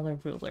smaller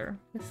ruler.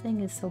 This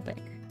thing is so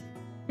big.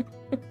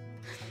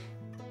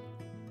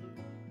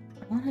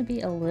 I want to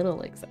be a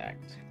little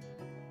exact.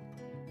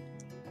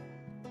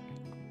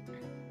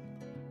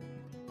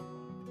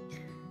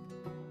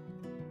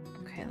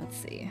 Okay, let's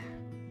see.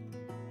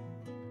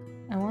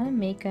 I want to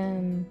make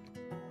them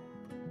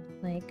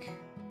like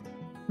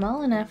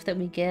small enough that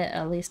we get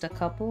at least a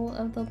couple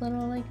of the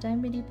little like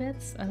diamond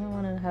bits. I don't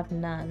want to have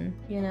none,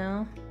 you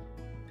know?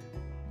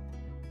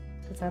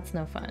 Because that's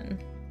no fun.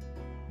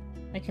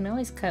 I can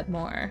always cut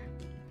more.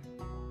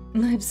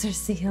 Lips are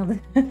sealed.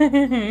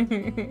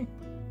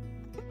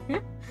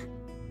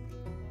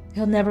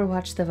 He'll never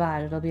watch the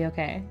VOD, it'll be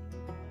okay.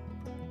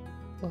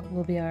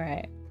 We'll be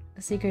alright.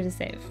 The secret is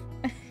safe.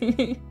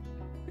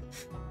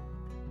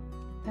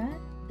 That?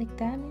 Like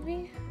that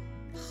maybe?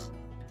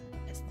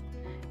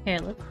 Here,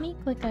 let's make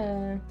like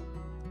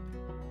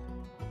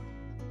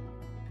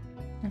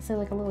let's say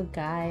like a little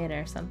guide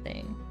or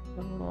something.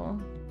 A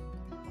little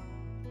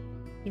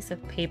piece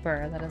of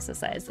paper that is the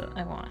size that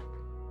I want.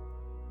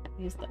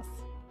 Use this.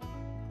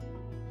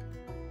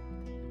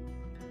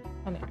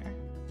 Come here.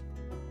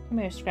 Come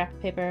here, scrap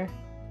paper.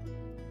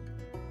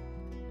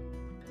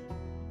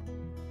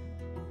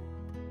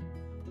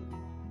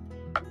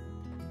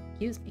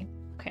 Excuse me.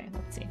 Okay,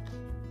 let's see.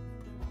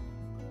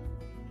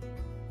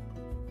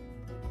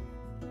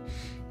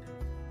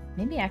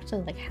 Maybe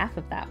actually like half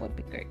of that would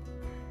be great.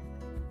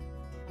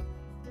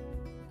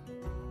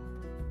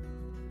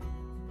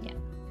 Yeah,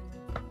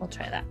 we'll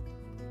try that.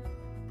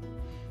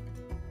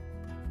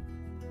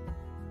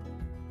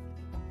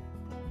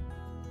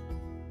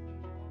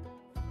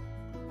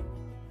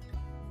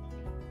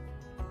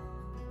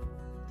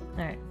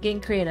 Alright,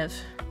 getting creative.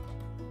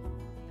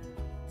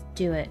 Let's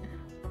do it.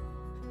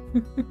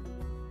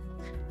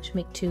 Should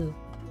make two.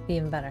 Be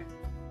even better.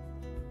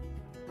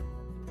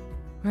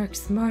 Work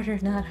smarter,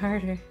 not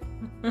harder.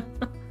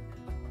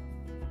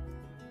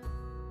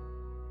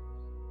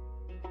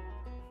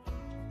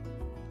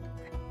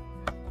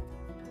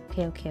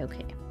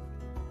 Okay.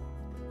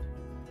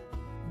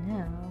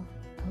 Now...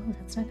 Oh,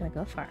 that's not gonna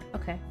go far.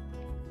 Okay.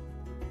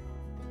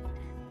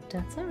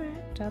 That's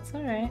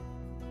alright.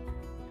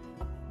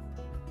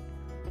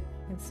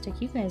 Let's stick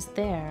you guys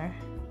there.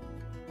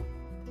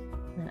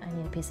 And I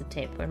need a piece of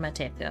tape. Where'd my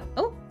tape go?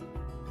 Oh!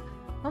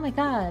 Oh my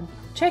god!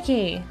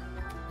 Tricky!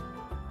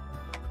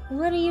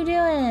 What are you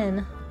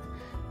doing?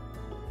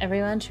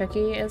 Everyone,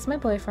 Tricky is my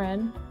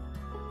boyfriend,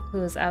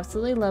 who is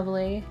absolutely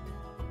lovely,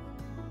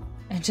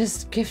 and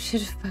just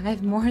gifted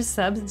 5 more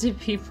subs to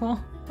people.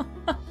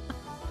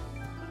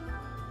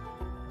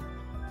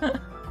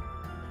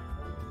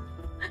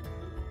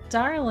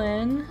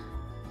 Darling,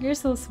 you're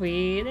so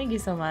sweet. Thank you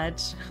so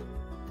much.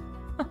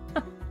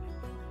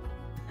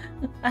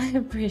 I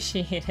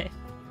appreciate it.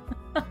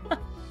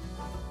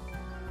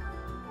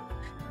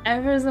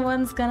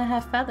 Everyone's gonna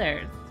have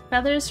feathers.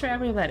 Feathers for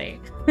everybody.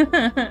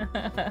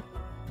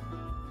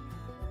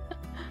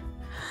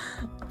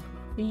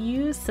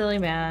 You silly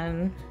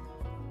man.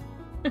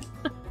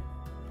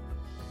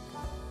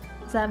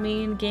 Does that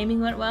mean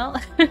gaming went well?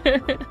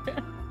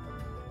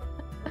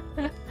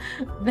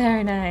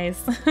 Very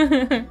nice.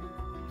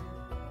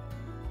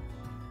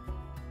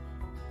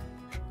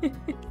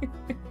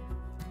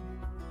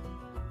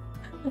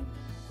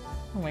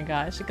 Oh my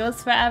gosh, it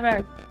goes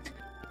forever.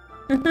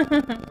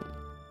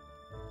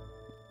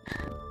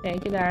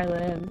 Thank you,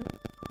 darling.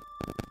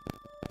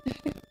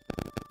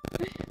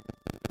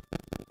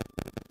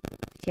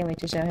 Can't wait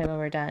to show him when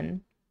we're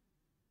done.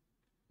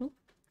 Ooh,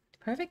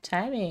 perfect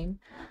timing.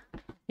 I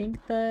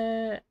think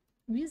the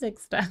music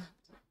stopped.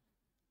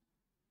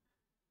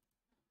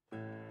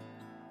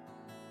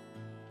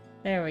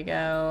 There we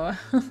go.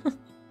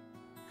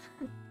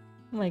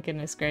 My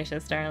goodness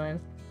gracious, darling.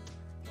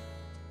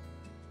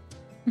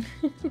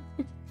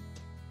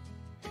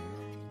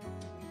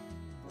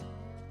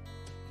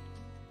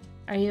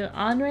 Are you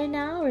on right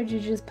now, or did you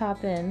just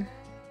pop in?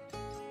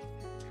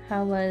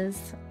 How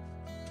was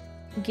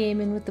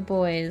gaming with the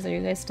boys? Are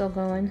you guys still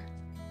going?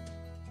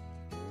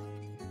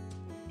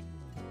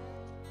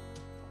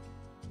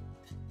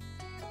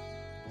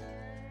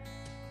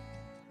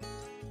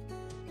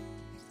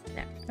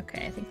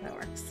 Okay, I think that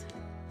works.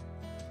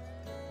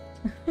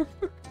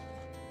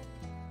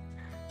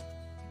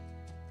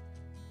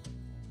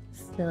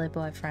 Silly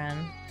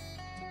boyfriend.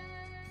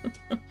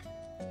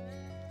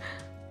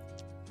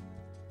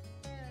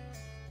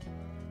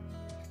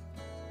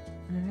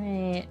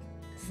 Alright.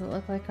 Does it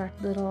look like our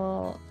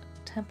little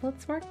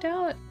templates worked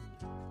out?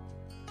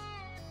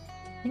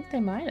 I think they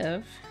might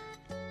have.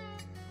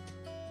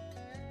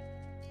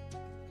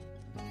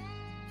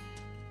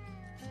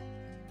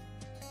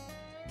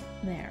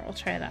 There, we'll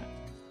try that.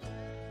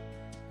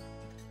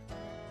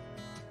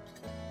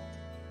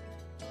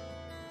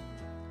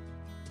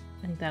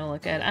 I think that'll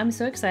look good. I'm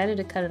so excited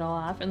to cut it all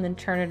off and then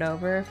turn it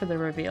over for the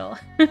reveal.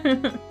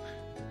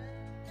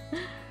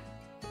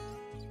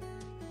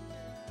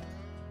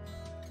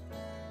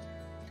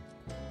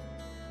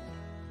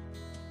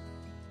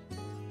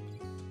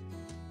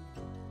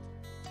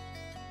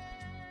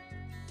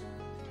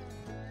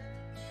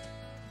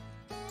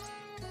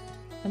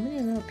 So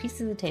many little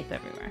pieces of tape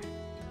everywhere.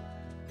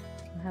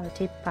 I'll have a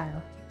tape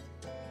pile.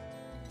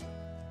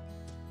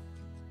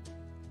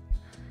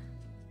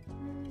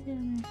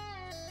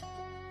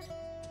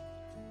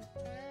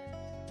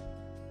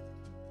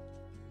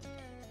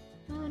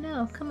 Oh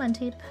no, come on,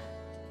 tape.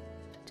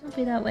 Don't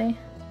be that way.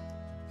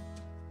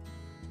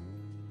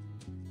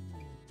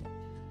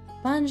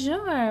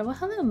 Bonjour! Well,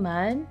 hello,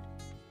 Mud.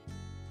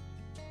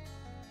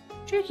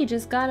 Tricky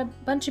just got a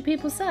bunch of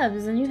people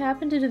subs, and you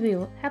happen to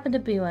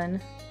be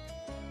one.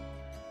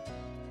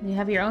 You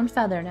have your own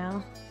feather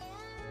now.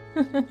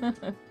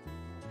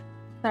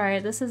 Sorry,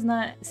 this is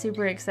not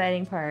super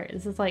exciting part.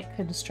 This is like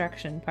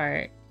construction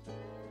part.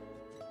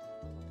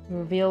 The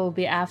reveal will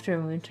be after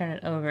when we turn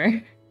it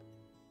over.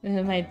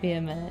 It might be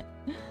a minute.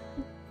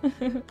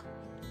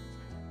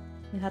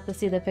 You'll have to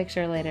see the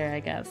picture later, I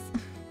guess.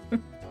 But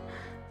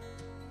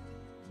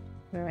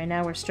right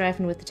now we're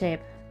strifing with the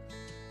tape.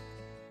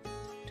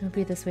 Don't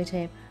be this way,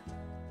 tape.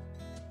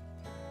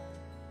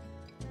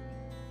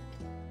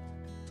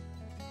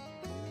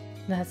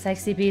 That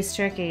sexy beast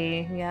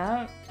tricky,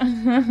 yeah.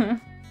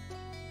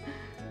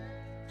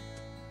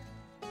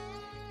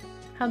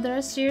 How'd the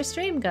rest of your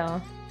stream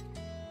go?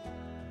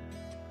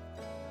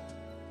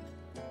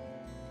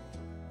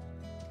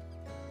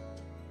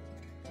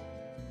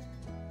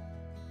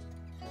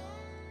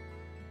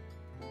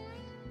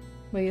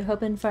 Were you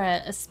hoping for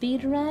a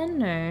speed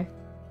run, or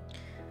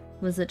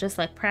was it just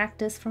like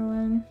practice for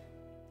one?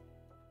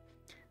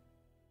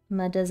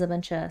 Mud does a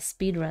bunch of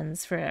speed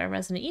runs for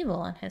Resident Evil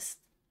on his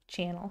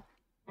channel.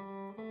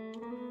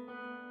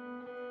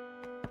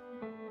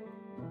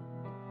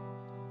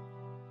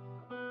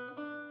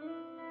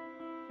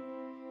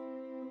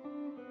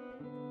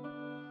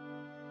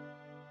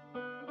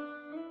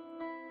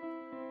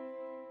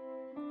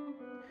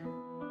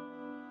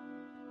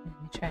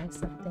 Let me try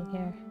something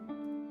here.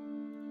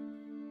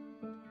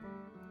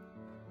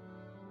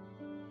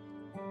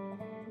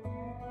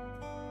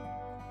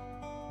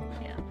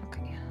 Yeah,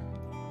 okay.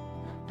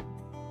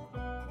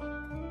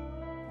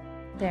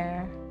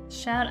 There.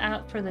 Shout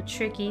out for the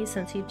Tricky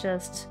since he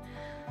just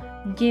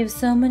gave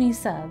so many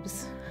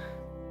subs.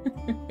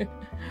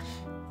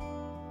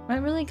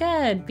 Went really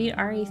good. Beat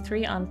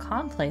RE3 on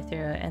con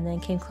playthrough and then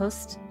came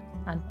close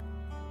on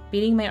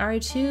beating my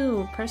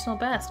RE2 personal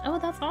best. Oh,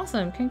 that's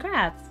awesome.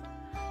 Congrats.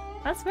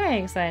 That's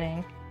very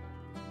exciting.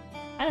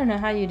 I don't know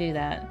how you do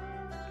that.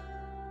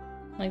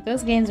 Like,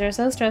 those games are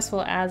so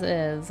stressful as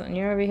is, and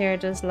you're over here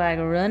just like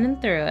running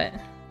through it.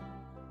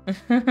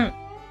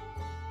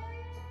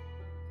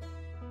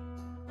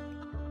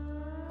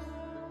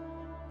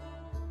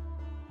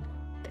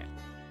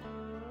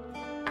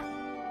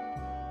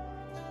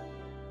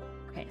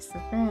 Okay,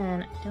 so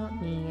then I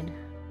don't need...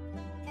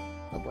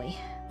 Oh boy,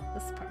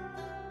 this part.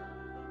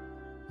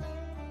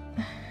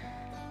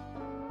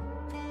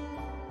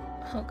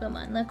 Oh, come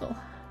on, let go.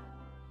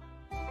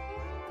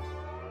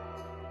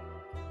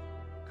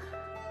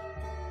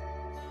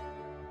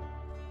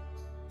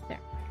 There.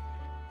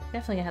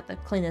 Definitely gonna have to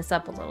clean this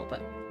up a little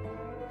bit.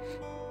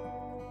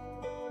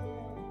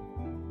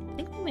 I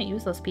think we might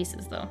use those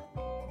pieces though.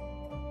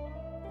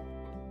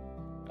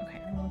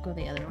 Okay, I'm gonna go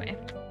the other way.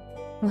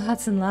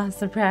 Lots and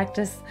lots of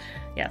practice.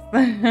 Yes.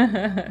 Get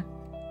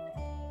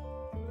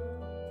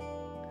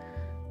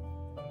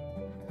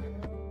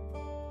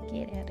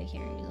out of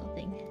here, you little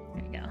thing. There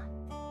we go.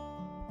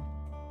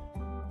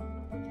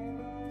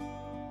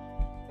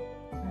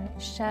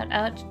 Alright, shout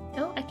out.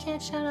 Oh, I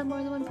can't shout out more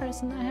than one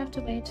person. I have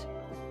to wait.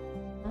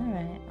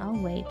 Alright, I'll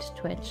wait,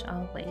 Twitch.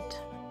 I'll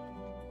wait.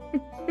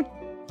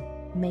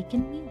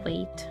 Making me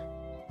wait.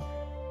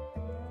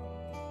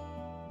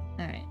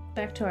 Alright,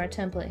 back to our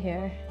template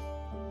here.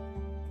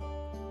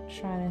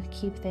 Trying to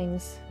keep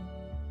things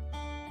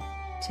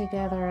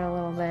together a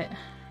little bit.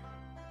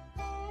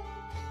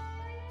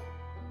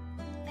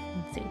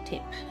 Let's see,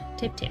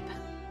 tape.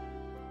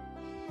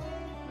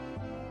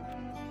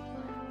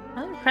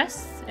 I'm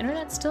impressed.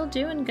 Internet's still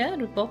doing good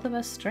with both of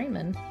us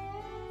streaming.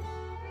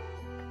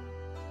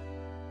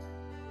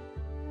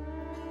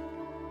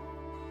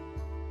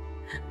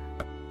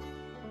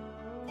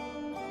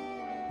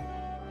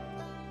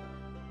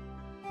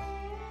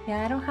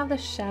 Yeah, I don't have the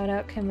shout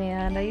out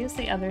command. I use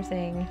the other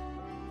thing.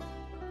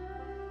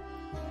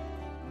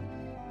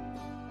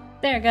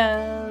 There it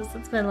goes.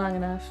 It's been long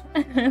enough.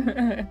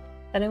 If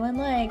anyone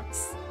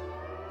likes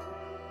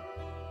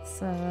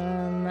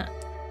some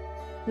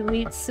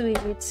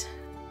sweet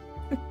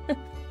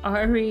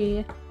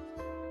Ari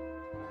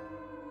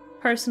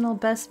personal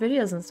best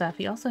videos and stuff,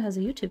 he also has a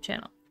YouTube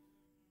channel.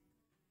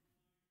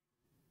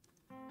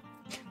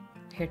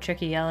 I hear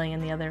Tricky yelling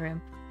in the other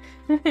room.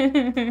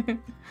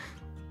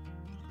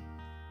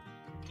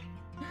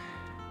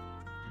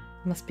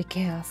 Must be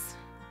chaos.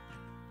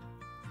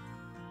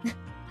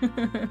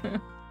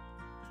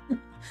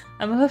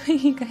 I'm hoping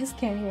you guys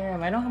can't hear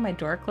him. I don't have my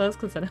door closed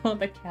because I don't want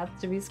the cats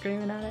to be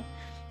screaming at it.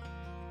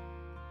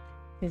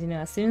 Because, you know,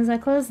 as soon as I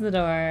close the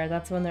door,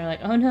 that's when they're like,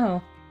 oh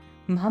no,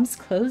 Mom's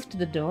closed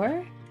the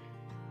door?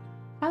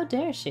 How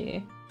dare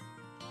she?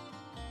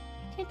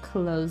 Can't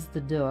close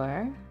the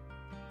door.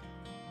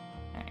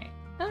 Alright.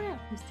 Oh no,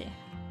 let's see.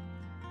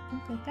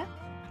 Something like that?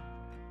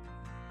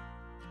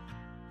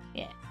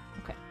 Yeah,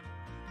 okay.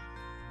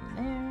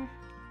 There.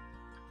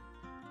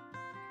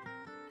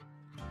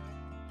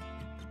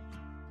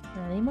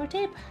 Not any more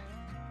tape.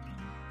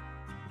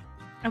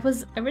 I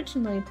was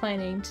originally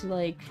planning to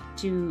like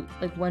do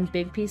like one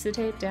big piece of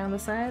tape down the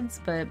sides,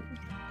 but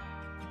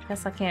I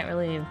guess I can't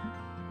really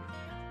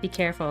be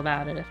careful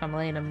about it if I'm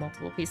laying them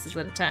multiple pieces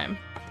at a time.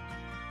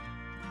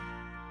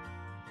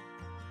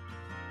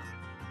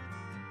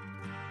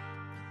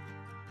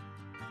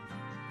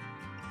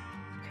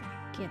 Okay,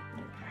 get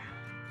over.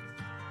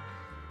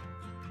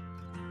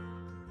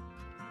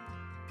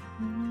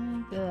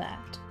 Like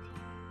that.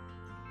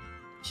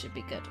 Should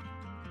be good.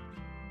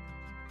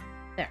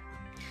 There.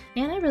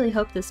 And I really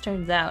hope this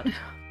turns out.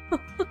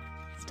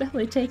 It's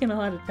definitely taken a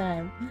lot of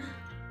time.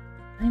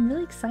 I'm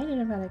really excited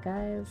about it,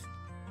 guys.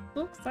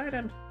 So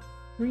excited.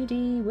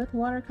 3D with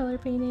watercolor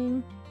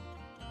painting.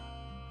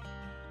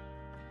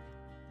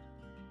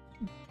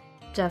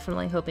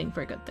 Definitely hoping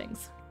for good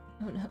things.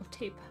 Oh no,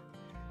 tape.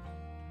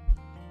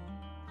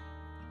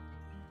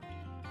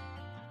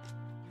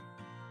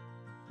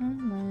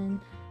 Come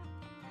on.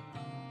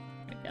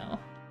 There we go.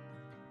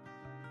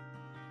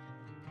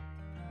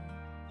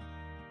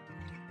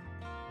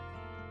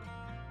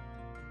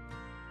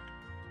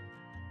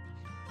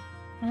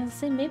 I was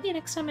saying maybe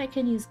next time I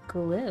can use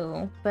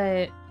glue,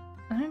 but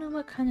I don't know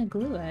what kind of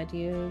glue I'd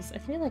use. I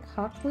feel like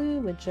hot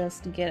glue would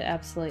just get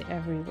absolutely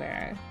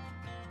everywhere.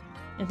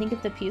 I think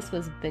if the piece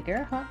was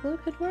bigger, hot glue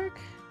could work.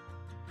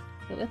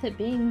 But with it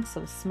being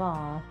so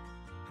small,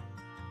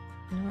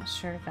 I'm not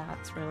sure if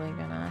that's really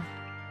gonna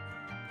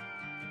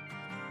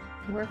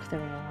work the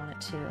way I want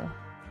it to.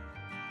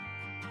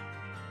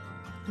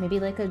 Maybe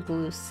like a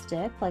glue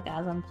stick, like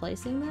as I'm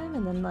placing them,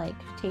 and then like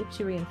tape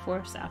to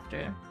reinforce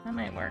after. That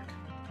might work.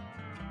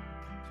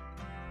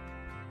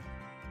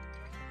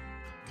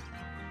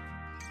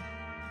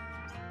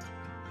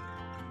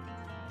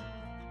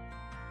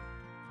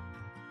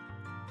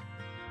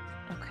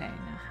 Okay,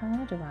 now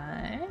how do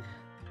I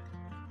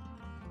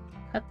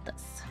cut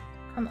this?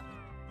 Come on.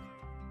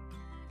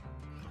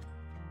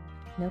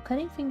 No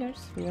cutting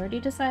fingers. We already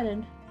decided.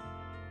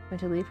 I'm going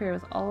to leave here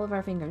with all of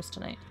our fingers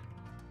tonight.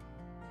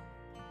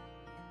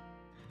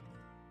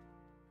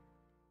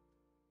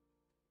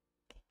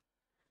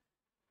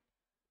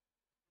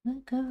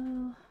 Let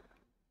go.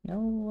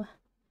 No.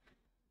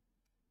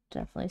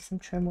 Definitely some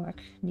trim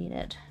work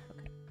needed.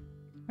 Okay.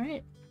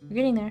 Alright, we're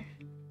getting there.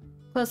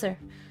 Closer.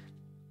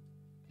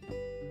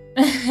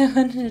 I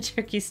went to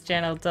Turkey's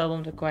channel, tell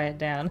them to quiet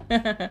down.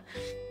 I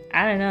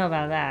don't know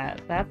about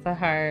that. That's a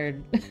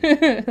hard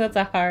that's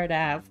a hard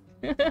ask.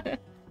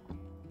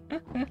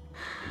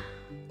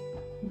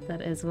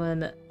 That is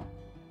one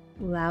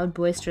loud,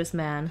 boisterous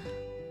man.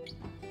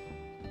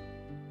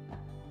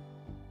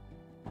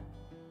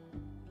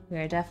 We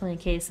are definitely a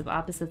case of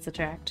opposites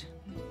attract.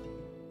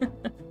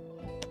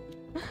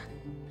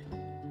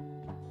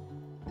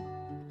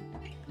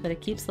 But it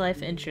keeps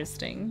life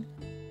interesting.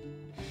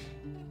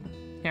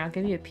 Here, I'll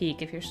give you a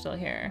peek if you're still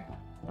here.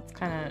 That's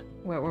kind of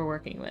what we're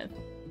working with.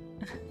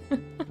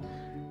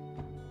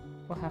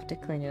 We'll have to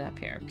clean it up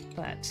here,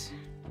 but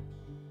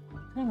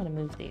I want to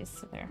move these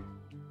so you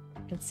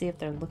can see if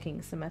they're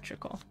looking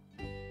symmetrical.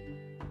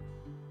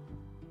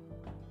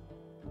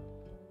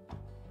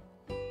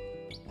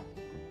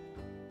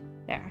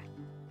 There.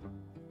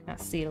 I'll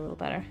see it a little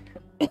better.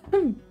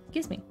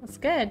 Excuse me. That's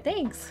good.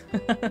 Thanks.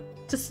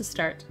 Just a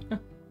start.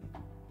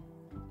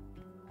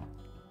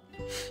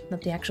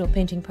 Not the actual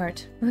painting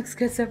part. Looks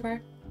good so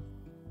far.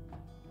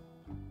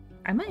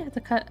 I might have to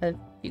cut a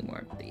few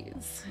more of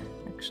these,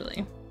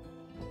 actually.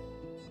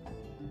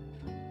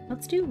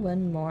 Let's do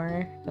one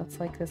more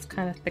that's like this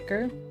kind of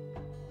thicker.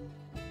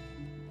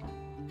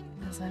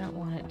 Because I don't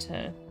want it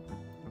to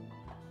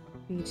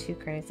be too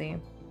crazy.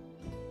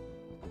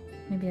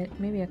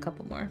 Maybe a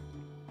couple more.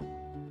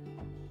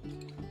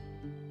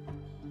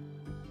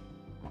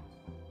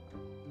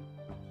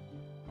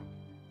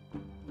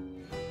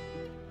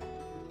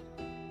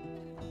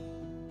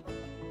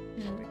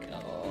 There we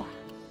go.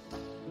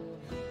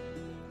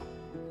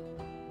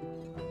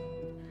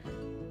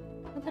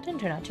 that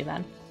didn't turn out too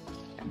bad.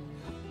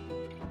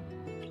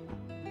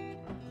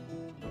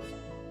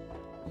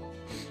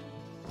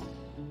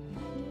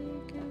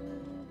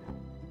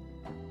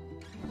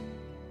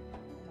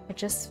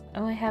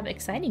 I have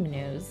exciting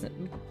news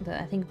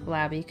that I think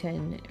Blabby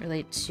can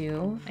relate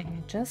to. I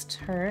just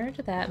heard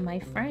that my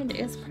friend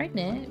is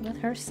pregnant with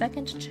her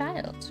second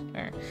child.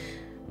 Or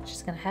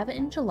she's gonna have it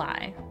in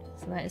July.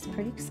 So that is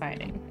pretty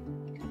exciting.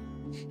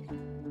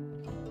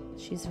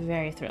 She's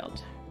very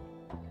thrilled.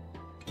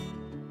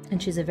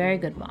 And she's a very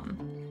good mom.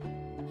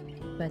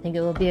 But I think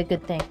it will be a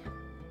good thing.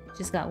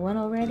 She's got one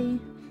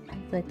already.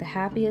 It's like the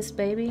happiest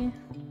baby.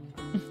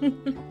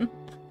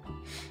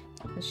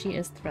 But she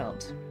is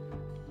thrilled.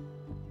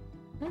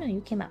 Oh no,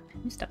 you came up.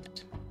 You stopped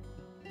it.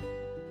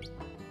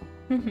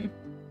 Okay,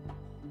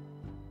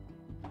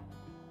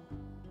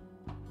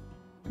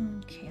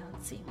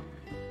 let's see.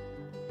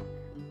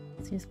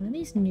 Let's use one of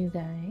these new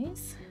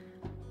guys.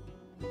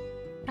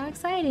 How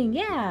exciting!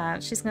 Yeah!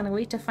 She's gonna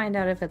wait to find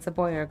out if it's a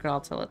boy or a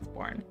girl till it's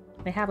born.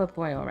 They have a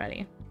boy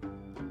already.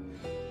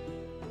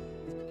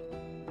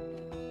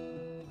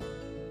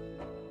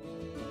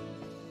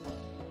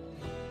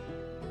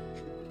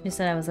 She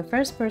said I was the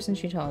first person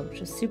she told,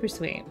 which is super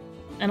sweet.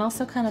 And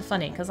also kind of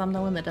funny, because I'm the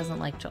one that doesn't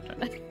like children.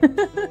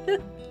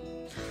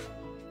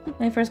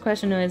 My first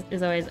question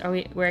is always,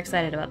 we're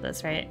excited about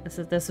this, right?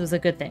 This was a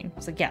good thing.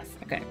 It's like, yes,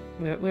 okay.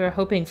 We were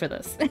hoping for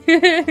this.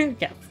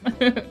 Yes.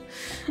 There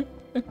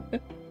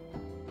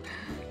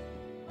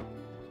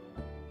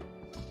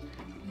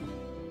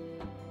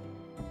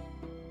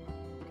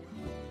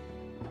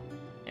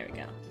we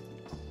go.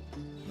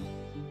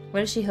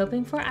 What is she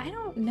hoping for? I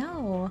don't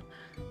know.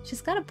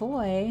 She's got a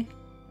boy.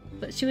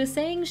 But she was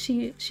saying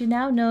she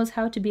now knows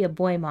how to be a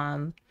boy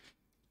mom.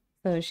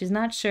 So she's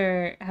not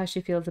sure how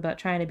she feels about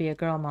trying to be a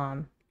girl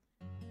mom.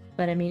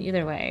 But I mean,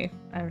 either way,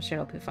 I'm sure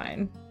it'll be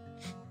fine.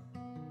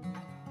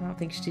 I don't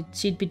think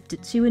she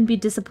wouldn't be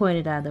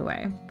disappointed either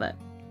way, but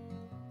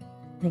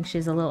I think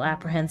she's a little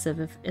apprehensive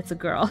if it's a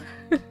girl.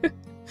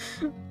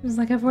 She's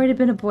like, I've already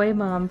been a boy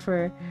mom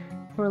for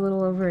a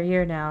little over a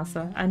year now,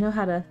 so I know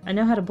how to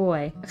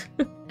boy.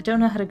 I don't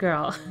know how to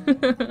girl.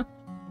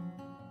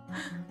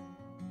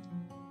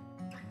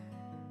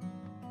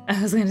 I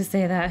was gonna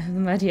say that,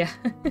 but yeah.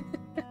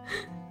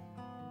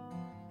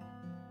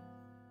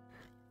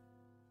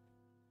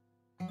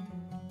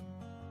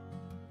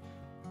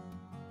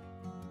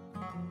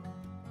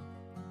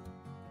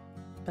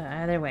 But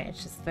either way,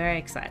 she's very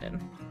excited.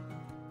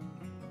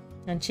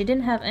 And she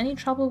didn't have any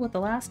trouble with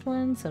the last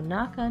one, so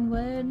knock on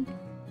wood.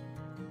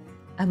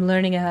 I'm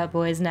learning about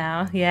boys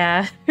now,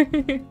 yeah.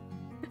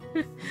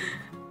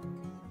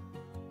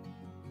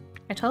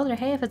 I told her,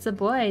 hey, if it's a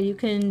boy, you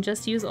can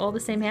just use all the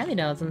same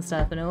hand-me-downs and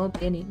stuff, and it won't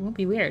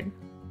be weird.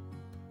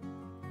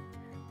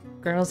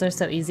 Girls are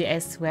so easy, I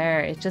swear.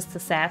 It's just the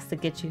sass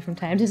that gets you from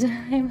time to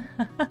time.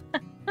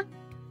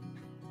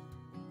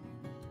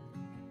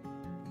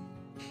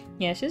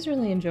 Yeah, she's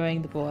really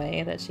enjoying the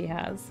boy that she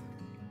has.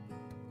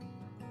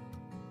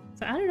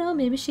 So I don't know,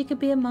 maybe she could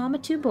be a mom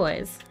of two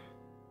boys.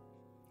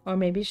 Or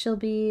maybe she'll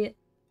be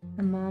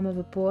a mom of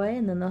a boy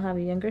and then they'll have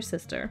a younger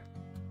sister.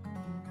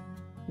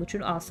 Which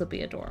would also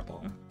be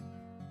adorable.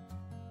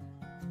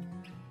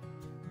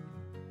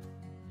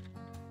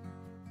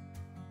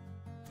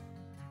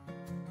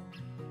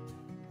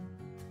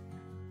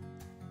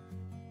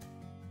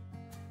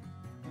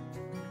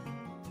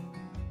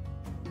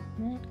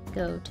 Let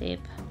go,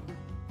 tape.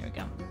 There we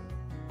go.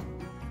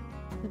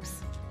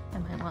 Oops, I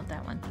might want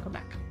that one. Go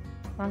back.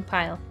 Wrong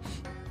pile.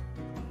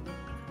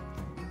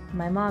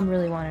 My mom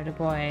really wanted a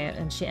boy,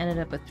 and she ended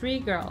up with 3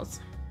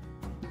 girls.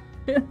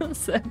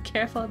 So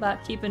careful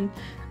about keeping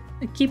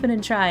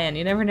and trying.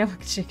 You never know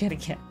what you're gonna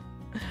get.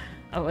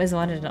 I always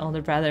wanted an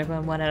older brother,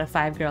 but 1 out of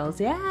 5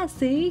 girls. Yeah,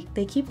 see?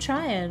 They keep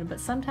trying, but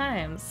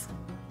sometimes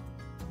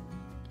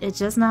it's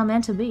just not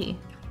meant to be.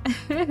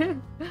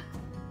 And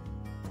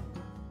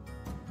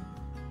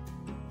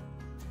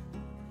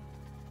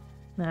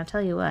I'll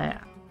tell you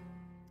what,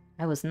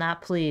 I was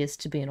not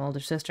pleased to be an older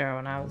sister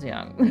when I was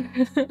young.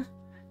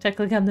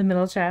 Technically, I'm the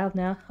middle child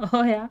now.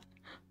 Oh, yeah.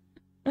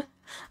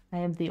 I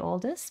am the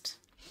oldest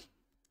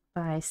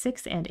by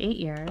 6 and 8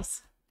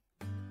 years.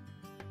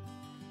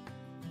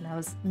 And I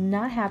was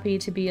not happy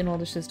to be an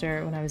older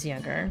sister when I was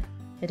younger.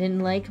 I didn't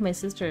like my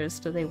sisters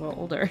till they were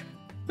older.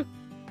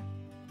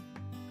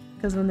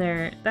 Because when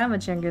they're that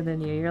much younger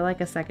than you, you're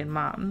like a second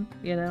mom,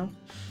 you know?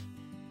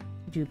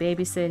 You do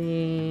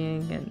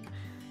babysitting and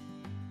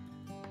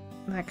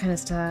that kind of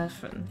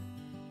stuff, and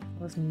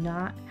I was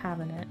not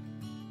having it.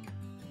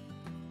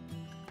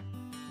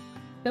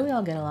 But we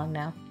all get along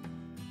now.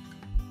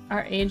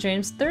 Our age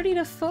range 30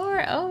 to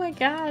 4. Oh my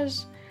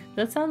gosh,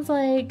 that sounds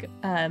like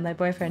my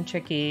boyfriend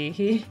Tricky.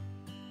 He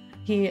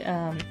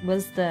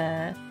was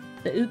the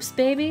oops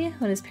baby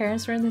when his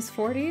parents were in his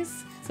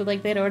 40s. So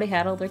like they'd already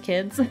had all their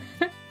kids.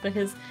 But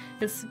his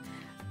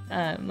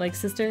like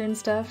sister and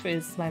stuff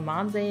is my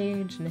mom's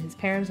age, and his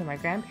parents are my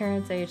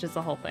grandparents' age. It's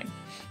the whole thing.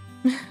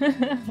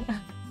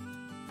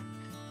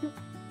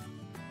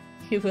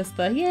 He was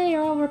the, yay,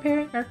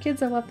 our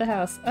kids have left the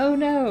house. Oh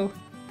no,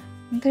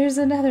 There's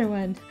another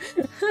one.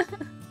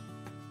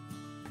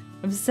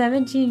 I'm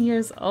 17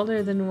 years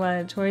older than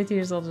one, 23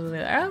 years older than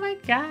the other. Oh my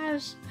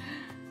gosh.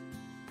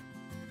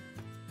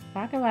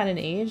 Talk about an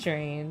age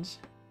range.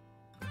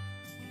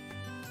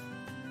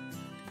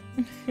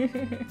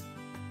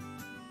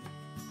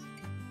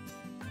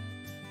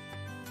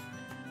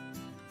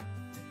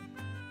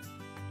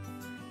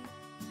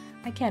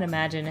 I can't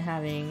imagine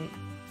having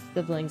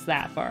siblings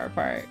that far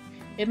apart.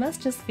 It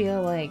must just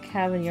feel like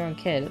having your own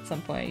kid at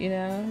some point, you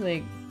know?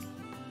 Like,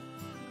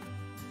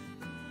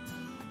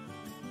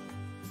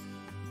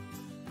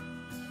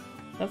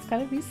 that's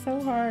gotta be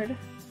so hard.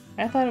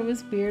 I thought it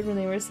was weird when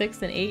they were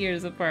 6 and 8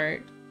 years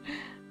apart.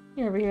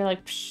 You're over here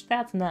like, psh,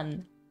 that's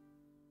nothing.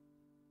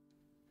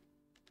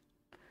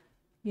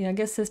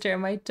 Youngest sister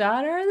and my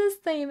daughter are the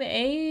same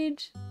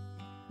age.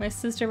 My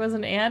sister was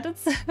an aunt at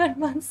 7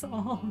 months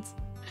old.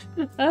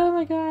 Oh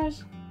my gosh.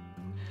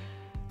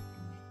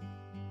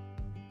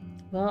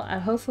 Well,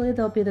 hopefully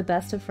they'll be the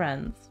best of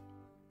friends.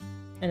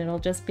 And it'll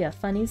just be a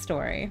funny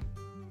story.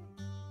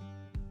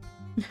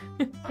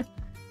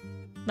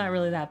 Not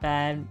really that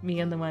bad. Me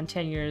and the one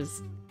 10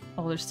 years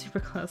older, super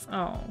close.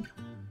 Oh.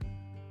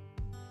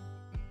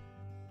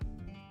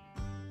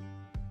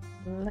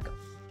 Look.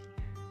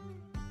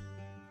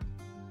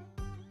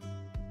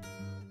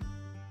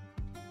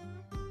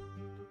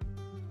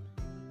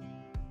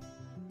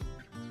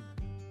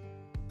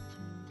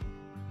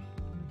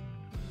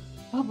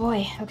 Oh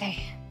boy,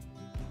 okay.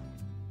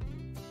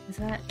 Is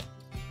that...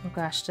 Oh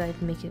gosh, did I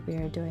make it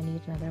weird? Do I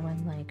need another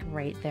one, like,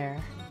 right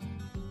there?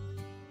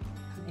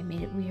 I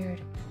made it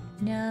weird.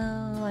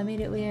 No, I made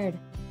it weird.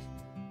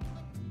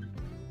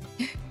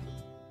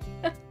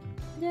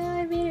 No,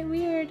 I made it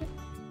weird.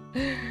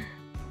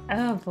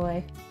 Oh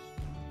boy.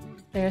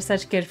 They're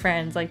such good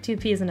friends, like 2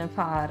 peas in a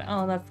pod.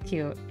 Oh, that's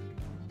cute.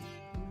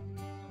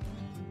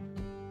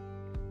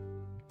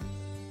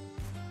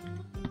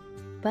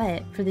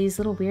 But for these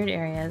little weird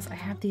areas, I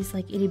have these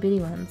like itty bitty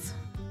ones.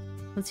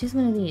 Let's use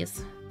one of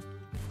these.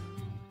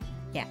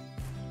 Yeah.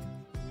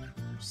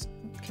 Just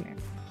come here.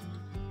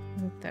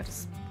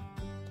 That's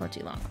far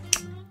too long.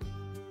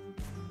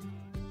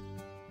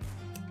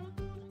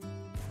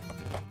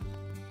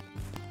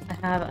 I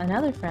have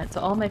another friend.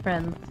 So all my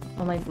friends,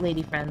 all my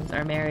lady friends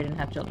are married and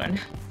have children.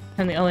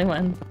 I'm the only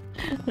one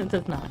that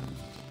does not.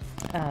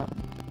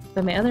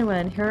 But my other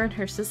one, her and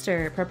her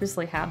sister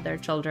purposely have their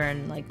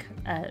children like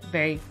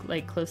very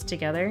like close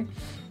together,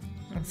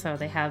 and so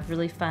they have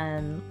really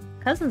fun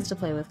cousins to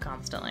play with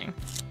constantly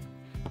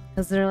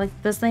because they're like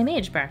the same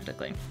age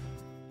practically.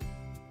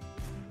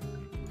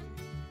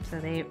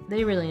 So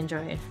they really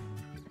enjoy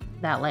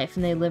that life,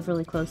 and they live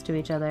really close to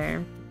each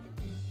other.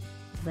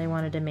 So they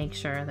wanted to make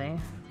sure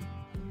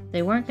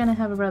they weren't gonna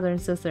have a brother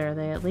and sister.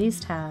 They at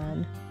least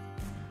had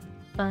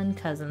fun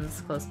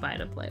cousins close by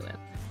to play with.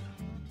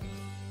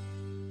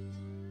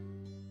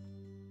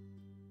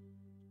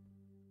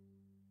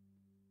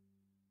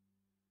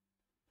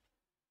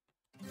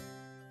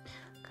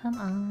 Come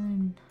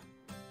on.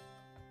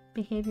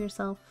 Behave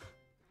yourself.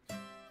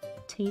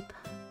 Tape.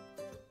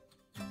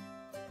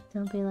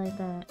 Don't be like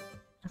that.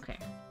 Okay.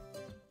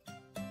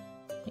 I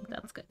think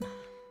that's good.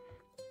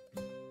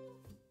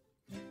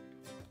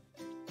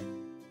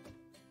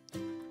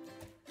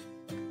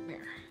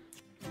 Where?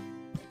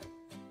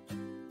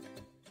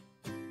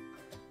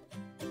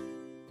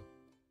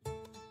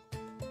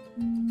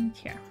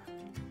 Here.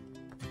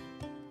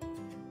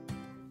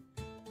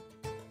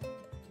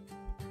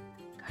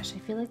 Gosh, I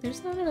feel like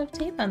there's not enough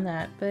tape on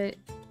that, but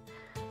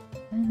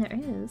I mean there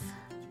is.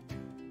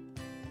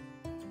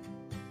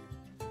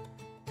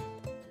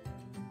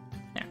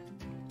 There.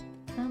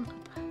 Come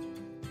up.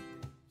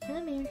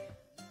 Come here.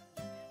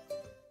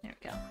 There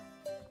we go.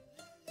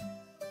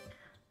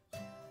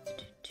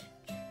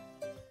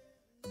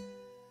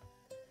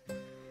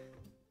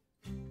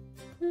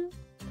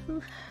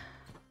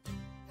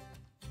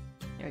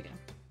 There we go.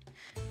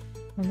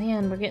 Oh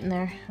man, we're getting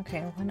there.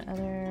 Okay, one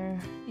other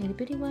itty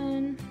bitty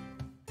one.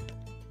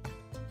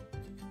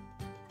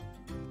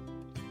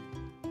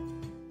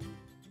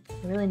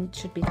 I really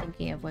should be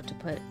thinking of what to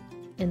put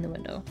in the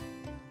window.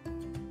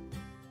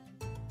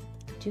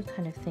 I do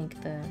kind of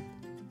think the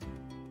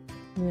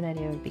moon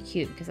idea would be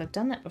cute because I've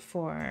done that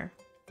before.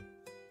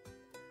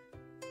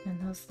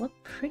 And those look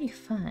pretty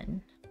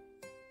fun.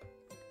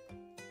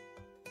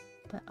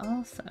 But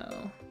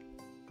also,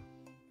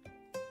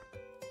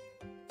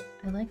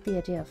 I like the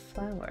idea of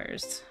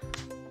flowers.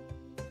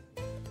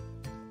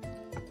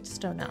 Just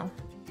don't know.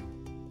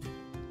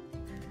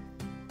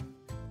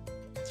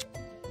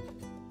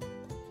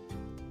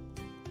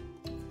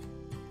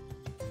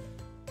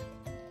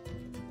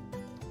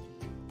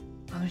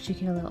 Oh, did you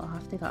get a little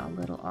off? They got a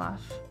little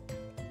off.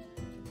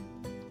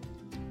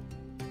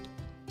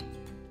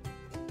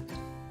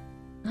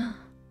 No,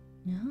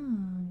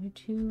 you're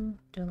too...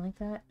 Don't like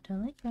that.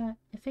 Don't like that.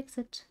 Fix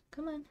it.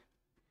 Come on.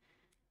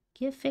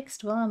 Get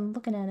fixed while I'm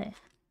looking at it.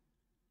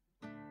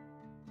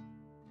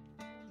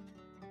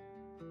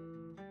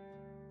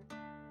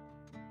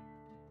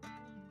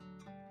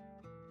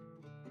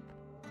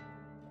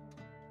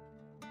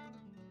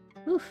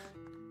 Oof.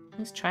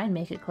 Let's try and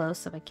make it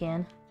close if I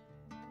can.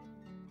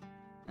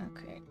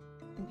 Okay,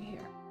 in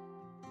here.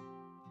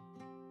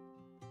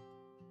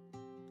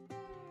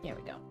 There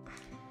we go.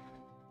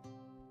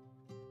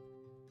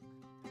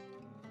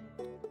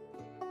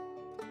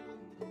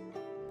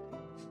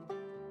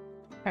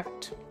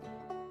 Perfect.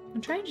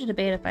 I'm trying to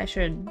debate if I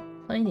should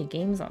play any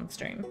games on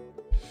stream.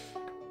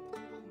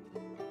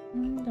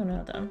 Don't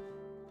know though.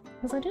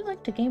 Because I do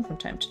like to game from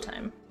time to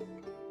time.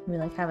 We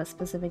like have a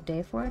specific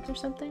day for it or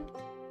something.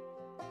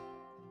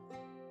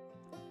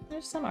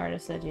 There's some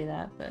artists that do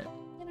that, but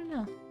I don't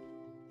know.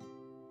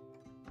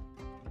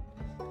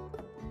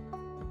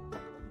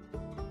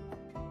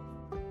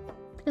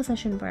 I guess I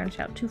shouldn't branch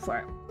out too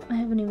far. I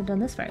haven't even done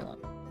this very long.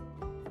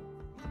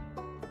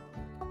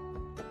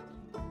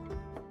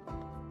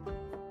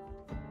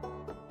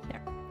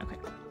 There, okay.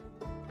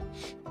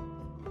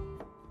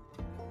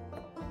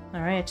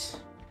 Alright.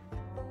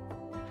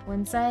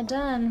 One side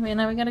done.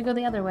 Now we gotta go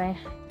the other way.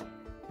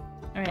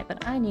 Alright,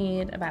 but I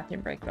need a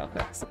bathroom break real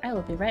quick, so I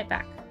will be right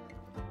back.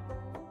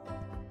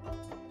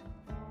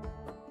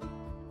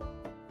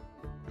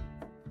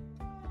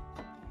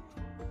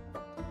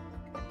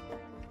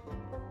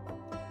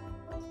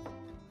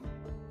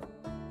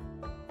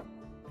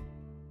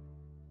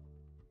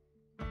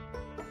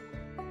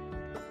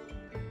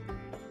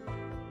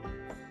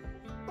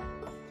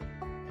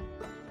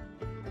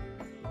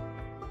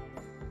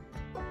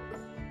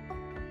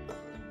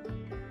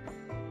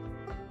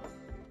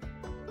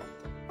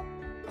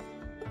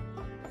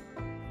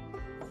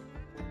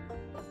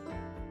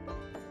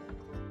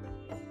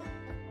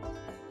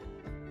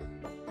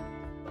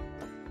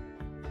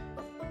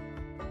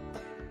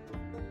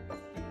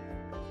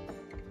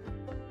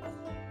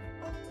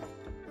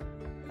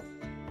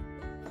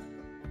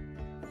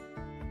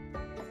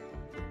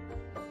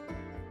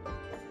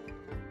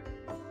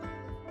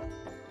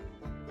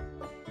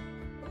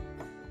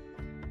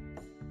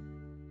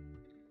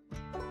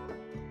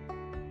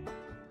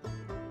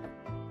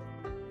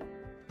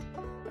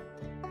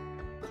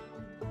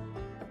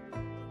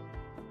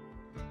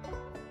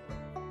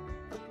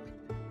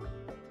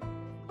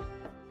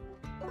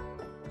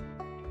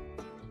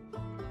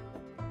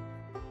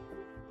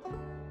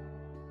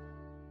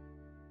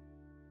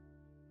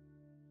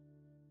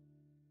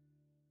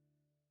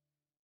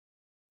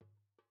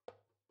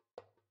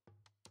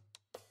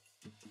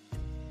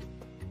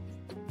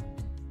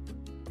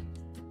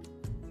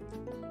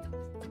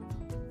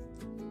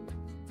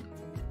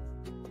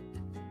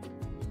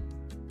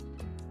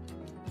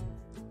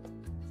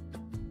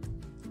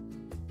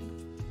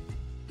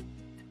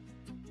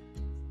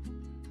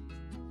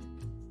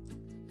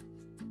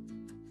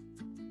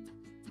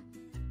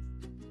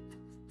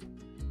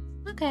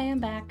 Okay, I'm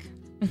back.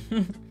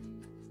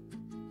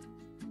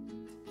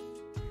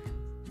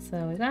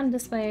 So we've gone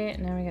this way,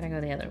 now we gotta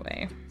go the other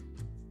way.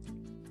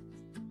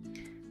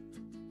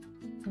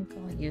 I think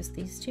I'll use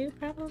these two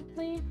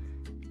probably.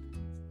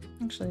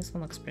 Actually, this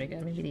one looks pretty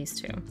good. Maybe these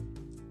two.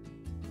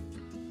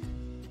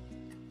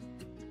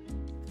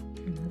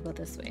 And we'll go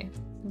this way.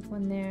 There's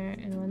one there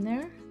and one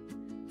there.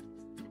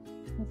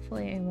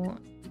 Hopefully I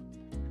won't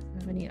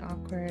have any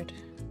awkward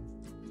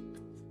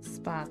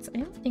spots. I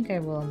don't think I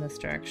will in this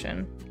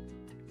direction.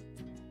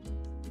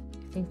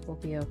 I think we'll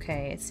be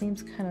okay. It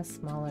seems kind of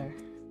smaller.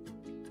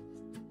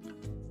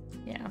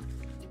 Yeah,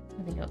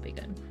 I think it'll be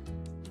good.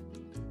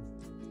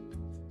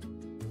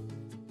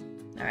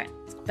 Alright,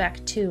 let's go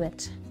back to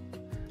it.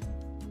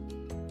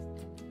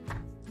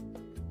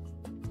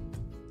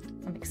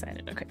 I'm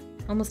excited. Okay,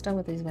 almost done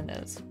with these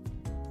windows.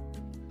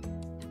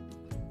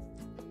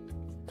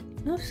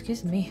 Oh,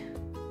 excuse me.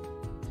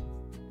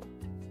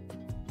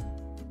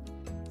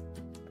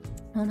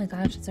 Oh my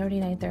gosh, it's already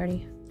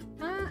 9:30.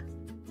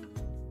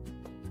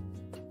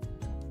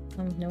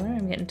 No wonder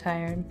I'm getting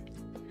tired.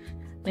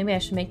 Maybe I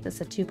should make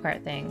this a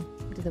two-part thing.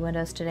 Do the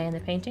windows today and the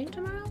painting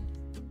tomorrow?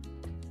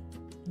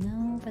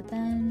 No, but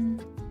then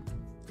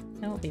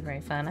that won't be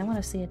very fun. I want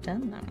to see it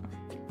done though.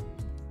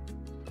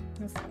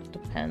 This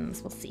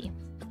depends. We'll see.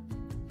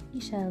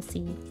 We shall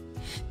see.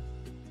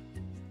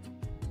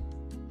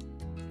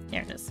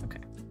 There it is.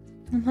 Okay.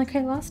 I'm like,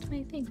 I lost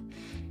my thing.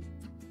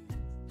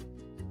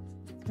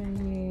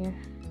 Maybe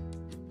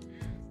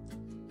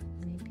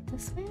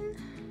this one?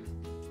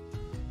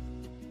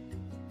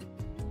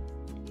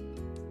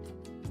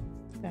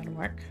 That'll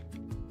work.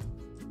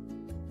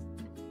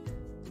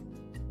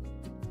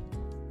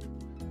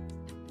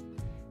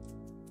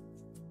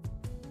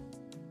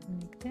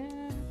 Like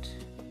that.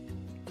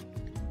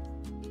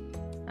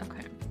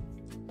 Okay.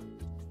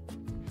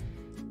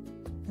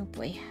 Oh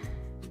boy.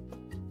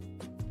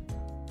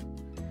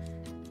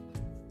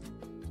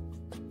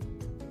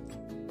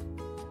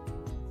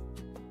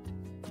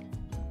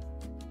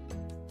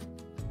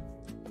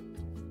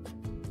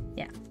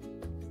 Yeah.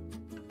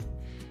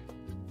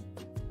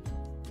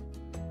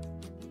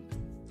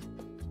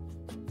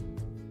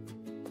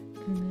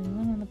 And then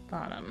one on the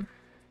bottom.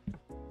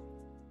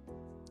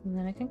 And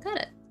then I can cut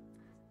it.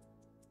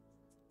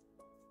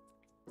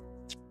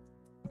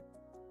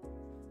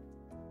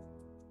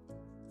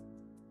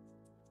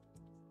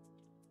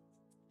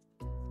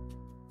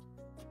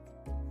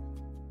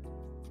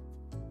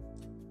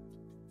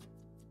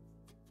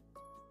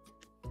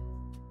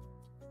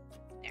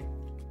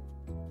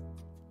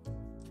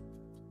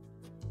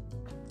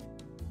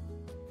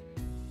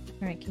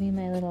 Alright, give me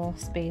my little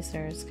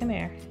spacers. Come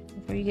here,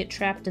 before you get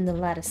trapped in the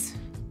lattice.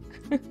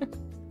 Oh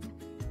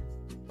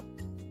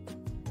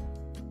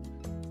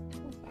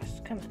gosh,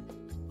 come on.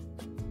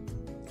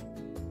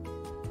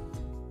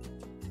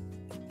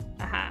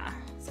 Aha!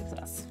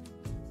 Success.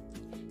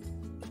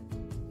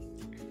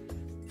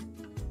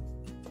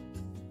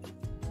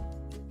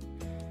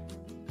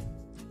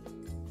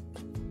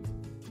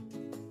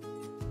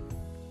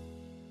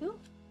 Ooh,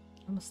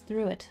 almost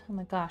threw it. Oh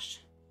my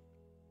gosh.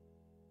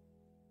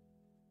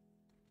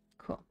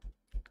 Cool.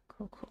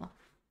 Cool, cool.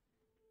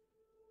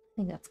 I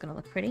think that's gonna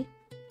look pretty.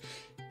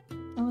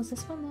 Oh, is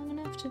this one long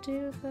enough to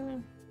do the... I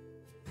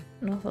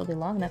don't know if it'll be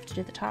long enough to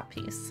do the top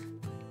piece.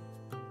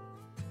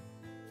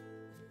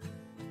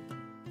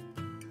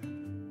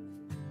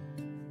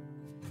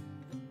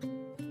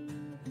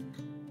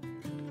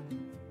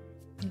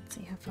 Let's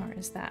see, how far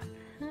is that?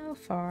 How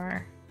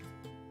far?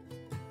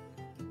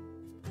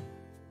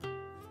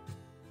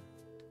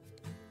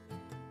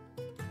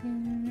 There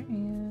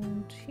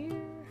and here.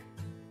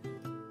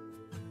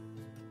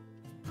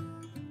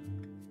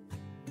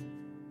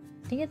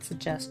 I think it's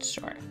just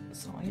short,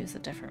 so I'll use a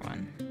different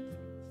one.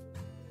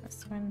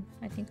 This one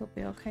I think will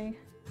be okay.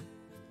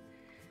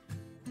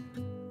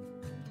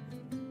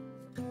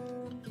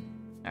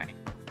 Alright.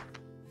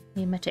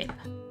 Need my tape.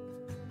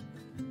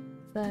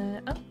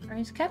 Oh,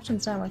 our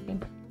caption's not working.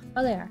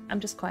 Oh, there. I'm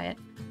just quiet.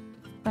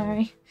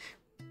 Sorry.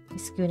 I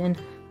scoot in.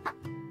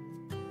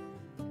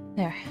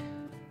 There.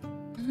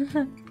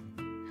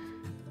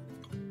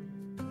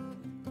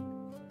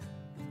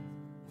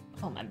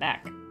 Oh, my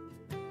back.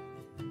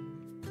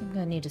 I'm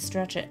gonna need to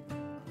stretch it.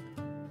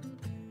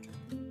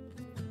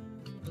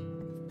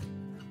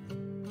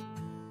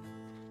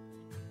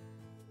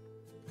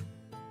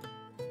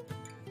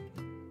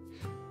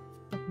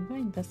 If I'm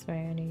going this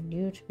way, I need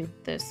you to be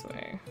this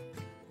way.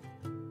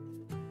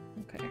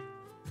 Okay.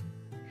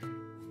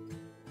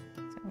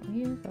 So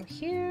you go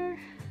here.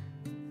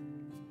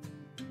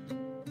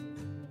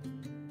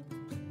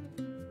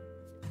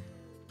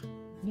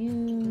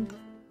 You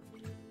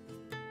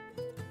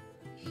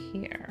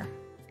here.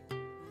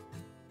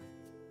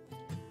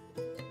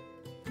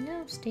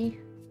 No, Steve.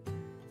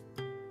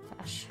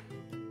 Gosh.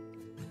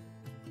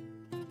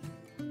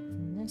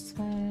 And this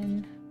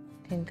one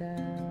can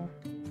go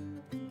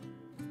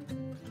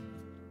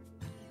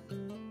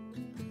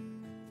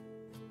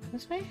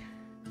this way,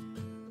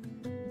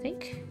 I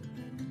think.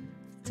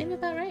 Seems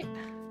about right.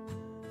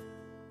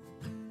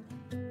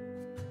 I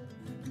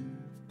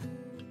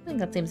think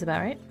that seems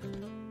about right.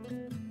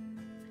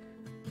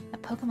 A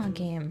Pokemon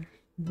game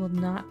will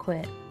not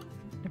quit.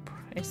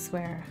 I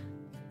swear.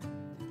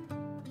 Oh,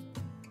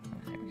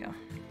 there we go.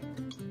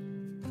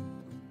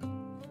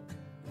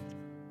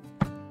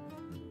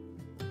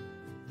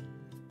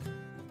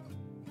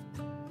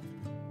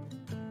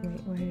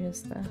 Wait, where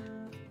is the...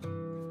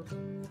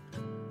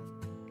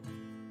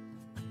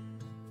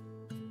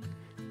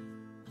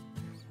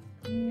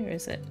 Where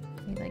is it?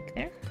 Maybe like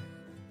there?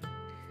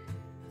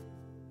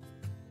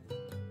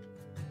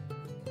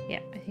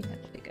 Yeah, I think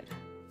that would be good.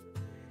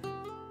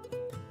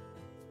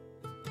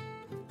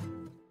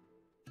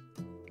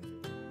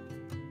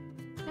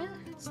 Yeah,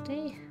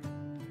 stay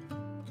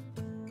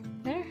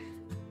there?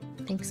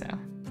 I think so.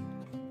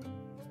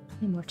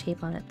 Need more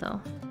tape on it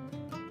though.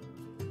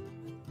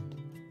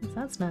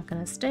 That's not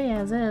gonna stay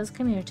as is.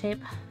 Come here,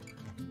 tape.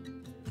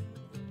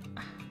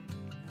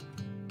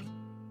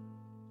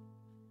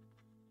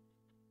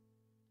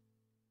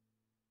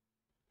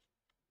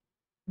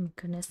 Oh,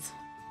 goodness.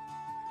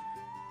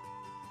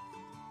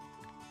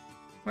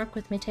 Work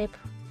with me, tape.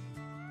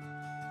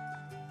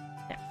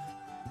 Yeah.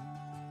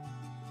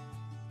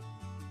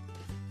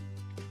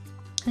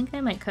 I think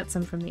I might cut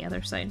some from the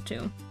other side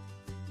too.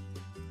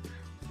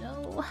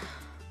 No.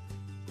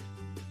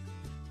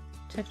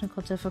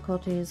 Technical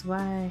difficulties.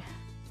 Why?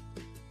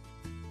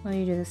 Why do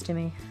you do this to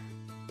me?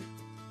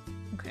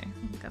 Okay,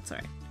 I think that's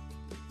alright.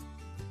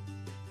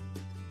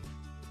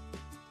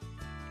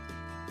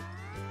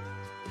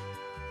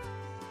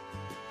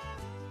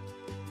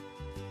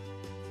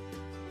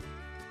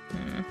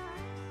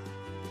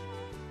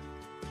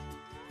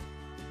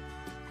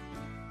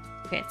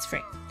 Okay, it's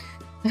free.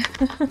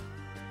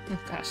 Oh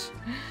gosh.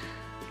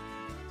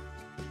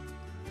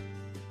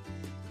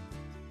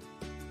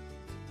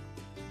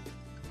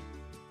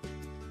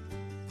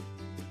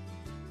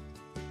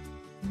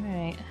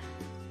 Alright.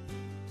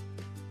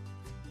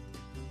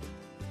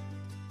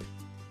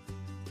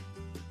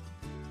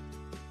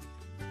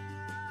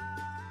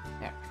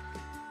 There.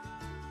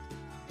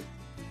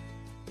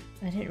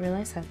 I didn't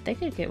realize how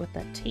thick it'd get with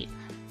that tape.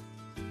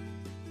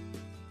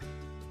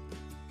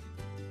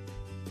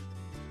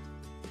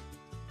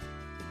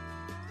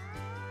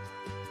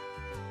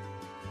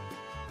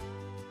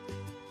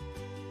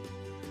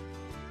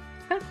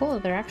 Kind of cool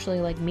that they're actually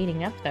like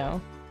meeting up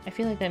though. I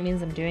feel like that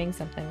means I'm doing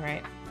something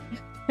right.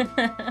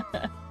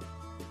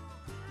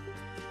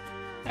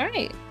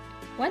 Alright,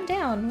 one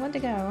down, one to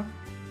go.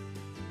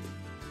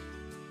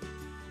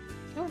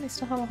 Oh, and I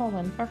still have a whole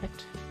one.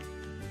 Perfect.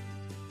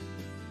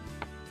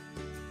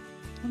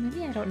 Well,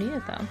 maybe I don't need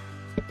it though.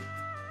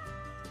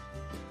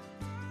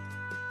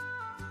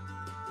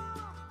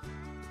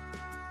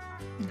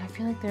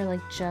 feel like they're like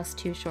just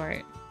too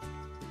short.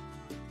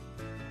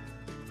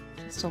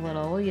 Just a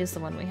little. We'll use the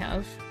one we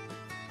have.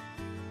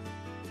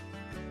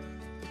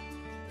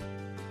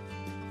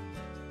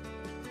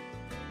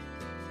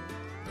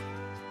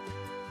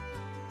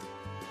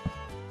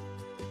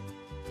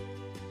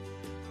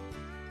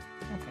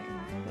 Okay,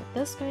 we're gonna go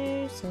this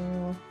way, so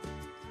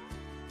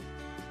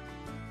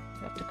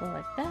we have to go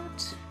like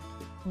that.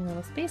 Bring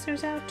little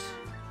spacers out.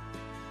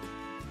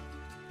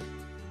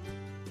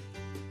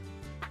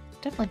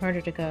 Definitely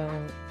harder to go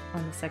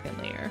on the second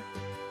layer.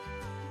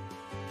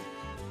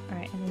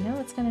 Alright, and I know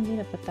it's gonna be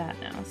to put that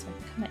now, so I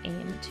can kinda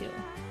aim too.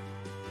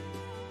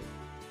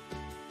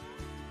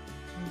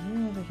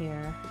 And you over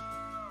here.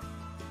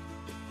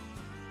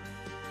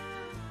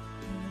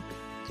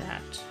 Like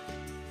that.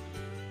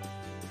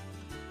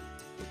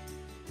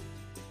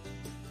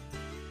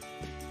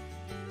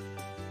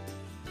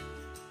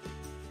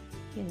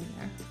 Get in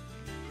there.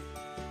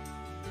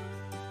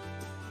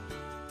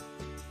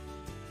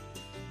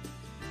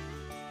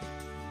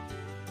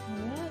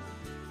 Alright.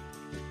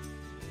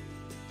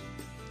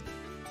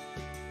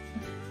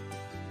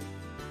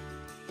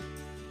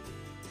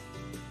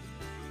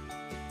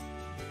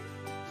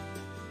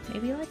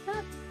 Maybe like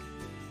that?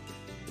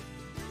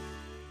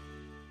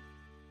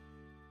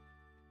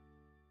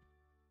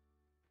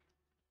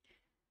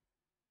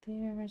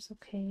 There's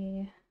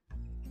okay.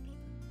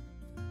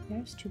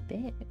 There's too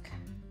big.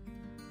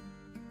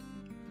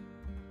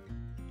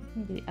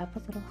 Maybe up a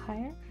little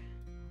higher?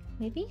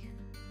 Maybe?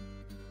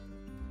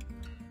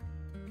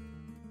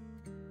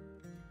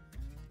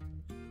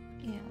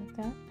 Yeah, like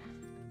that.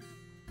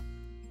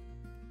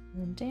 And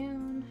then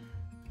down,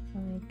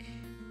 like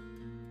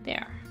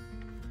there.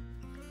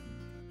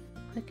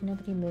 Quick,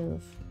 nobody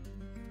move.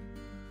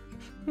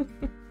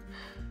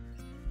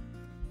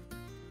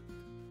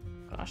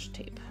 Gosh,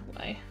 tape,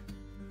 why?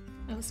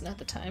 That was not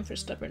the time for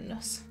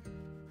stubbornness.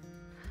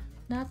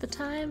 Not the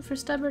time for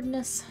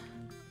stubbornness.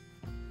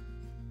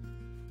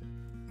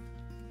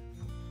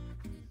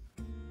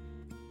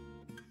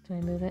 Do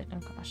I move it? Oh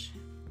gosh.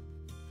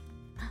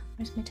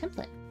 Where's my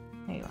template?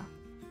 There you are.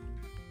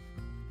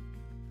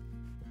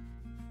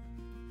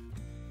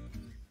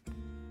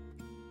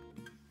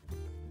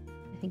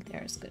 I think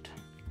there is good.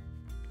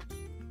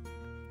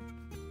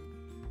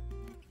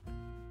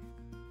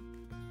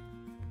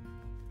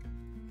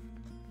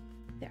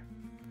 There.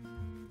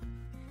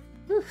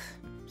 Oof,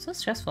 so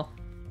stressful.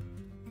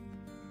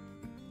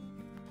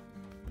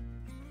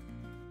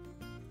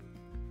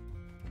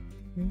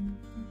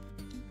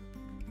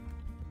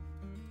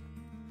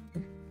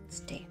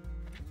 Stay.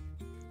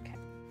 Okay.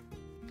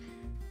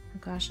 Oh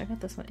gosh, I got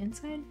this one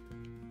inside.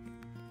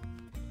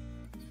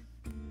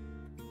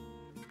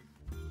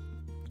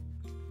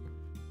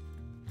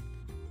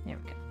 There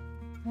we go.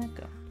 Let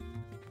go.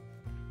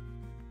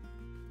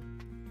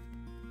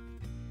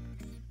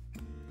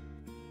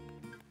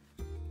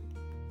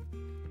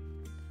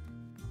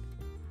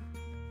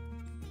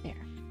 There.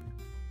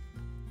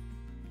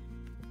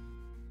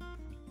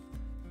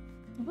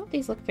 I hope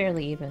these look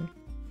fairly even.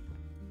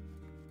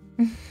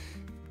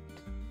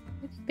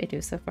 I think they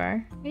do so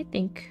far. I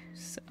think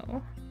so.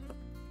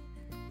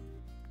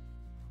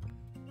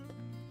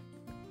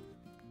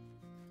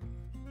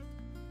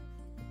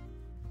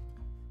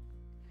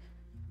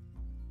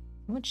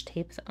 How much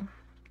tape though?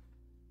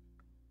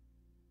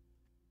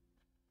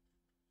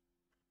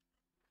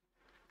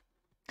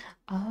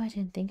 Oh, I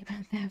didn't think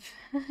about that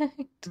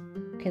fact.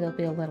 Okay, they'll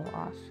be a little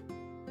off.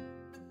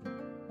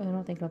 I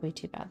don't think it'll be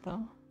too bad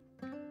though.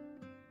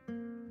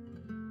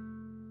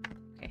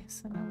 Okay,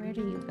 so where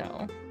do you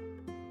go?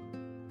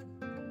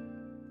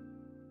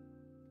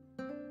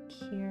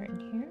 Here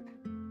and here.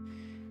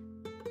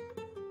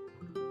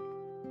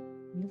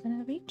 You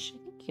gonna reach? I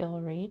think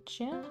you'll reach,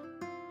 yeah?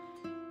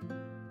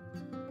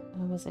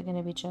 Oh, is it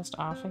gonna be just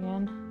off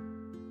again?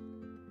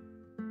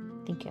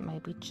 I think it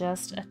might be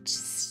just a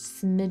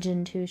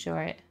smidgen too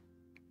short.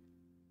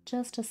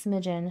 Just a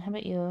smidgen. How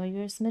about you? Are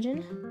you a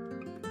smidgen?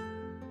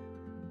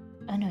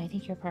 Oh no, I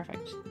think you're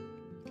perfect.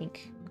 I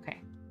think. Okay.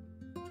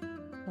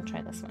 We'll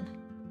try this one.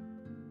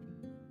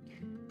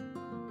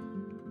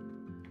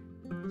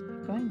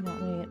 Going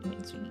that way, it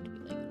means we need to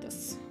be like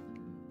this.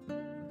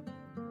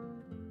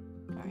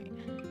 Alright.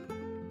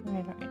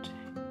 Alright, alright.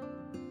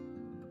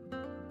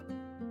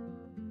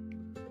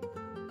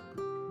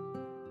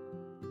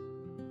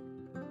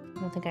 I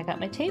don't think I got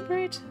my tape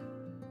right.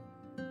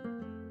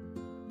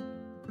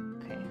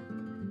 Okay.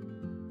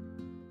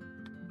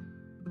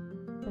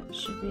 That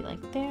should be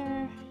like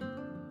there.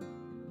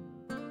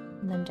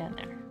 And then down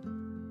there.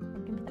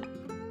 Give me that.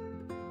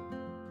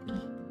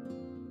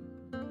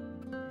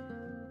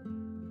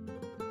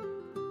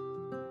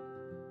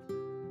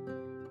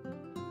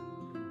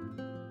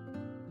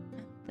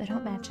 They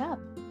don't match up.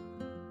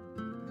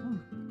 Oh.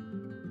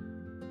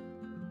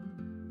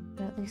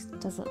 But at least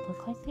does it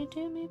look like they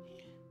do, maybe?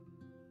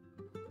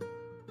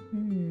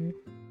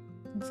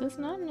 This is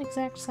not an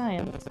exact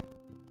science.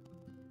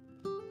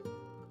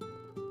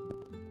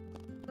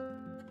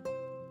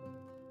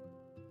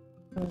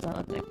 What does that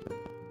look like?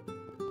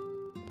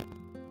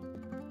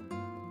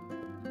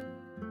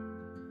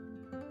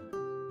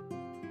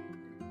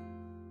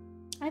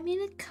 I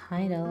mean, it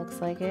kind of looks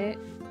like it.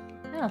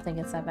 I don't think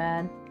it's that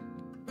bad.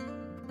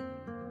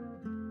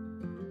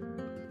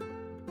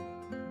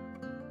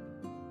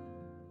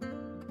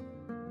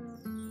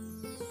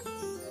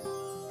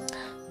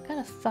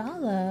 Gotta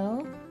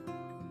follow.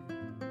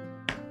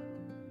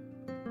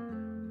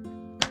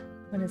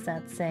 What does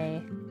that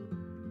say?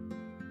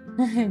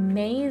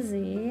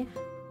 Maisie.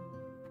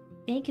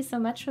 Thank you so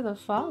much for the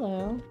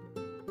follow.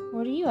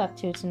 What are you up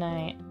to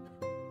tonight?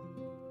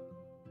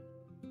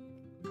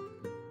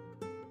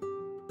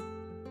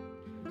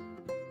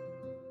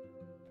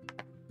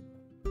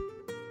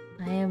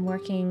 I am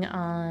working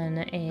on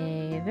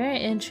a very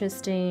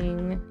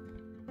interesting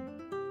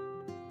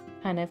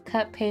kind of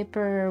cut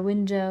paper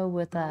window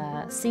with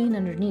a scene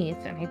underneath,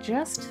 and I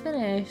just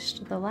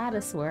finished the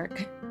lattice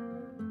work.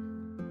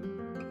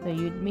 So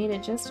you made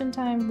it just in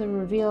time for the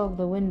reveal of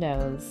the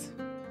windows.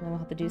 And then we'll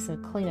have to do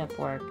some cleanup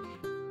work,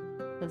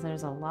 because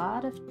there's a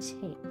lot of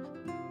tape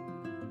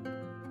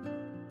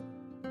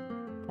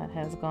that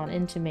has gone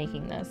into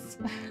making this.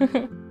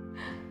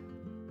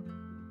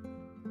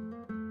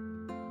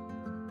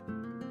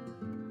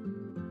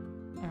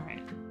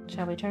 Alright,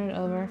 shall we turn it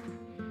over?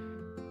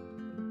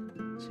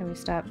 Shall we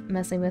stop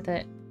messing with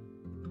it?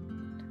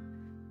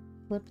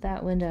 Flip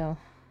that window.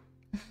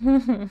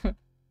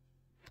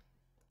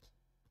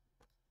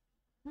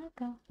 Let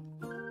go.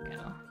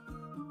 Go.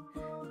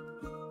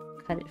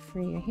 Cut it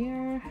free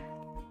here.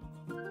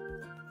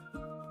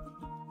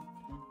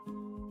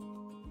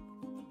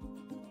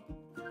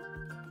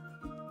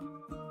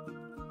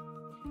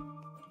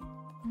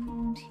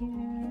 And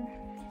here.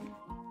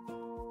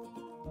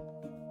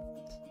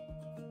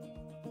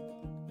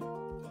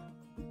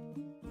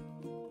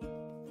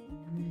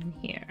 And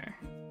here.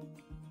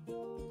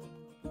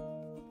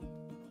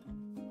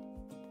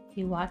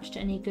 You watched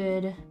any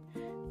good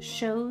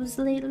shows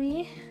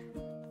lately?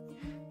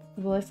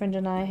 My boyfriend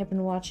and I have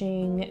been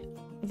watching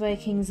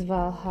Vikings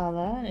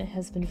Valhalla, and it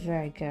has been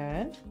very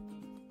good.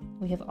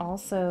 We have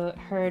also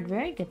heard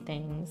very good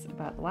things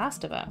about The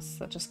Last of Us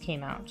that just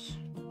came out.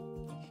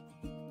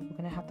 We're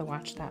gonna have to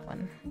watch that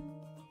one.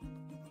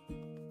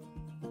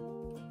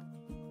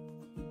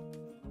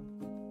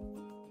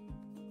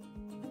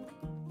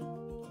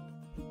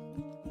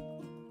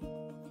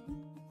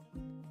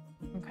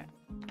 Okay.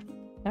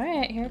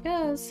 Alright, here it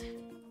goes.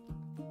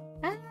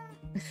 Ah!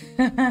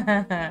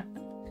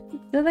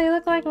 Do they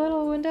look like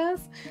little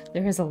windows?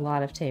 There is a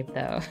lot of tape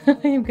though.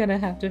 I'm gonna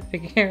have to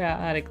figure out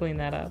how to clean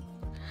that up.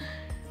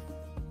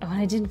 Oh, and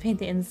I didn't paint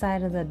the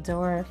inside of the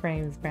door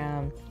frames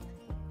brown.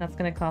 That's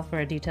gonna call for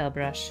a detail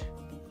brush.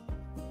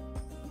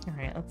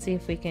 Alright, let's see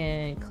if we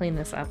can clean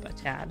this up a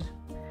tad.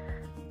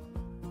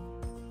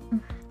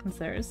 Because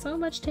there is so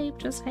much tape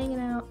just hanging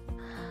out.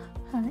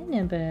 Hi,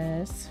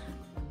 Nimbus.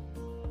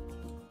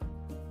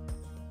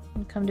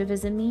 You come to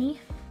visit me?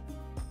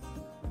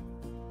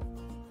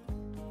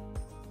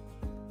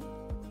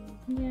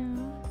 Yeah,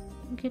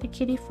 get a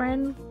kitty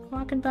friend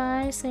walking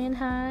by saying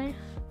hi.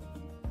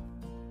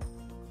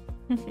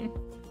 Alright,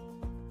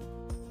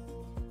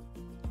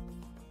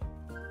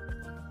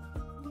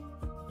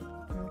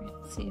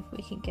 let's see if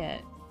we can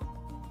get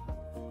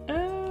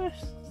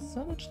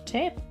so much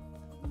tape.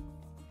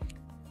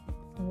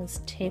 All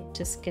this tape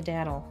to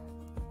skedaddle.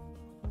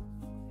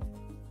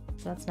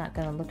 So that's not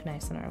gonna look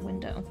nice in our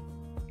window.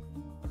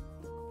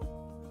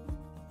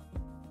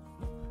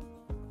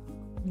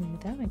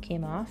 That one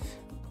came off.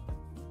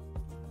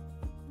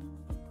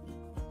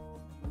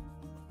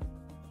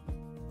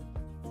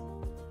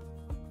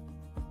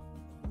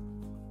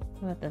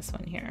 What about this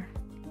one here?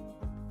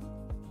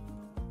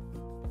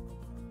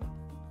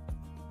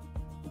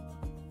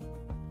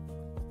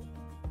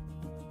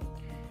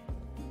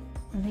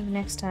 I think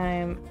next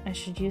time I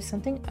should use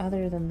something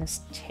other than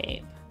this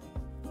tape.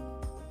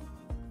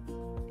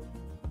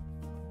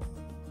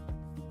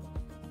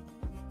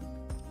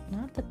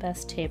 Not the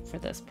best tape for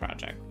this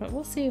project, but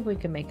we'll see if we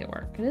can make it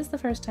work. It is the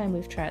first time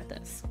we've tried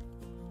this.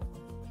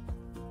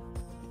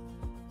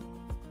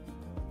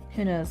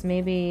 Who knows,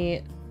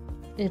 maybe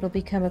it'll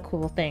become a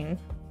cool thing.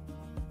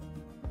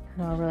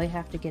 And I'll really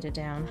have to get it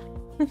down.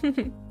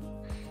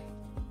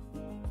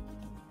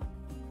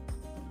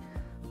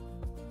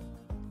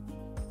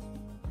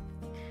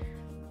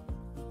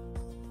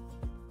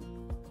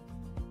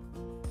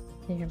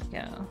 Here we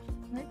go.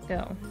 Let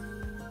go.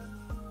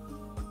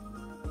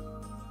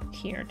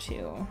 Here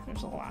too.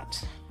 There's a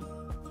lot. There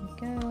we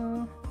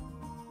go.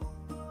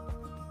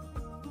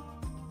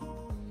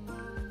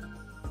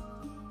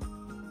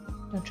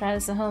 Don't try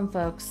this at home,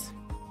 folks.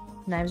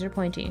 Knives are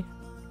pointy.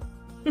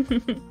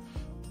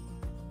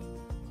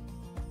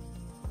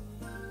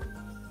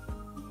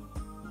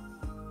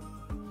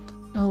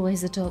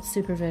 Always adult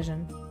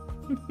supervision.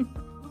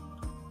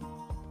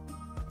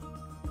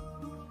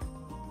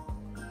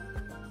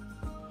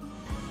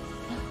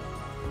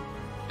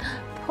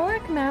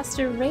 Pork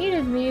Master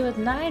rated me with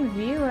 9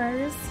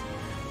 viewers.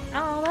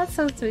 Oh, that's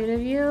so sweet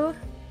of you.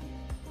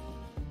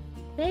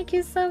 Thank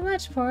you so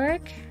much,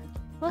 Pork.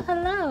 Well,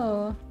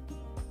 hello.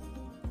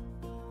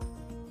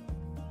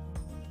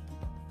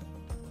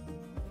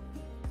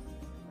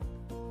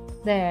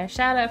 There,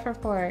 shout out for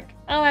Pork.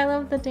 Oh, I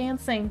love the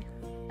dancing.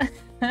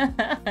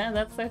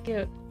 That's so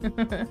cute.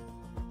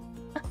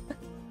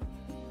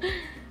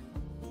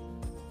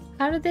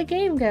 How did the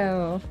game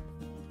go?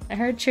 I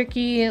heard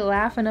Tricky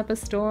laughing up a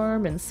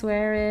storm and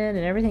swearing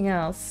and everything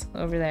else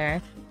over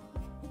there.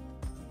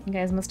 You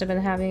guys must have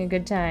been having a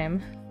good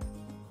time.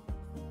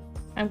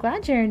 I'm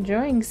glad you're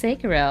enjoying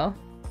Sekiro.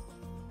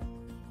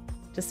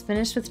 Just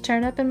finished with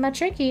Turnip and my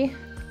Tricky.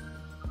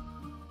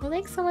 Well,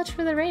 thanks so much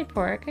for the raid,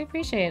 Pork. I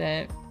appreciate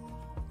it.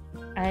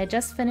 I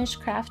just finished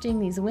crafting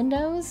these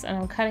windows and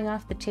I'm cutting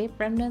off the tape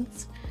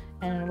remnants.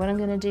 And what I'm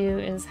gonna do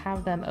is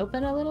have them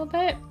open a little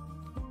bit.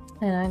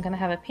 And I'm gonna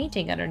have a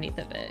painting underneath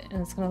of it.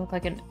 And it's gonna look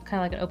like kind of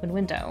like an open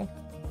window.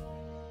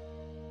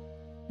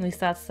 At least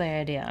that's the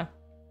idea.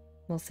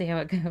 We'll see how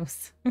it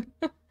goes.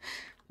 But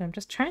I'm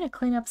just trying to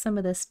clean up some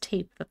of this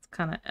tape that's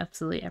kind of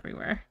absolutely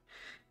everywhere.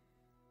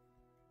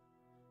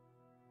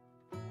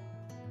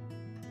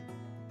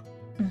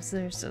 So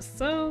there's just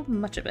so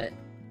much of it.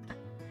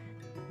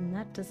 And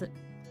that doesn't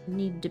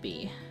need to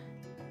be.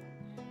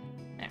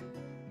 There.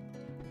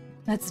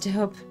 That's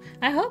dope.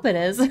 I hope it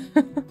is.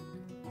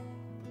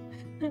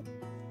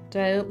 Do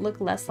I look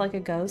less like a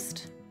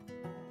ghost?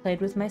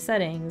 Played with my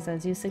settings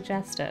as you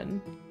suggested.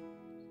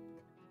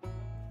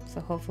 So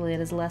hopefully it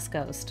is less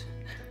ghost.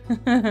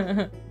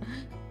 There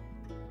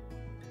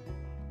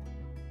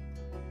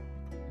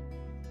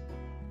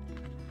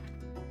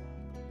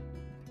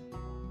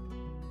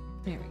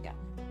we go.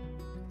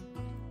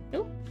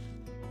 Oop.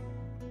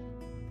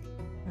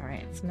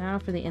 Alright, so now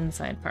for the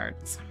inside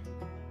parts.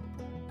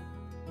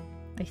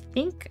 I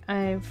think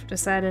I've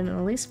decided on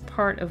at least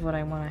part of what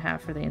I want to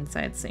have for the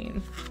inside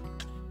scene.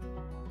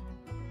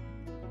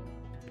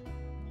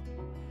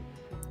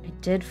 I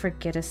did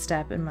forget a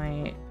step in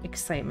my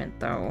excitement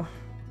though.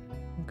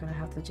 I'm gonna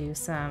have to do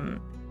some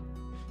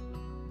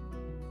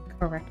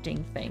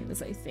correcting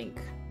things, I think.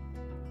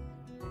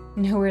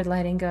 No weird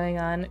lighting going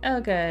on.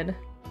 Oh, good.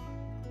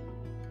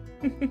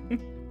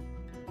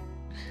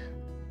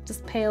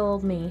 Just pale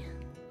old me.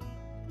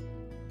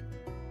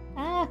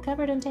 Ah,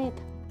 covered in tape.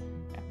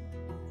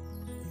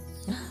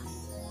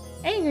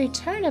 Angry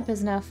Turnip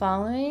is now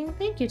following.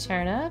 Thank you,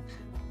 Turnip.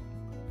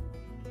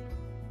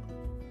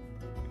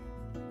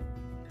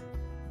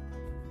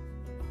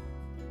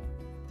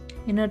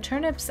 You know,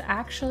 Turnips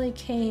actually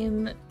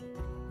came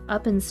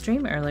up in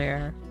stream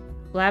earlier.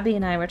 Blabby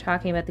and I were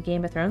talking about the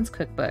Game of Thrones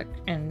cookbook,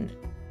 and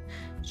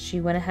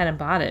she went ahead and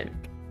bought it.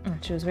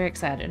 She was very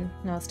excited.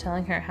 And I was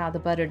telling her how the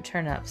buttered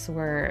turnips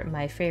were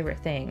my favorite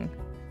thing.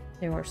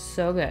 They were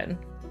so good.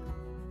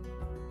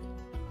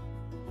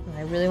 And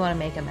I really want to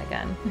make them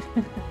again.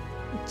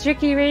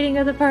 Tricky rating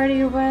of the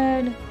party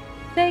award.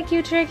 Thank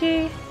you,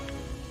 Tricky.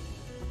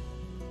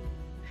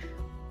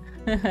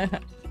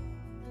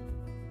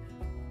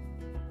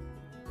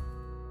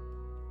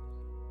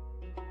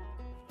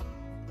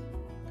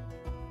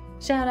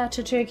 Shout out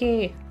to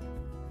Tricky.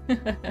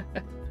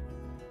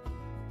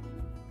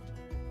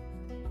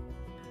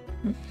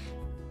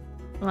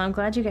 Well, I'm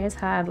glad you guys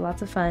had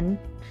lots of fun.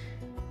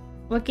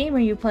 What game are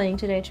you playing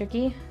today,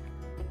 Tricky?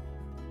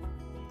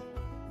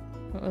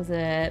 What was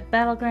it?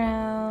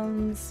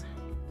 Battlegrounds?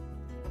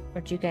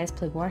 Or did you guys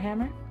play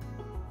Warhammer?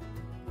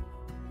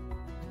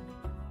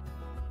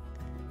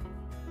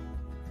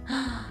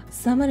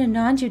 Someone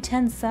annoyed you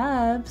 10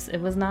 subs. It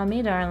was not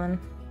me, darling.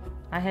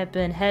 I have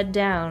been head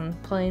down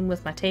playing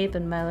with my tape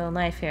and my little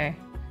knife here.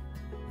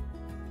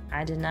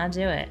 I did not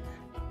do it.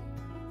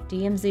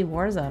 DMZ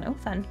Warzone. Oh,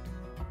 fun.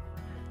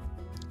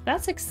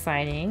 That's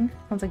exciting.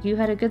 Sounds like you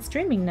had a good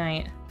streaming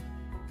night.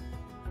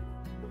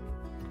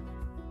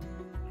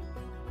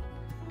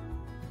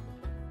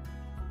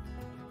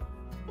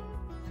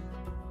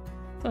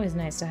 It's always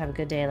nice to have a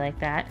good day like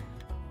that.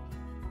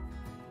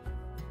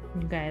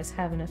 You guys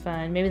having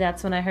fun. Maybe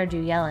that's when I heard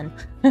you yelling.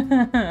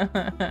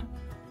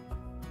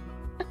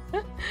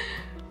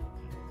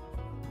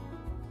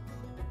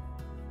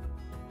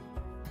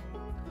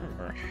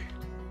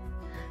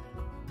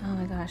 Oh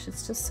my gosh,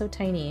 it's just so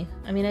tiny.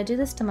 I mean, I do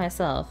this to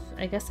myself.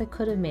 I guess I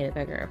could have made it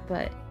bigger,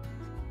 but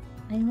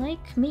I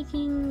like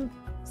making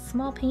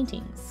small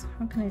paintings.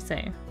 What can I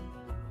say?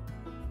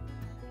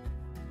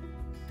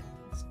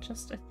 It's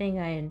just a thing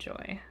I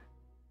enjoy.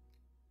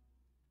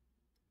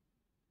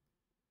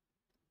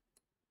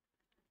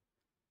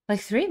 Like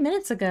 3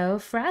 minutes ago,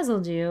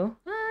 frazzled you.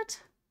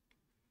 What?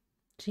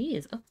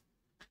 Jeez. Oh.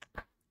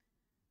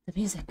 The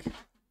music.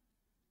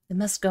 It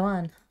must go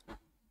on.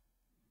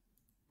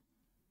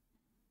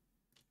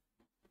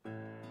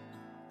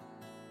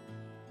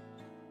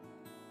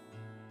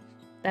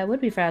 That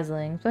would be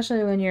frazzling,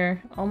 especially when you're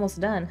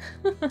almost done.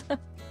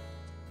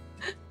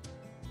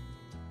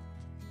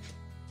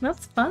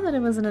 That's fun that it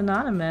was an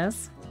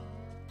anonymous.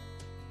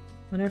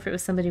 Wonder if it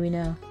was somebody we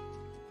know.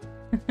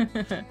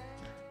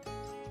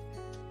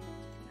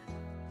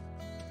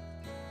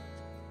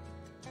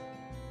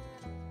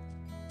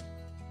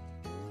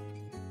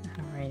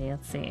 Alrighty,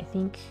 let's see. I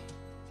think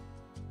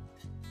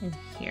in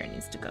here it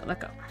needs to go.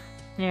 Let go.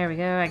 There we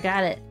go. I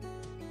got it.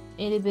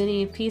 Itty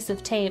bitty piece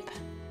of tape.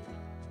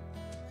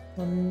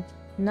 Will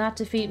not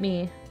defeat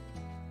me.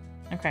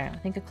 Okay, I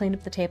think I cleaned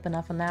up the tape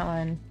enough on that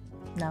one.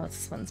 Now it's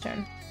this one's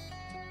turn.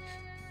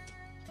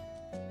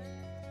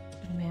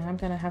 Oh man, I'm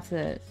gonna have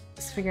to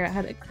just figure out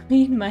how to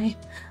clean my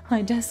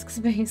desk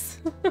space.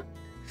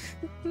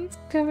 It's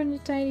covered in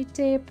tiny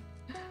tape.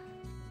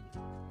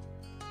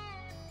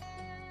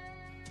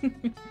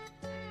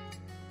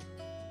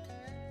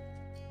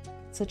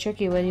 So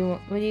tricky. What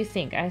do you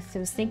think? I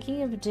was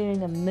thinking of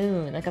doing a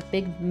moon, like a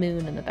big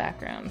moon in the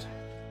background.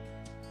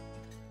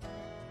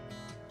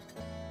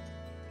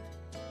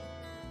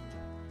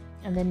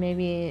 And then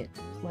maybe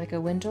like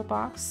a window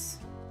box.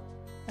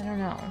 I don't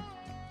know.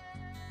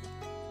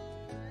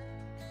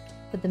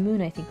 But the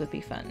moon I think would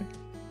be fun.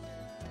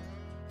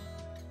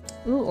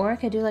 Ooh, or I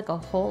could do like a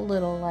whole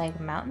little like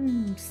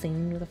mountain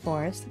scene with a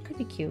forest. That could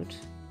be cute.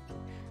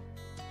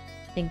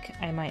 I think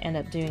I might end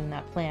up doing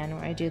that plan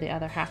where I do the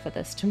other half of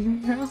this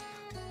tomorrow.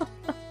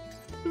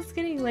 It's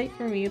getting late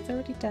for me. It's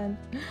already 10.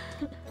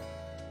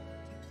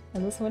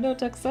 And this window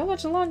took so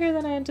much longer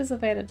than I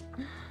anticipated.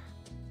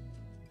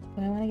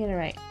 But I want to get it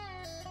right.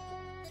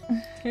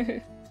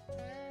 There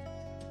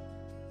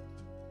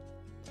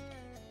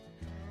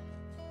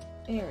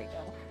we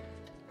go.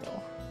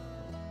 Go.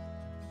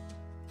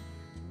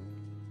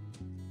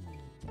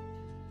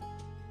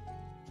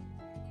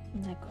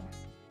 Let go.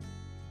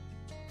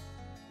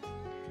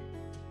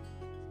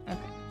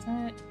 Okay, is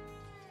that it?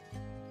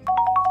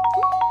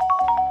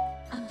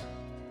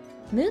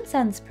 Moon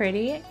sounds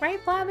pretty, right,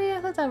 Blobby?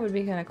 I thought that would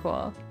be kind of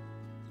cool.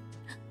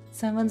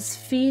 Someone's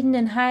feeding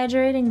and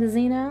hydrating the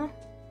Xeno.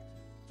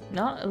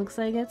 No, it looks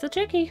like it's a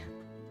turkey.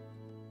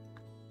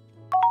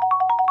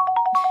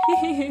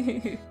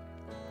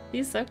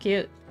 He's so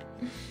cute.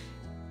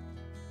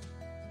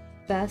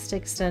 Best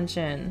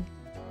extension.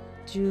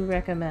 Do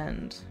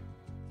recommend.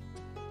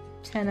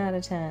 10 out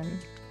of 10.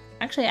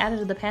 Actually added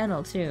to the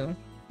panel too,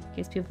 in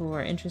case people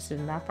were interested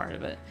in that part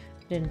of it.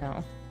 Didn't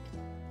know.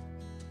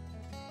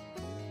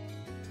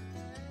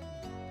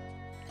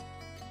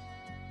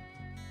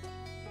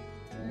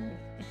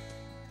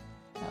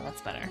 Oh,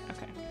 that's better.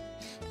 Okay.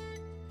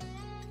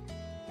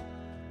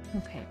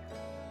 Okay.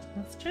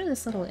 Let's try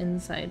this little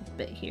inside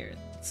bit here.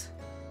 It's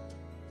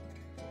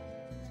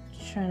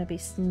trying to be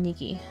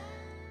sneaky.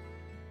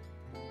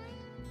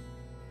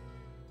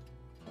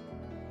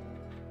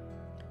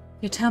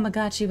 Your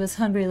Tamagotchi was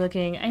hungry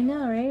looking. I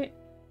know, right?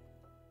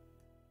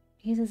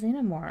 He's a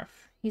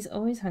xenomorph. He's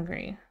always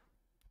hungry.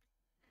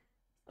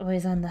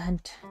 Always on the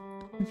hunt.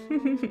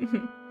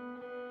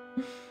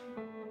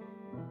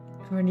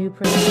 For a new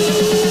person.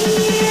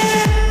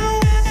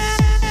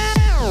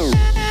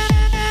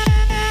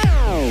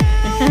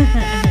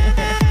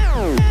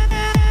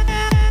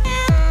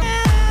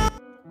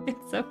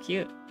 It's so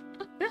cute.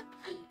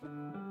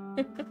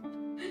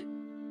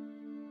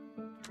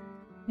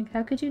 Like,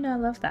 how could you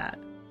not love that?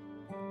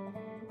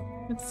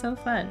 It's so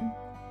fun.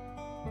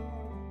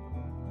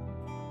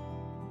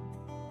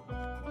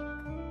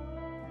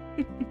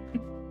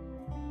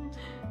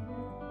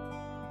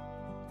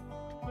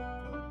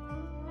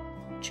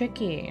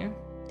 Tricky.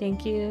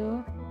 Thank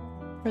you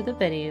for the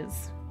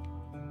biddies.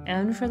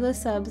 And for the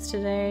subs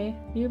today.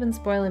 You've been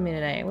spoiling me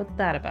today. What's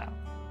that about?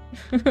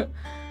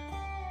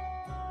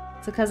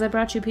 It's because I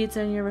brought you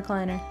pizza in your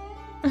recliner.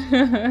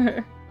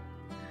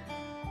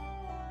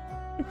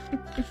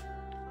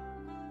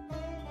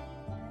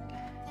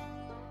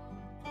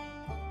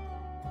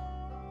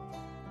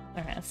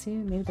 Alright, let's see,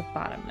 maybe the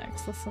bottom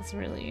next. This is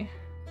really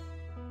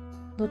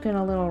looking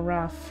a little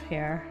rough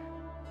here.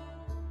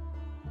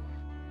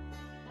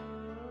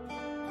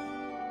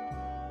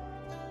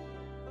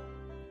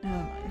 Oh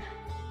man.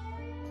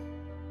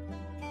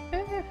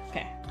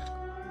 Okay.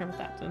 Here with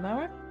that. Did that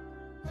work?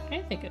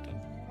 I think it did.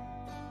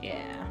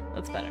 Yeah,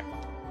 that's better.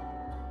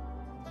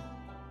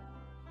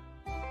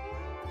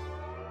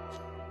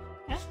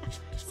 Ah,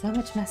 so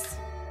much mess.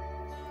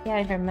 Yeah,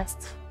 I heard mess.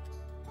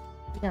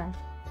 Yeah.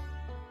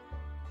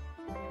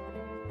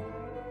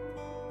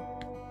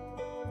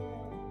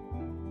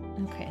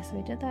 Okay, so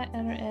we did that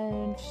outer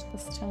edge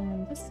this time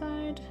on this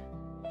side.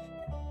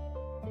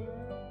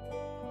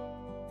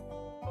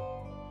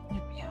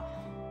 There we go.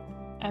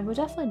 I would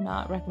definitely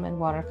not recommend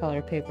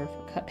watercolor paper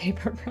for cut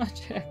paper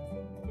projects.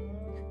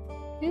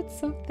 It's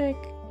so thick.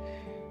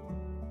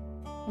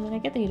 I mean, I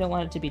get that you don't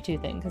want it to be too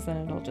thin because then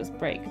it'll just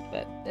break,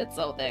 but it's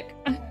so thick.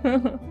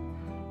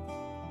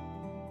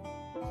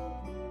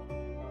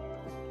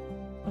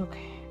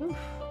 Okay. Oof.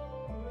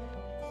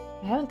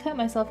 I haven't cut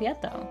myself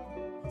yet though,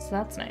 so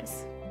that's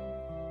nice.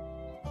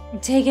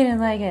 Take it and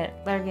like it,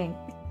 lurking.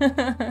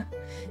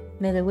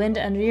 May the wind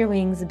under your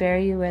wings bear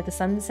you where the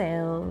sun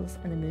sails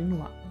and the moon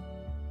walks.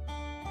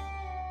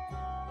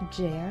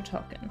 J.R.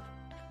 Tolkien.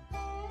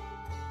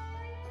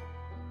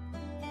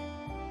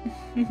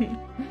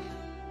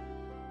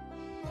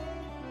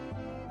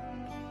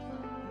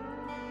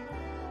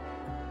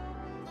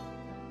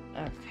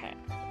 Okay.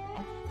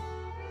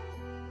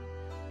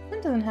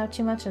 It doesn't have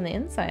too much on the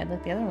inside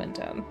like the other one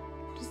did.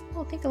 Just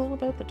I'll take a little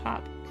bit at the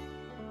top.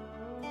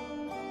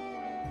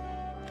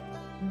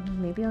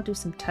 Maybe I'll do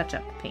some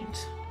touch-up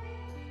paint.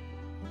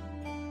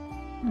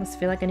 I almost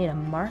feel like I need a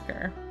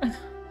marker.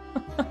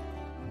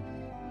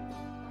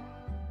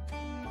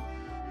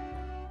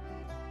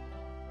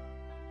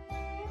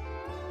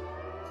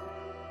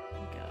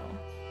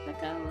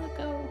 Let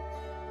go.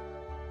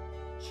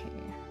 Okay.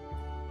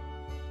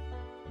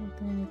 And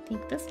then I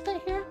think this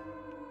bit here.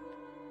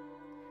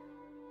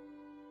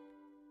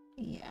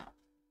 Yeah.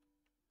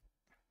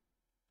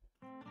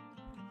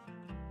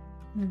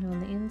 And on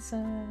the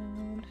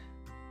inside.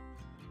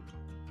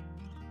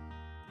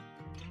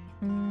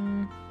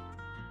 Man.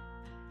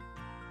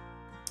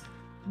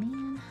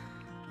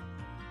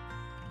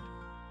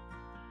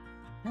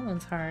 That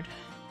one's hard.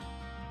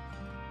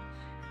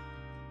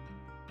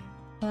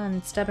 Come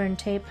on, stubborn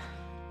tape.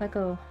 Let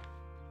go.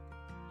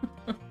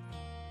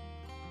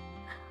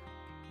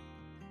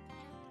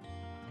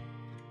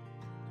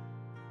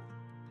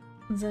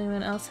 Does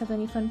anyone else have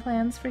any fun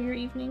plans for your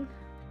evening?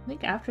 I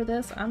think after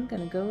this, I'm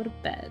gonna go to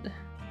bed.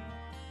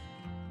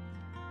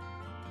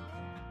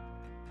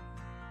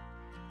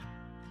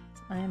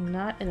 I am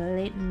not a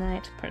late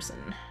night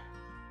person.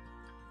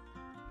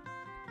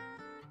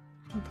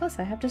 And plus,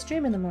 I have to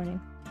stream in the morning.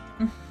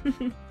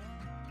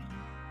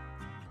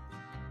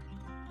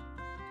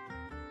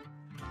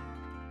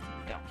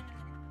 Go.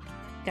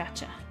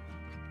 Gotcha.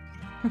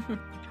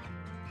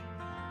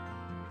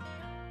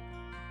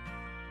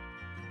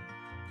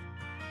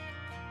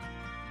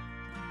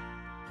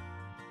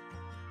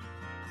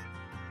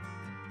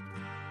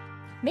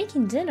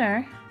 Making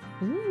dinner?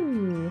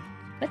 Ooh,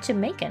 what you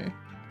making?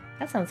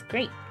 That sounds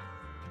great.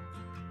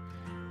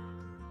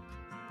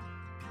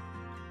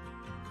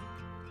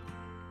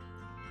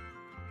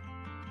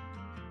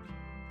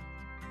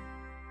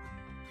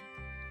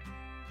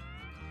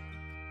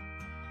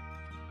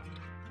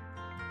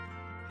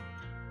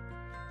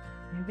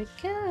 Here we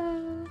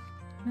go.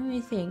 What do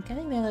you think? I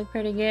think they look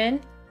pretty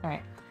good.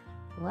 Alright,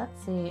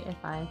 let's see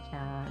if I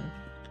can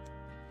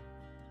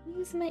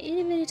use my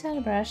itty bitty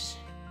tiny brush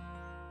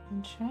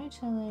and try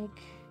to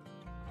like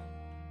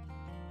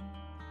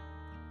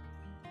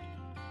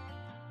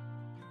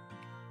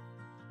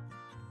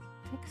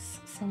fix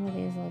some of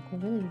these like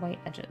really white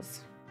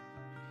edges.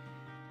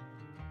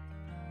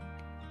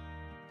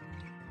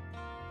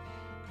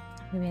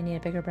 Maybe I need a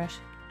bigger brush.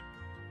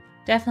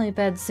 Definitely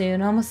bed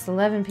soon. Almost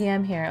 11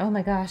 p.m. here. Oh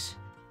my gosh.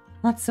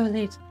 Not so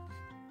late.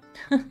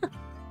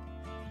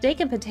 Steak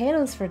and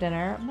potatoes for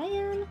dinner?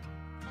 Man,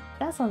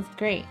 that sounds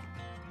great.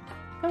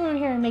 Come over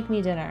here and make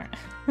me dinner.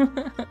 There.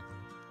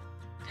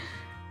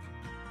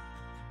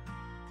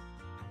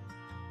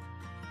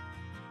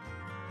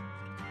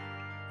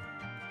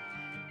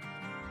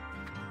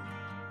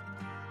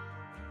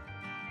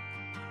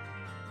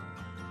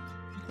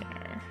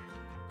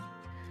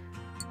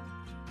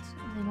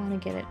 Don't really want to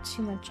get it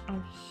too much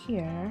on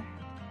here.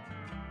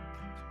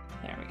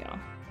 There we go.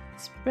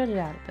 Spread it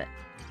out a bit.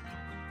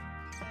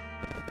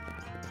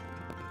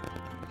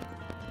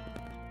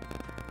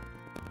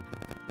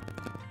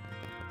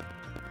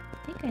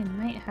 I think I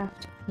might have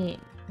to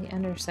paint the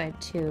underside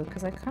too,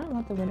 because I kind of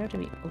want the window to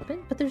be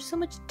open, but there's so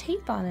much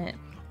tape on it.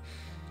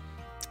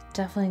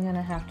 Definitely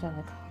gonna have to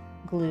like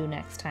glue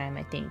next time,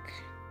 I think.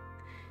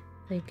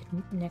 Like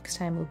next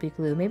time will be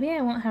glue. Maybe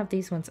I won't have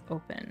these ones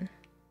open.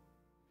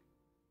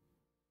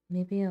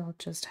 Maybe I'll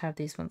just have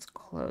these ones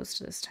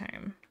closed this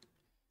time.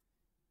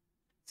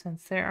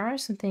 Since there are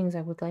some things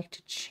I would like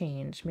to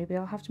change, maybe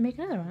I'll have to make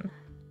another one.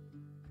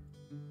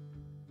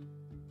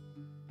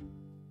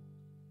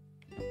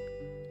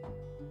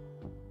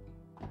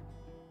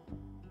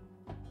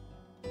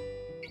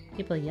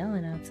 People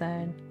yelling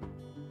outside.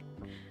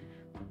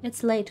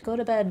 It's late. Go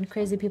to bed,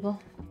 crazy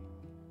people.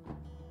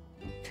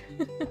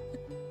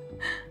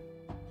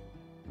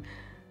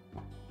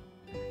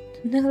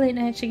 No late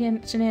night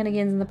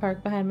shenanigans in the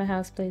park behind my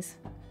house, please.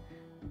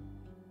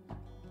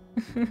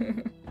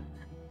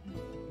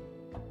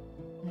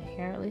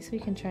 Here, at least we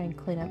can try and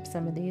clean up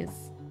some of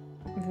these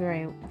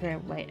very, very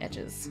white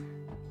edges.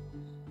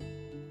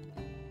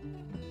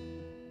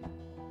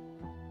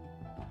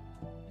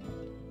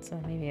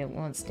 So maybe it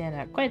won't stand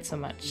out quite so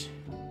much.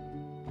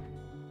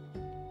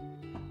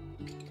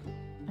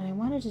 And I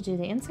wanted to do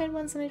the inside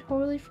ones and I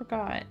totally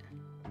forgot.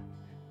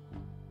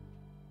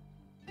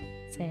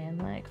 Saying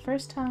like,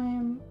 first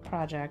time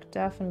project,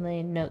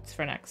 definitely notes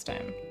for next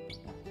time.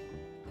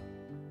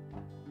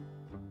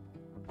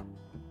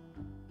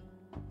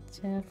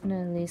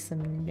 Definitely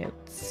some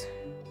notes.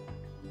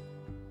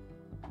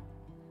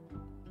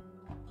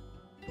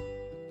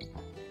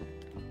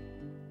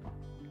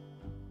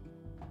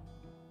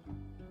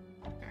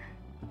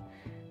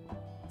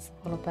 It's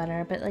a little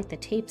better, but like the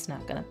tape's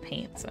not gonna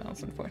paint, so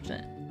it's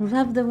unfortunate.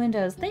 Love the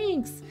windows,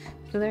 thanks!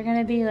 So they're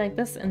gonna be like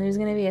this, and there's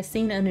gonna be a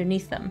scene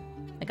underneath them,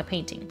 like a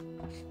painting.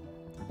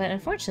 But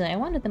unfortunately, I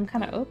wanted them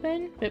kind of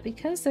open, but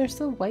because they're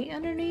so white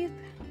underneath,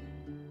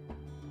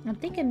 I'm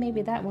thinking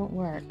maybe that won't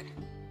work.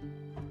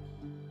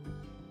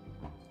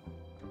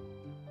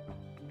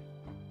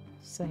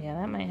 So yeah,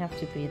 that might have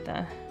to be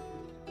the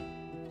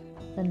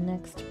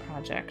next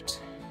project.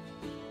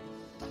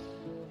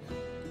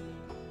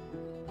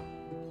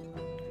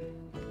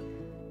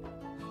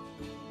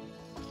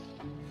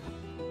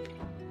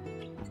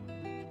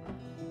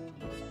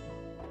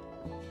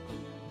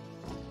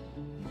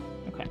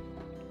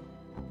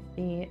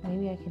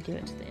 maybe I can do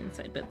it to the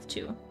inside bits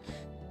too.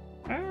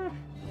 Ah!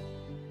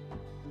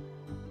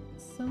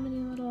 So many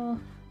little...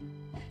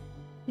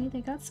 See,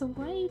 they got so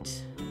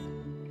white.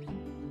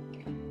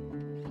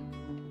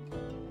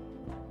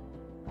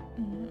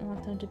 I don't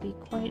want them to be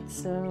quite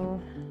so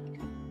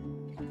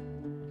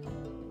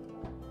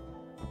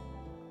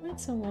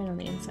white on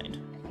the inside.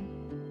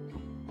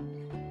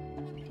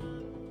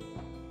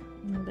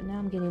 But now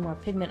I'm getting more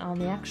pigment on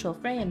the actual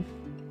frame.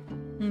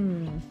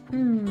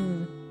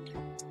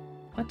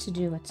 What to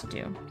do, what to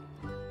do.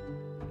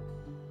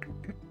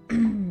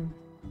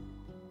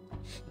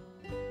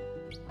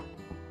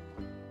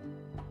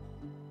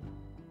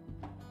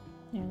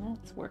 Yeah,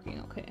 that's working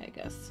okay, I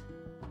guess.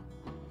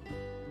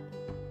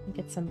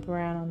 Get some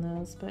brown on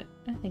those, but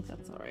I think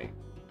that's alright.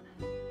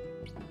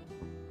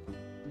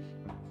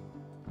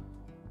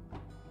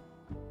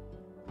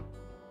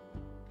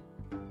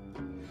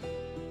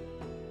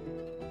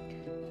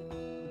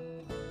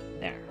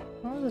 There.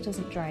 As long as it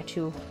doesn't dry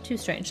too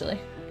strangely. I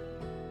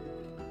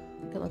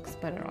think it looks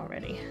better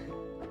already.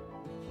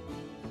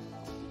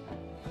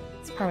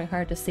 It's probably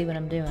hard to see what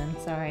I'm doing,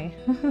 sorry.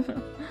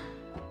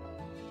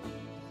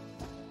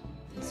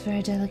 It's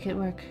very delicate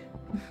work.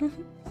 I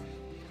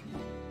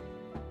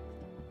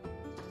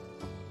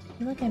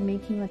feel like I'm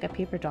making like a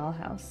paper doll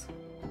house.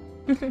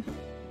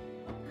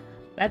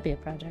 That'd be a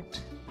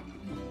project.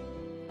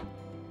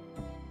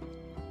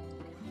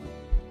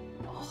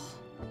 Oh.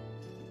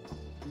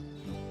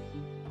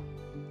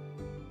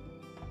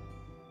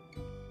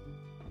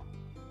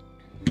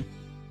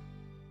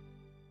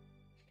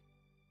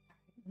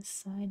 This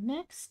side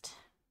next.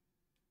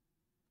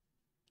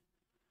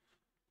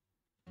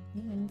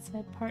 The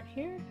inside part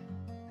here.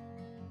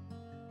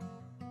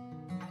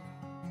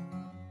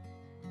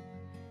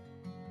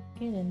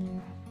 Get in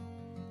there.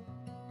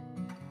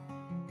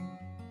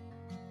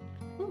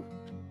 Ooh,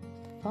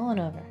 falling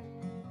over.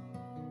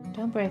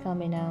 Don't break on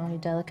me now, you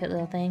delicate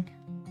little thing.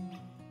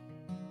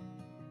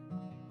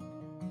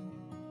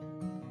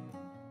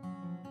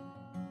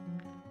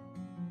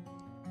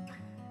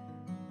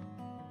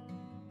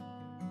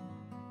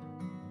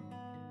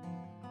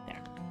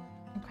 There.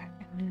 Okay,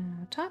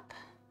 now top.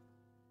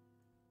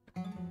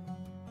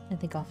 I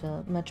think I'll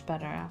feel much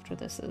better after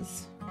this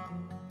is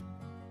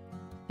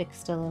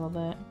fixed a little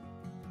bit.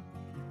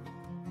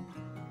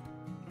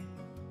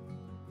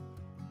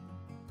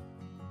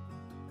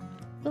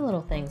 The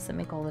little things that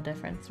make all the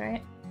difference,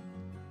 right?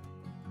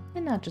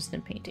 And not just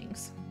in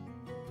paintings.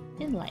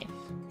 In life.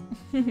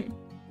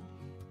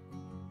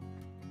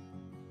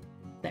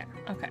 There,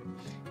 okay.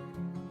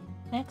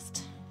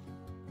 Next.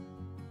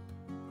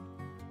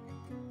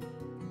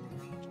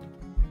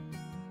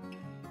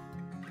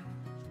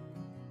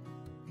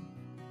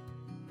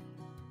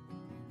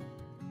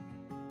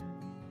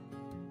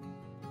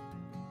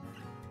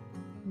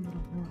 A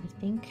little more, I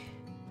think.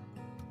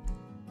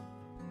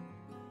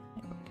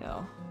 There we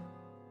go.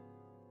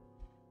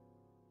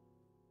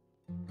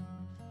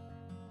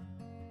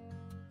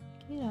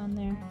 Get on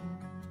there.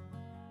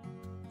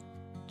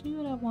 Do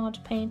what I want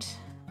to paint.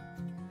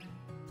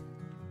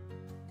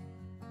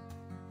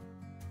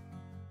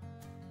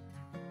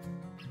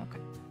 Okay.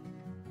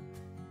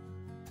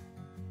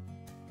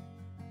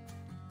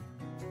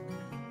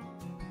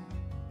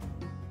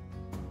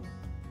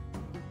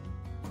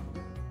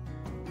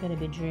 Gonna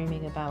be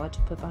dreaming about what to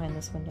put behind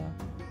this window.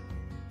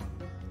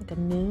 Like a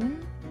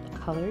moon, a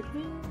colored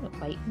moon, a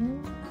white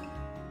moon,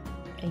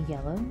 a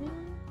yellow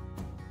moon.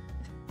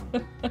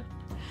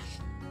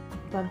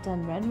 I've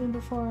done red moon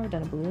before, I've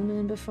done a blue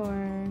moon before,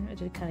 I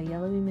did a kind of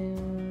yellowy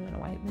moon and a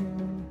white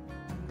moon.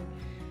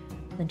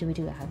 Then do we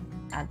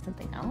add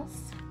something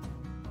else?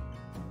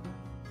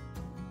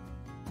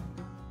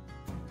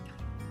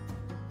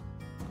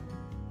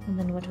 And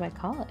then what do I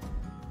call it?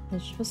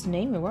 You're supposed to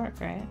name your work,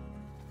 right?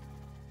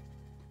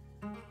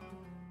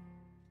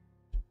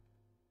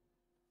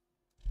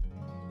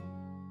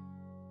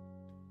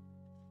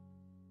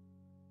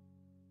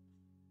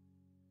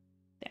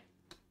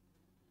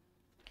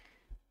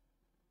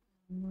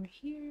 More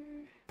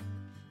here.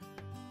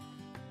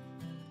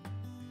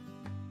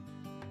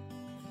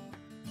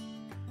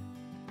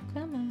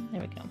 Come on,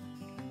 there we go.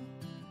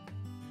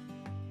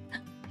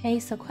 Hey,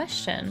 so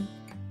question.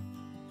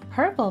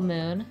 Purple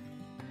moon?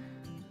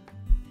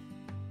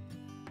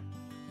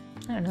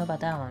 I don't know about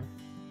that one.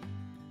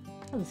 I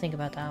have to think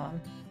about that one.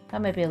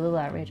 That might be a little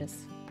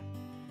outrageous.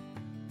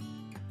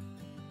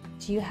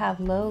 Do you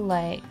have low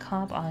light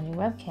comp on your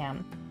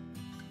webcam?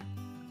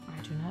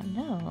 I do not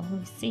know. Let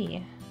me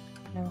see.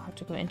 I will have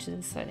to go into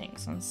the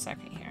settings 1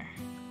 second here.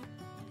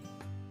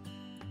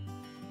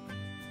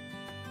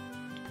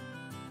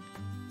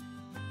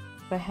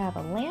 If I have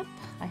a lamp,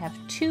 I have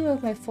 2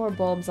 of my 4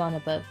 bulbs on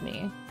above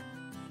me.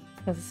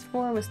 Because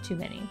 4 was too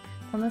many.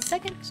 On the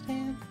second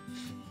tab,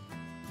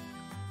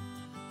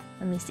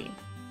 let me see.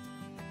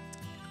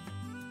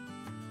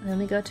 Let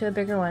me go to a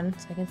bigger one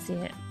so I can see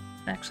it.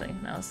 Actually,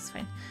 no, this is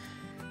fine.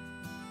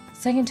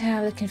 Second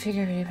tab, the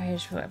configure video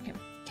page for webcam.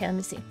 Okay, let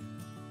me see.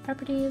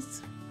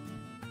 Properties.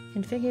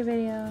 Configure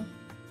video,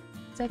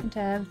 second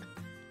tab,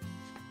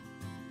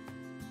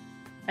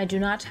 I do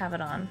not have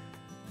it on.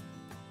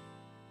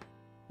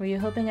 Were you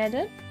hoping I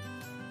did?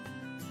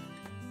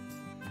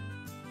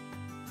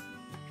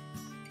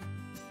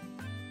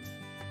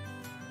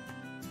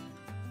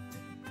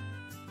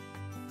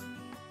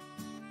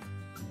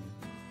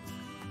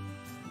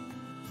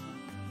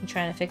 You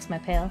trying to fix my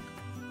pail?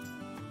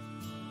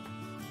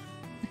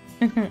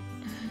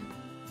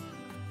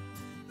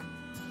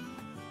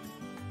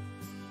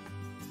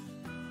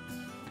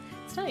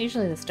 It's not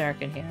usually this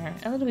dark in here.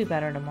 It'll be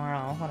better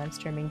tomorrow when I'm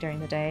streaming during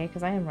the day,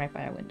 because I am right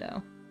by a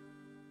window.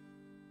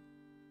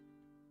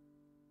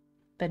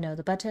 But no,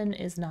 the button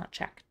is not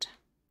checked.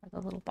 Or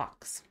the little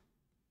box.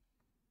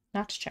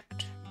 Not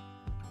checked.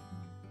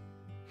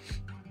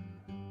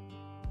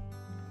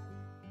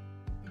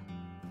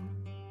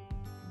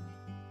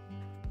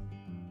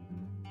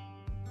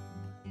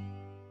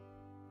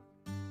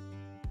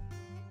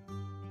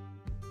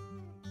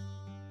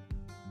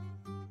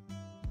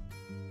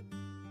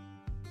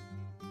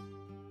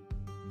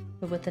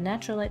 But with the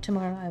natural light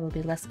tomorrow, I will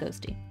be less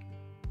ghosty.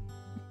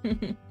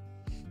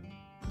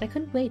 I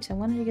couldn't wait. I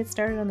wanted to get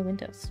started on the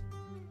windows.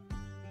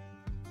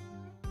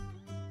 I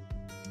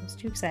was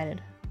too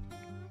excited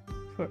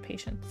for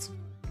patience.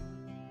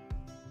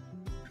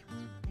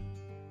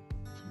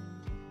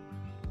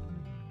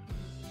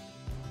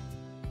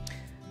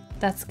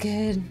 That's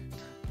good.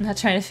 I'm not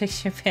trying to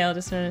fix your pail,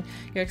 just your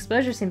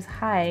exposure seems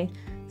high.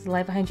 The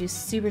light behind you is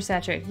super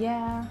saturated.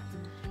 Yeah.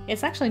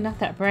 It's actually not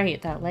that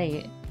bright that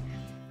late.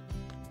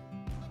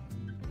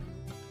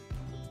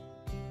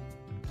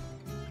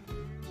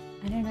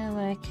 I don't know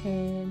what I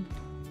could...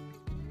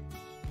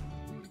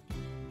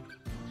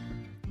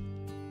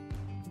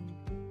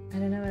 I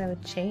don't know what I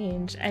would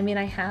change. I mean,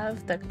 I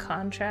have the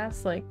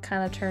contrast like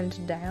kind of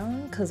turned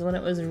down because when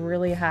it was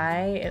really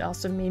high, it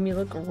also made me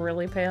look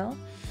really pale.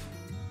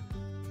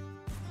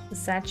 The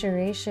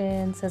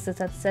saturation says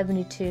it's at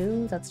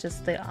 72. That's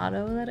just the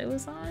auto that it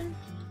was on.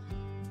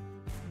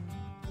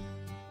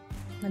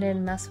 I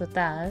didn't mess with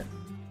that.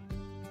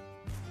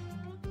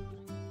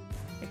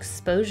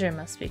 Exposure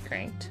must be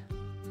cranked.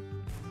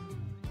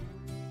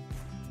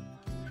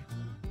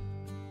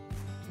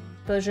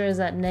 Exposure is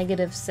at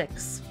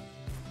 -6.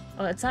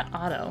 Oh, it's not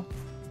auto,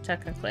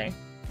 technically.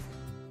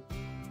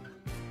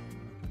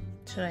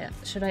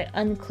 Should I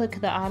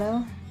unclick the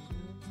auto?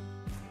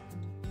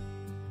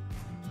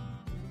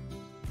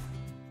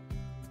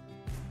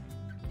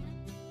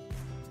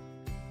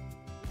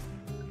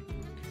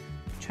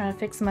 Trying to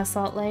fix my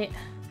salt light.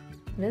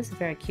 It is a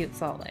very cute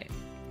salt light.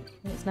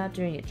 It's not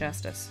doing it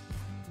justice.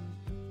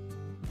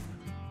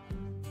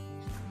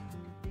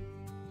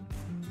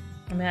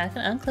 I mean, I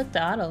can unclick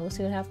the auto. We'll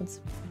see what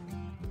happens.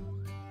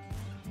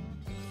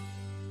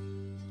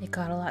 It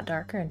got a lot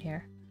darker in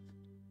here.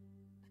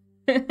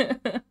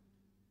 The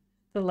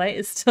light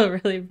is still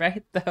really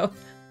bright, though.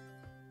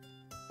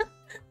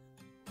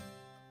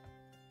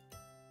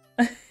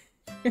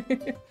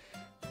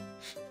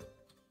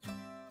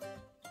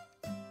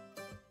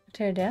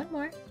 Turn it down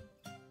more.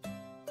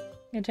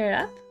 You turn it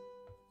up?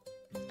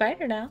 It's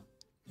brighter now.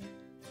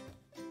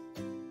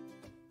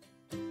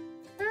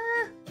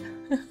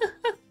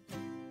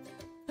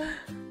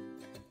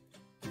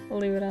 We'll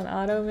leave it on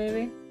auto,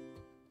 maybe.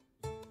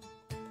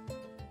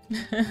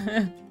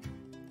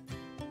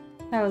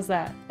 How was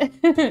that?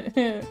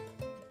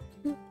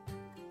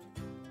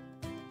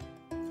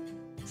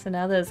 So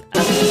now there's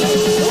over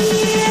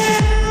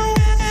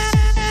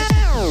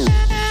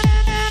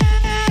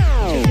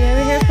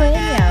here playing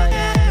Meow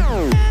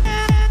again.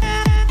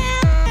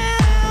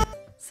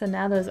 So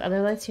now those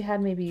other lights you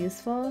had may be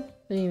useful?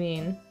 What do you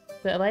mean?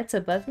 The lights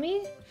above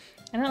me?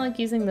 I don't like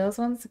using those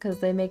ones because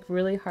they make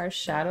really harsh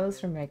shadows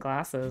from my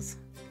glasses.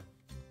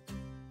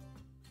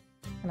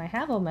 And I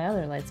have all my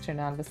other lights turned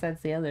on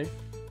besides the other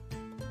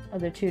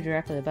two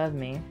directly above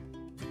me.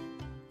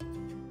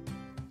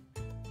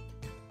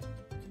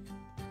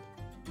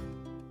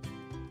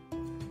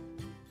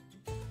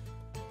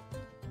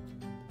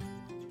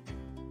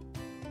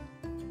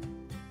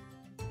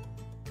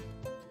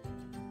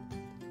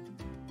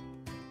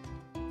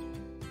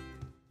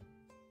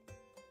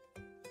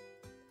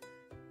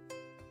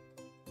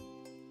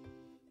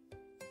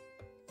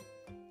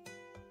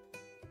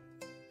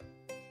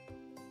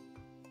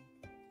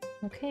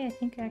 Okay, I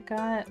think I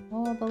got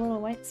all the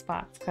little white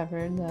spots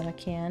covered that I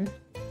can.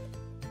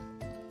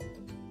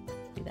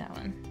 Do that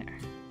one. There.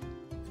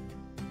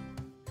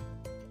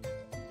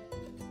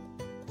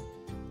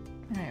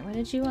 Alright, what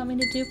did you want me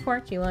to do,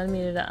 Pork? You wanted me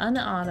to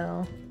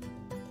unauto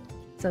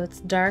so it's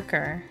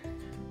darker.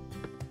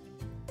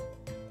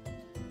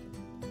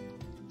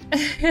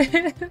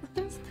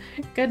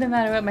 Good no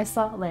matter what. My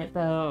salt light,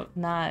 though,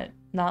 not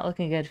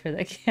looking good for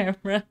the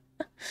camera.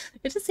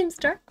 It just seems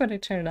dark when I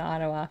turn the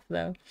auto off,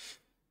 though.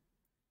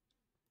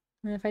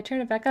 And if I turn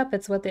it back up,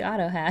 it's what the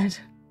auto had.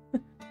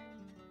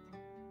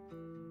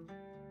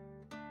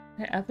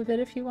 Up a bit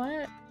if you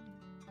want.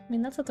 I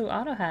mean, that's what the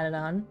auto had it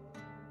on.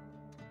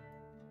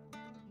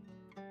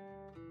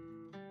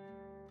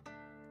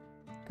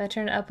 If I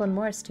turn it up one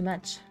more, it's too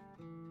much.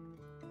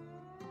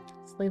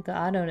 Just leave the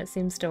auto and it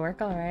seems to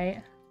work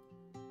alright.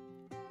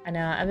 I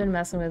know, I've been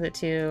messing with it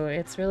too.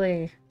 It's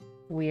really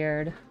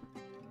weird.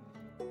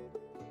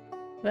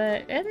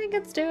 But I think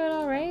it's doing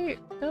alright.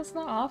 It's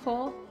not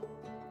awful.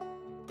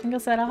 Like I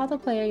said, I'll have to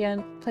play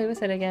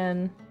with it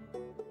again.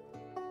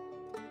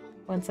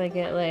 Once I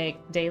get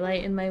like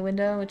daylight in my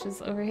window, which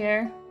is over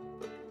here.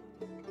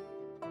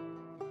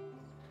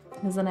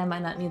 Because then I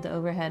might not need the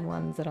overhead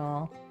ones at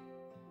all.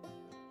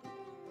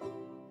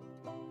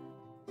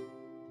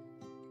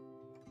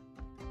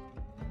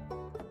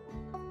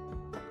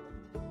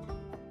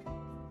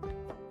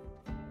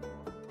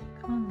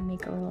 Come on,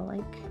 make a little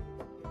like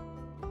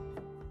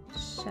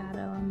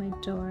shadow on my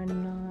door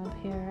knob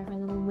here, my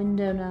little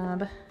window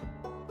knob.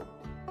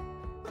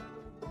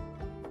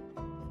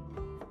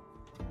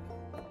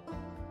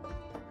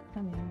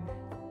 Come here.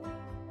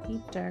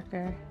 Be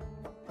darker.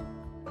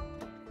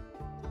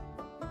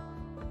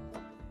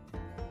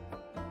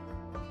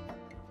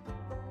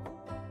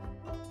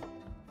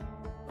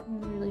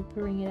 Really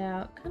bring it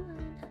out. Come on.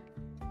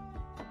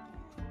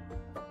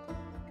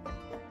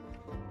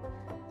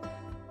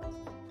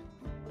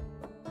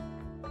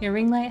 Your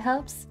ring light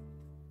helps?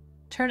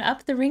 Turn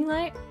up the ring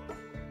light?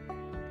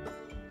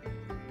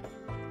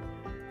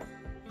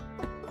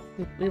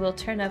 We will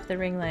turn up the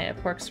ring light at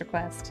Pork's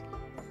request.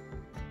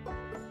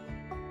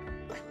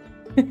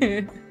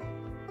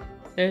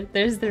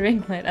 There's the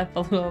ring light up a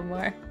little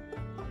more.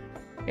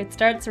 It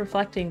starts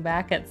reflecting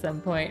back at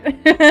some point.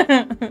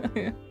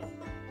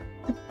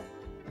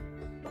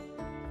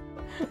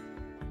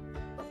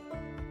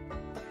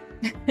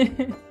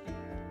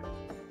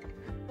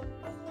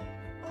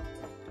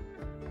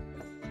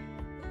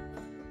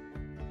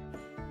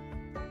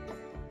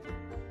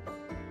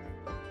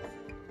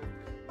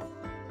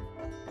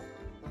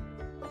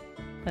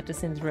 That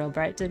just seems real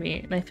bright to me,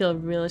 and I feel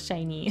real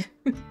shiny.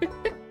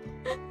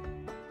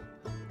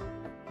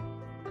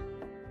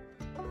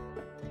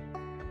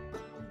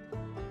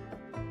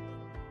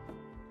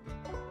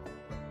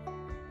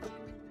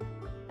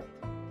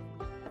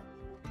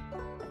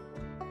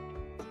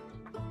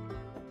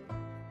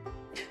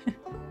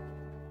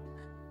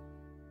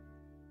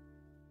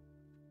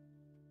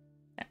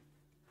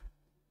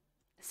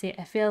 See,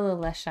 I feel a little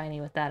less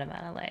shiny with that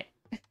amount of light.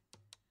 I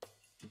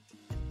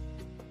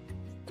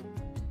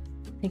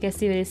think I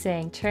see what he's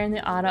saying. Turn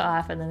the auto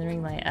off and then the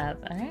ring light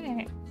up.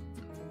 Alright.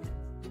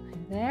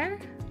 Right there.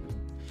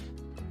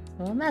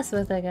 We'll mess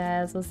with it,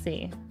 guys. We'll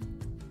see.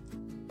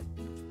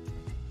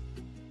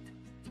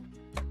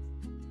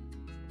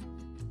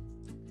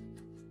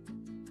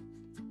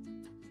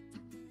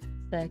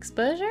 The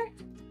exposure?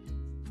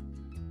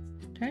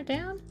 Turn it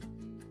down?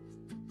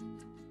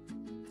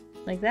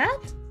 Like that?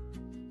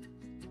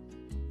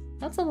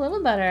 That's a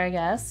little better, I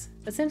guess.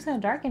 It seems kind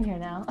of dark in here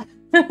now.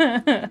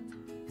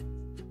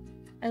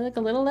 I look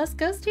a little less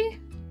ghosty?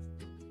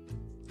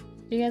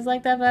 Do you guys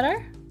like that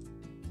better?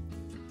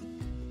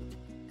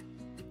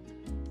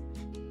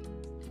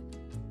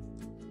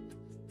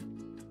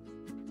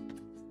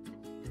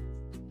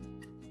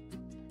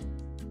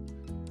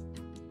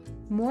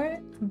 More?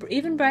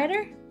 Even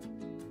brighter?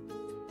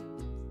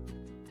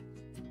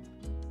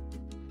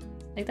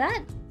 Like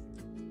that?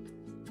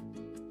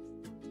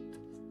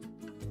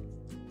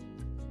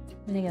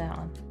 What do you think of that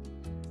one?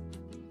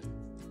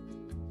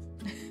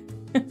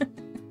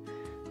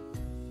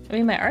 I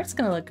mean, my art's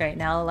gonna look great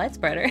now. The light's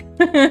brighter.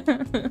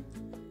 I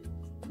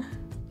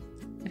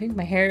think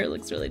my hair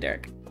looks really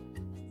dark.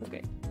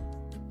 Okay.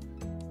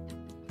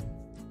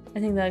 I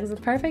think that looks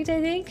perfect, I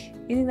think.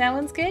 You think that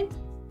one's good?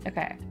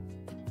 Okay.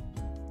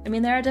 I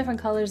mean, there are different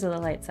colors of the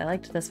lights. I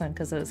liked this one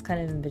because it was kind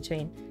of in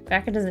between.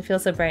 Backer doesn't feel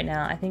so bright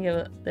now. I think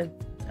the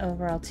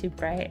overall too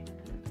bright.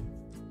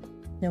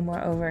 No more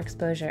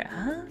overexposure.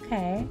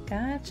 Okay,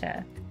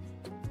 gotcha.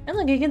 And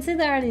look, you can see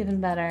the art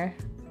even better.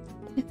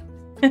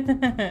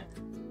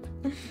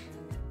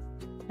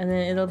 And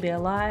then it'll be a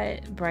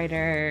lot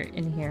brighter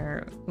in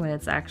here when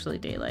it's actually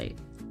daylight.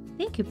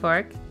 Thank you,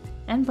 Pork.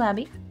 And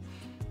Blabby.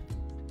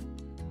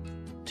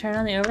 Turn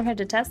on the overhead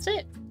to test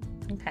it?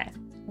 Okay,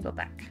 we'll go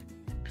back.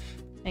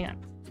 Hang on.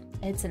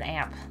 It's an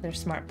amp. They're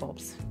smart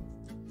bulbs.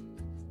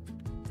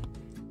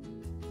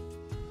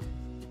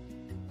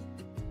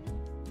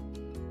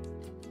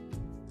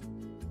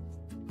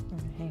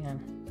 Hang on.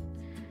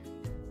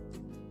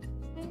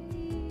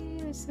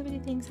 Hey, there's so many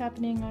things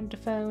happening on the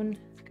phone.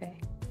 Okay.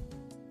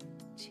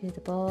 To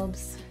the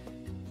bulbs.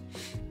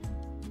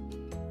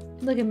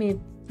 Look at me,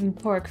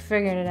 Pork,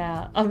 figuring it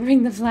out. I'll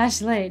bring the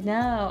flashlight.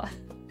 No.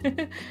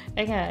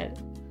 I can't.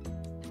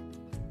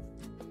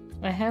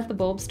 I have the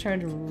bulbs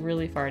turned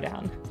really far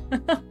down.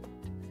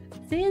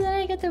 See, then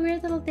I get the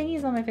weird little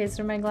thingies on my face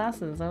from my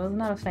glasses. I was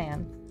not a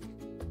fan.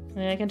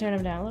 Maybe I can turn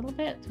them down a little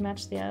bit to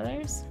match the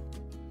others.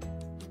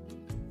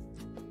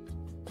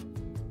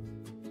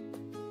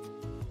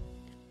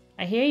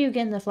 I hear you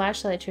getting the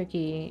flashlight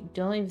tricky.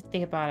 Don't even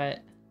think about it.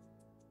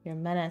 You're a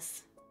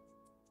menace.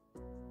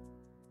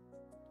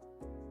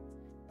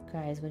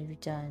 Guys, what have you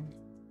done?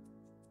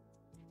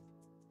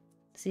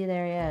 See,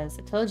 there he is.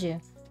 I told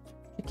you.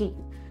 Okay.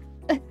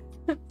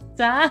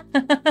 Stop.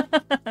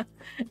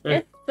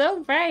 It's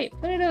so bright.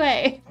 Put it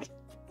away.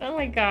 Oh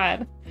my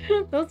god.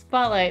 Those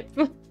spotlights.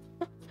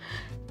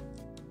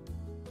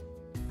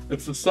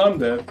 It's the sun,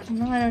 Dad.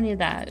 No, I don't need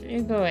that.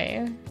 You go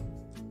away.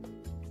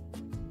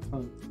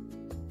 Huh.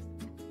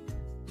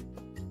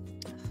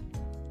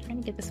 Trying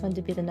to get this one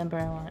to be the number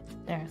I want.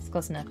 There, it's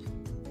close enough.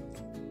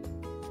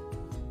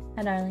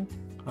 Hi, darling.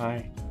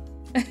 Hi.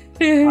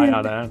 Hi,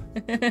 Adam.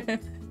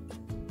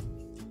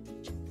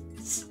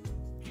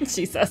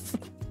 Jesus.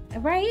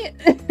 Right?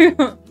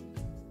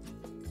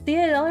 See,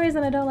 the only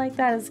reason I don't like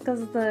that is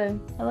because I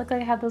look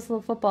like I have those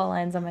little football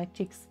lines on my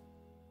cheeks.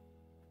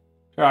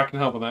 Here, I can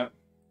help with that.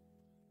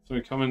 So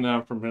we coming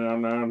down from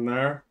down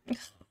there.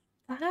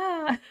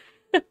 Ah.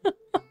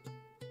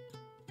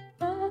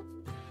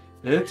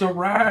 It's a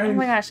ride. Oh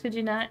my gosh, could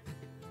you not?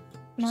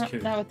 Just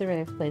kidding. Not with the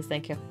radio, please,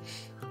 thank you.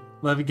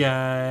 Love you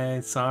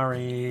guys.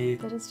 Sorry.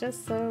 But it's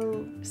just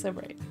so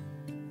bright.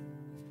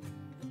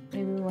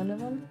 Maybe one of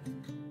them?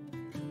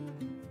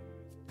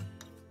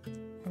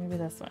 Or maybe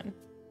this one.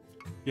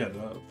 Yeah,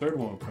 the third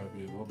one will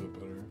probably be a little bit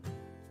better.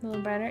 A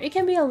little brighter. It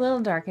can be a little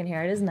dark in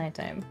here. It is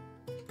nighttime.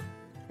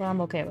 So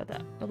I'm okay with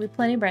that. It'll be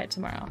plenty bright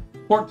tomorrow.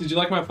 Pork, did you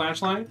like my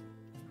flashlight?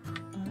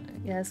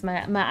 Yes,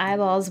 my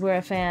eyeballs were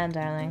a fan,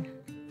 darling.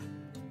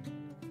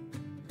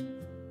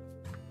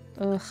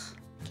 Ugh.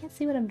 I can't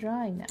see what I'm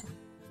drawing now.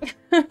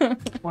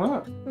 Why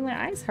not?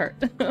 My eyes hurt.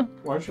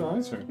 Why should I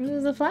answer?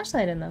 There's a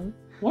flashlight in them.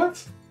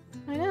 What?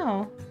 I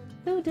know.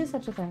 Who would do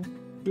such a thing?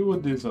 Who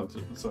would do such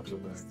a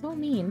thing? So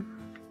mean.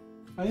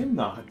 I am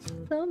not.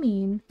 So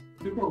mean.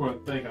 People are going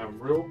to think I'm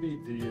real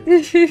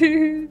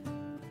BD.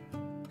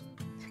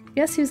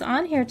 Guess who's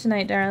on here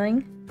tonight,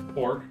 darling?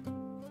 Pork.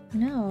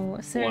 No,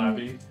 a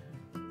certain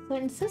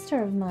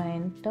sister of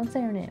mine. Don't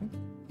say her name.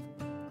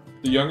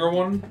 The younger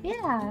one?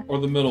 Yeah, Or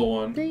the middle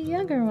one? the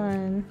younger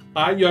one.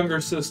 Hi,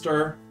 younger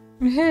sister.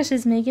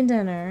 She's making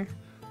dinner.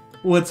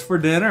 What's for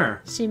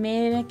dinner? She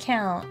made an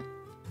account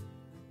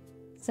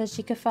so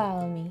she could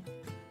follow me.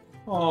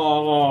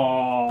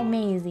 Oh,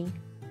 Maisie.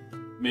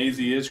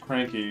 Maisie is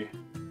cranky.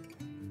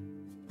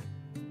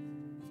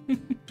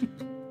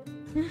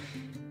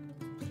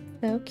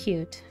 So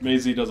cute.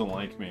 Maisie doesn't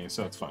like me,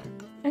 so it's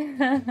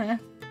fine.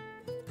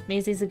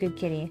 Maisie's a good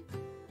kitty.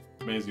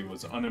 Maisie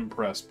was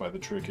unimpressed by the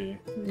tricky.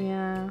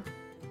 Yeah.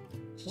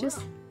 She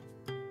just...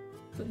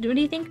 What do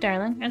you think,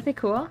 darling? Aren't they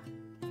cool?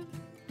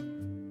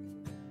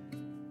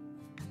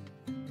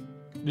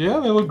 Yeah,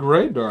 they look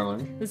great,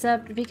 darling.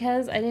 Except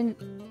because I didn't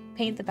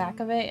paint the back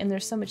of it and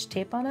there's so much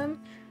tape on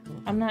them,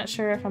 I'm not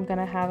sure if I'm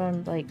gonna have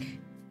them, like,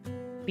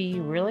 be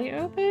really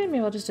open. Maybe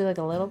I'll just do, like,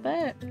 a little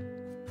bit.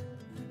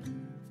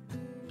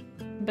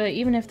 But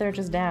even if they're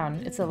just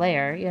down, it's a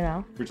layer, you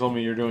know? You told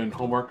me you're doing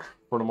homework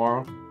for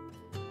tomorrow?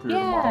 For your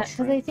Yeah, tomorrow's because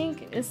stream. I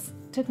think it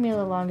took me a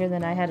little longer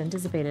than I had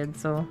anticipated,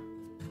 so...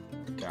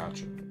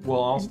 Gotcha.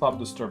 Well, I'll stop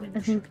disturbing I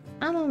you. think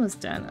I'm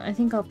almost done. I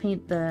think I'll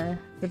paint the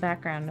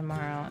background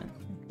tomorrow.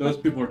 Those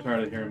people are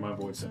tired of hearing my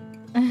voice.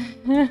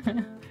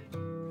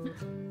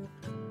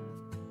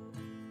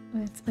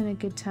 It's been a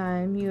good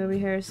time. You over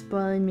here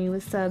spoiling me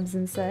with subs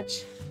and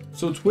such.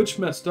 So Twitch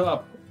messed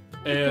up,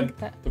 and think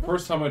that- the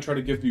first time I tried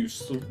to give you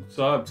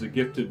subs, it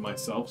gifted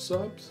myself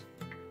subs,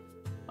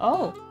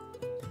 Oh!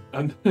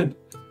 and then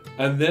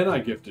I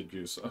gifted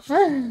you subs.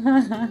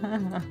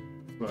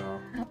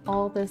 Well,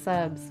 All the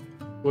subs.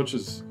 which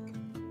is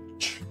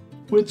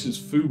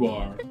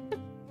foobar.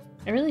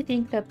 I really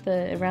think that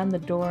the around the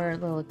door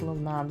little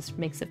knobs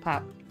makes it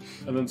pop.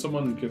 And then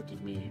someone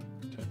gifted me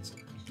 10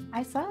 subs.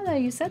 I saw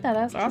that. You said that.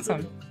 That's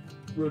awesome.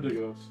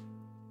 Ridiculous.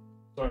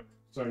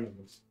 Sorry,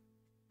 Nicholas.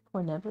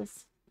 Poor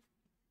Nibbles.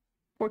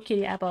 Poor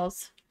kitty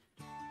apples.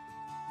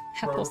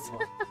 Apples.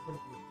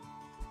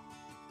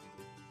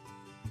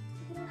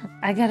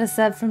 I got a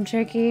sub from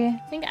Turkey.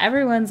 I think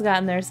everyone's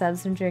gotten their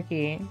subs from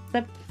Turkey.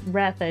 Except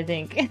Reth, I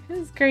think.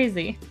 It's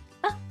crazy.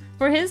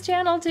 For his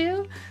channel,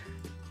 too?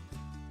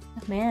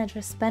 Man,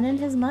 just spending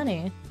his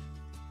money.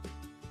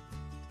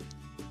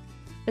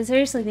 But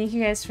seriously, thank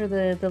you guys for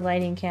the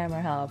lighting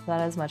camera help.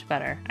 That is much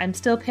better. I'm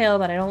still pale,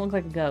 but I don't look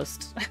like a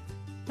ghost.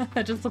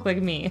 I just look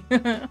like me.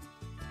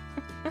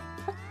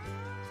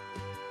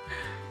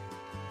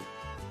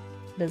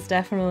 It's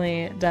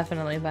definitely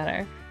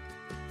better.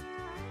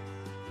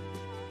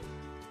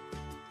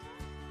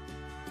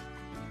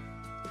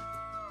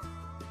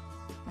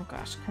 Oh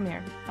gosh, come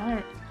here.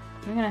 I'm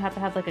gonna have to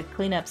have like a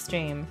cleanup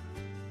stream.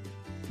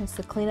 Just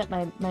to clean up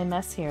my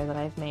mess here that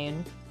I've made.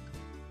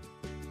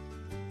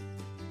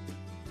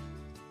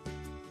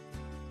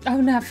 Oh,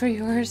 not for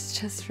yours,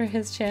 just for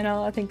his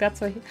channel. I think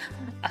that's what he...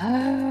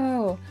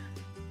 Oh!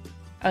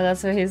 Oh,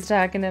 that's what he's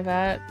talking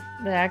about?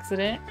 The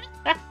accident?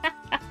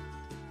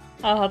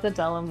 I'll have to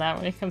tell him that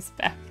when he comes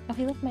back. Oh,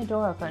 he left my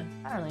door open.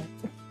 Darling.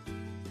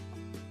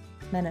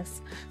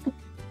 Menace.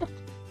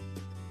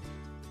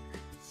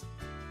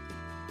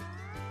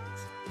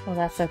 Well,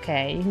 that's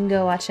okay. You can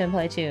go watch him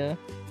play too.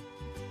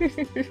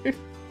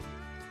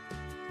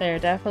 They're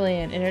definitely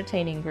an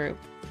entertaining group.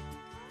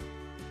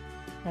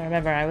 I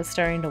remember I was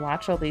starting to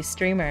watch all these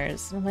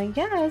streamers. And I'm like,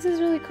 yeah, this is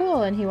really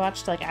cool. And he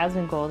watched like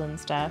Asmongold and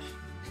stuff.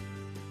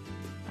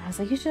 I was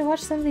like, you should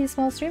watch some of these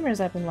small streamers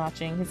I've been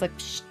watching. He's like,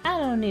 Psh, I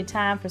don't need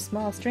time for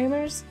small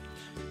streamers.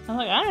 I'm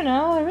like, I don't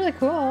know, they're really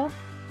cool.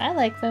 I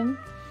like them.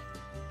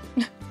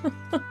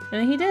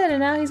 And he did, and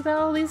now he's got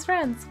all these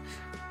friends.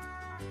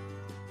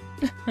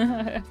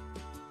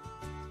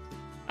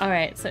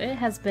 Alright, so it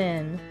has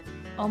been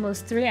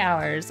almost 3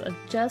 hours of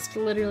just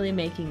literally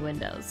making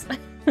windows.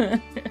 So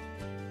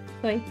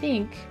I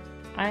think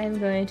I am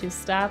going to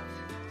stop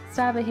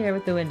it here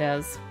with the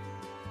windows.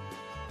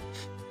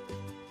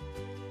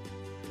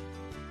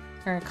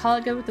 We're gonna call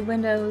it good with the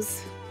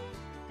windows,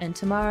 and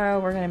tomorrow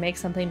we're gonna make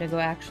something to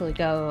actually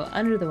go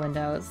under the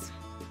windows.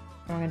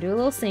 And we're gonna do a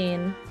little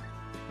scene,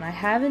 and I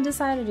haven't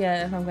decided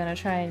yet if I'm gonna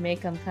try and make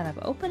them kind of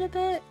open a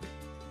bit,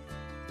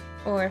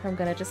 or if I'm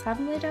gonna just have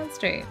them lay down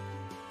straight.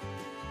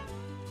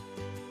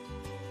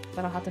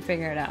 But I'll have to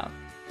figure it out.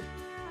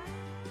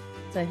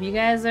 So if you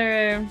guys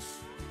are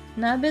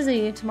not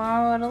busy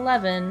tomorrow at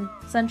 11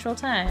 Central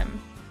Time,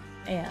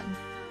 I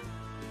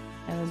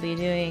will be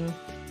doing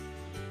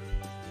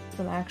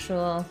some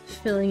actual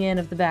filling in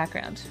of the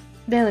background.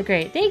 They look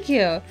great. Thank you.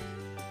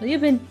 Well,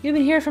 you've been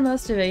here for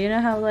most of it. You know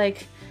how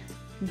like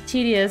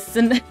tedious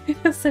and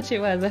such it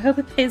was. I hope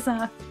it pays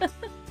off.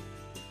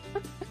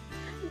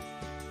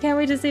 Can't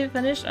wait to see it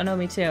finished. Oh no,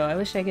 me too. I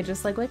wish I could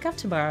just like wake up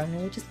tomorrow and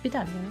it would just be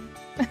done,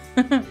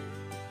 you know?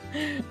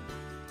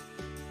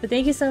 But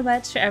thank you so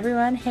much for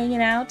everyone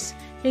hanging out.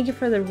 Thank you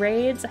for the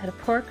raids. I had a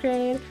pork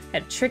raid, I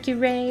had a tricky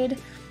raid.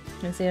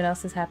 Let's see what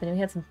else is happening. We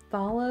had some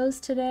follows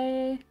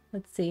today.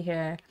 Let's see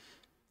here.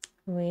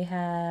 We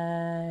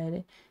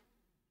had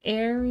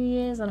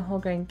Aries on Whole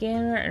Grain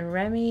Gamer and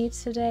Remy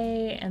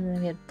today, and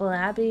then we had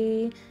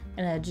Blabby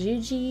and a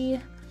Gigi.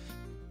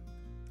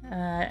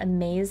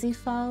 Amazy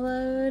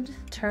followed,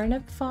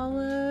 Turnip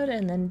followed,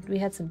 and then we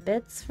had some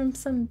bits from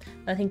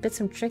bits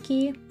from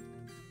Tricky.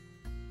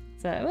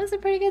 So it was a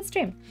pretty good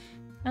stream,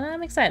 and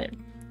I'm excited.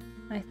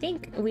 I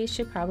think we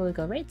should probably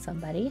go raid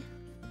somebody.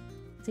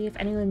 See if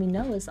anyone we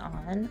know is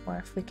on, or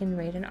if we can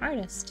raid an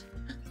artist.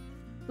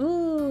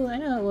 Ooh, I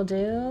know what we'll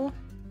do.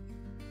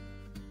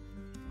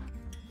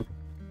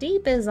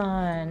 Deep is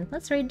on.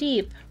 Let's raid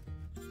Deep.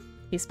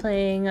 He's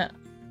playing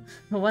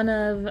one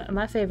of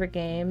my favorite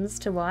games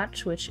to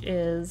watch, which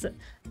is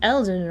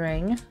Elden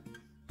Ring.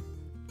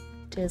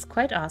 It is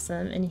quite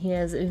awesome, and he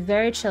is a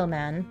very chill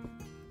man.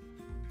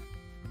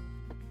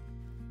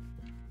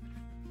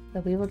 So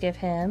we will give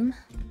him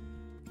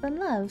some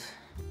love.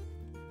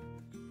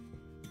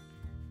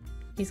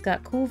 He's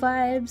got cool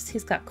vibes,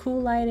 he's got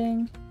cool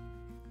lighting.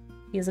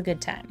 He has a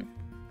good time.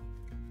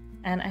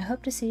 And I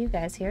hope to see you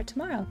guys here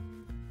tomorrow.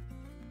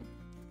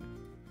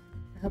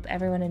 I hope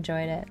everyone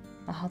enjoyed it.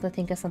 I'll have to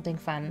think of something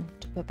fun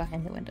to put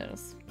behind the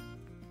windows.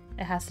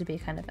 It has to be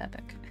kind of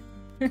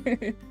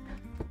epic.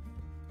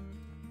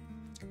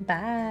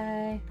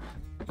 Bye!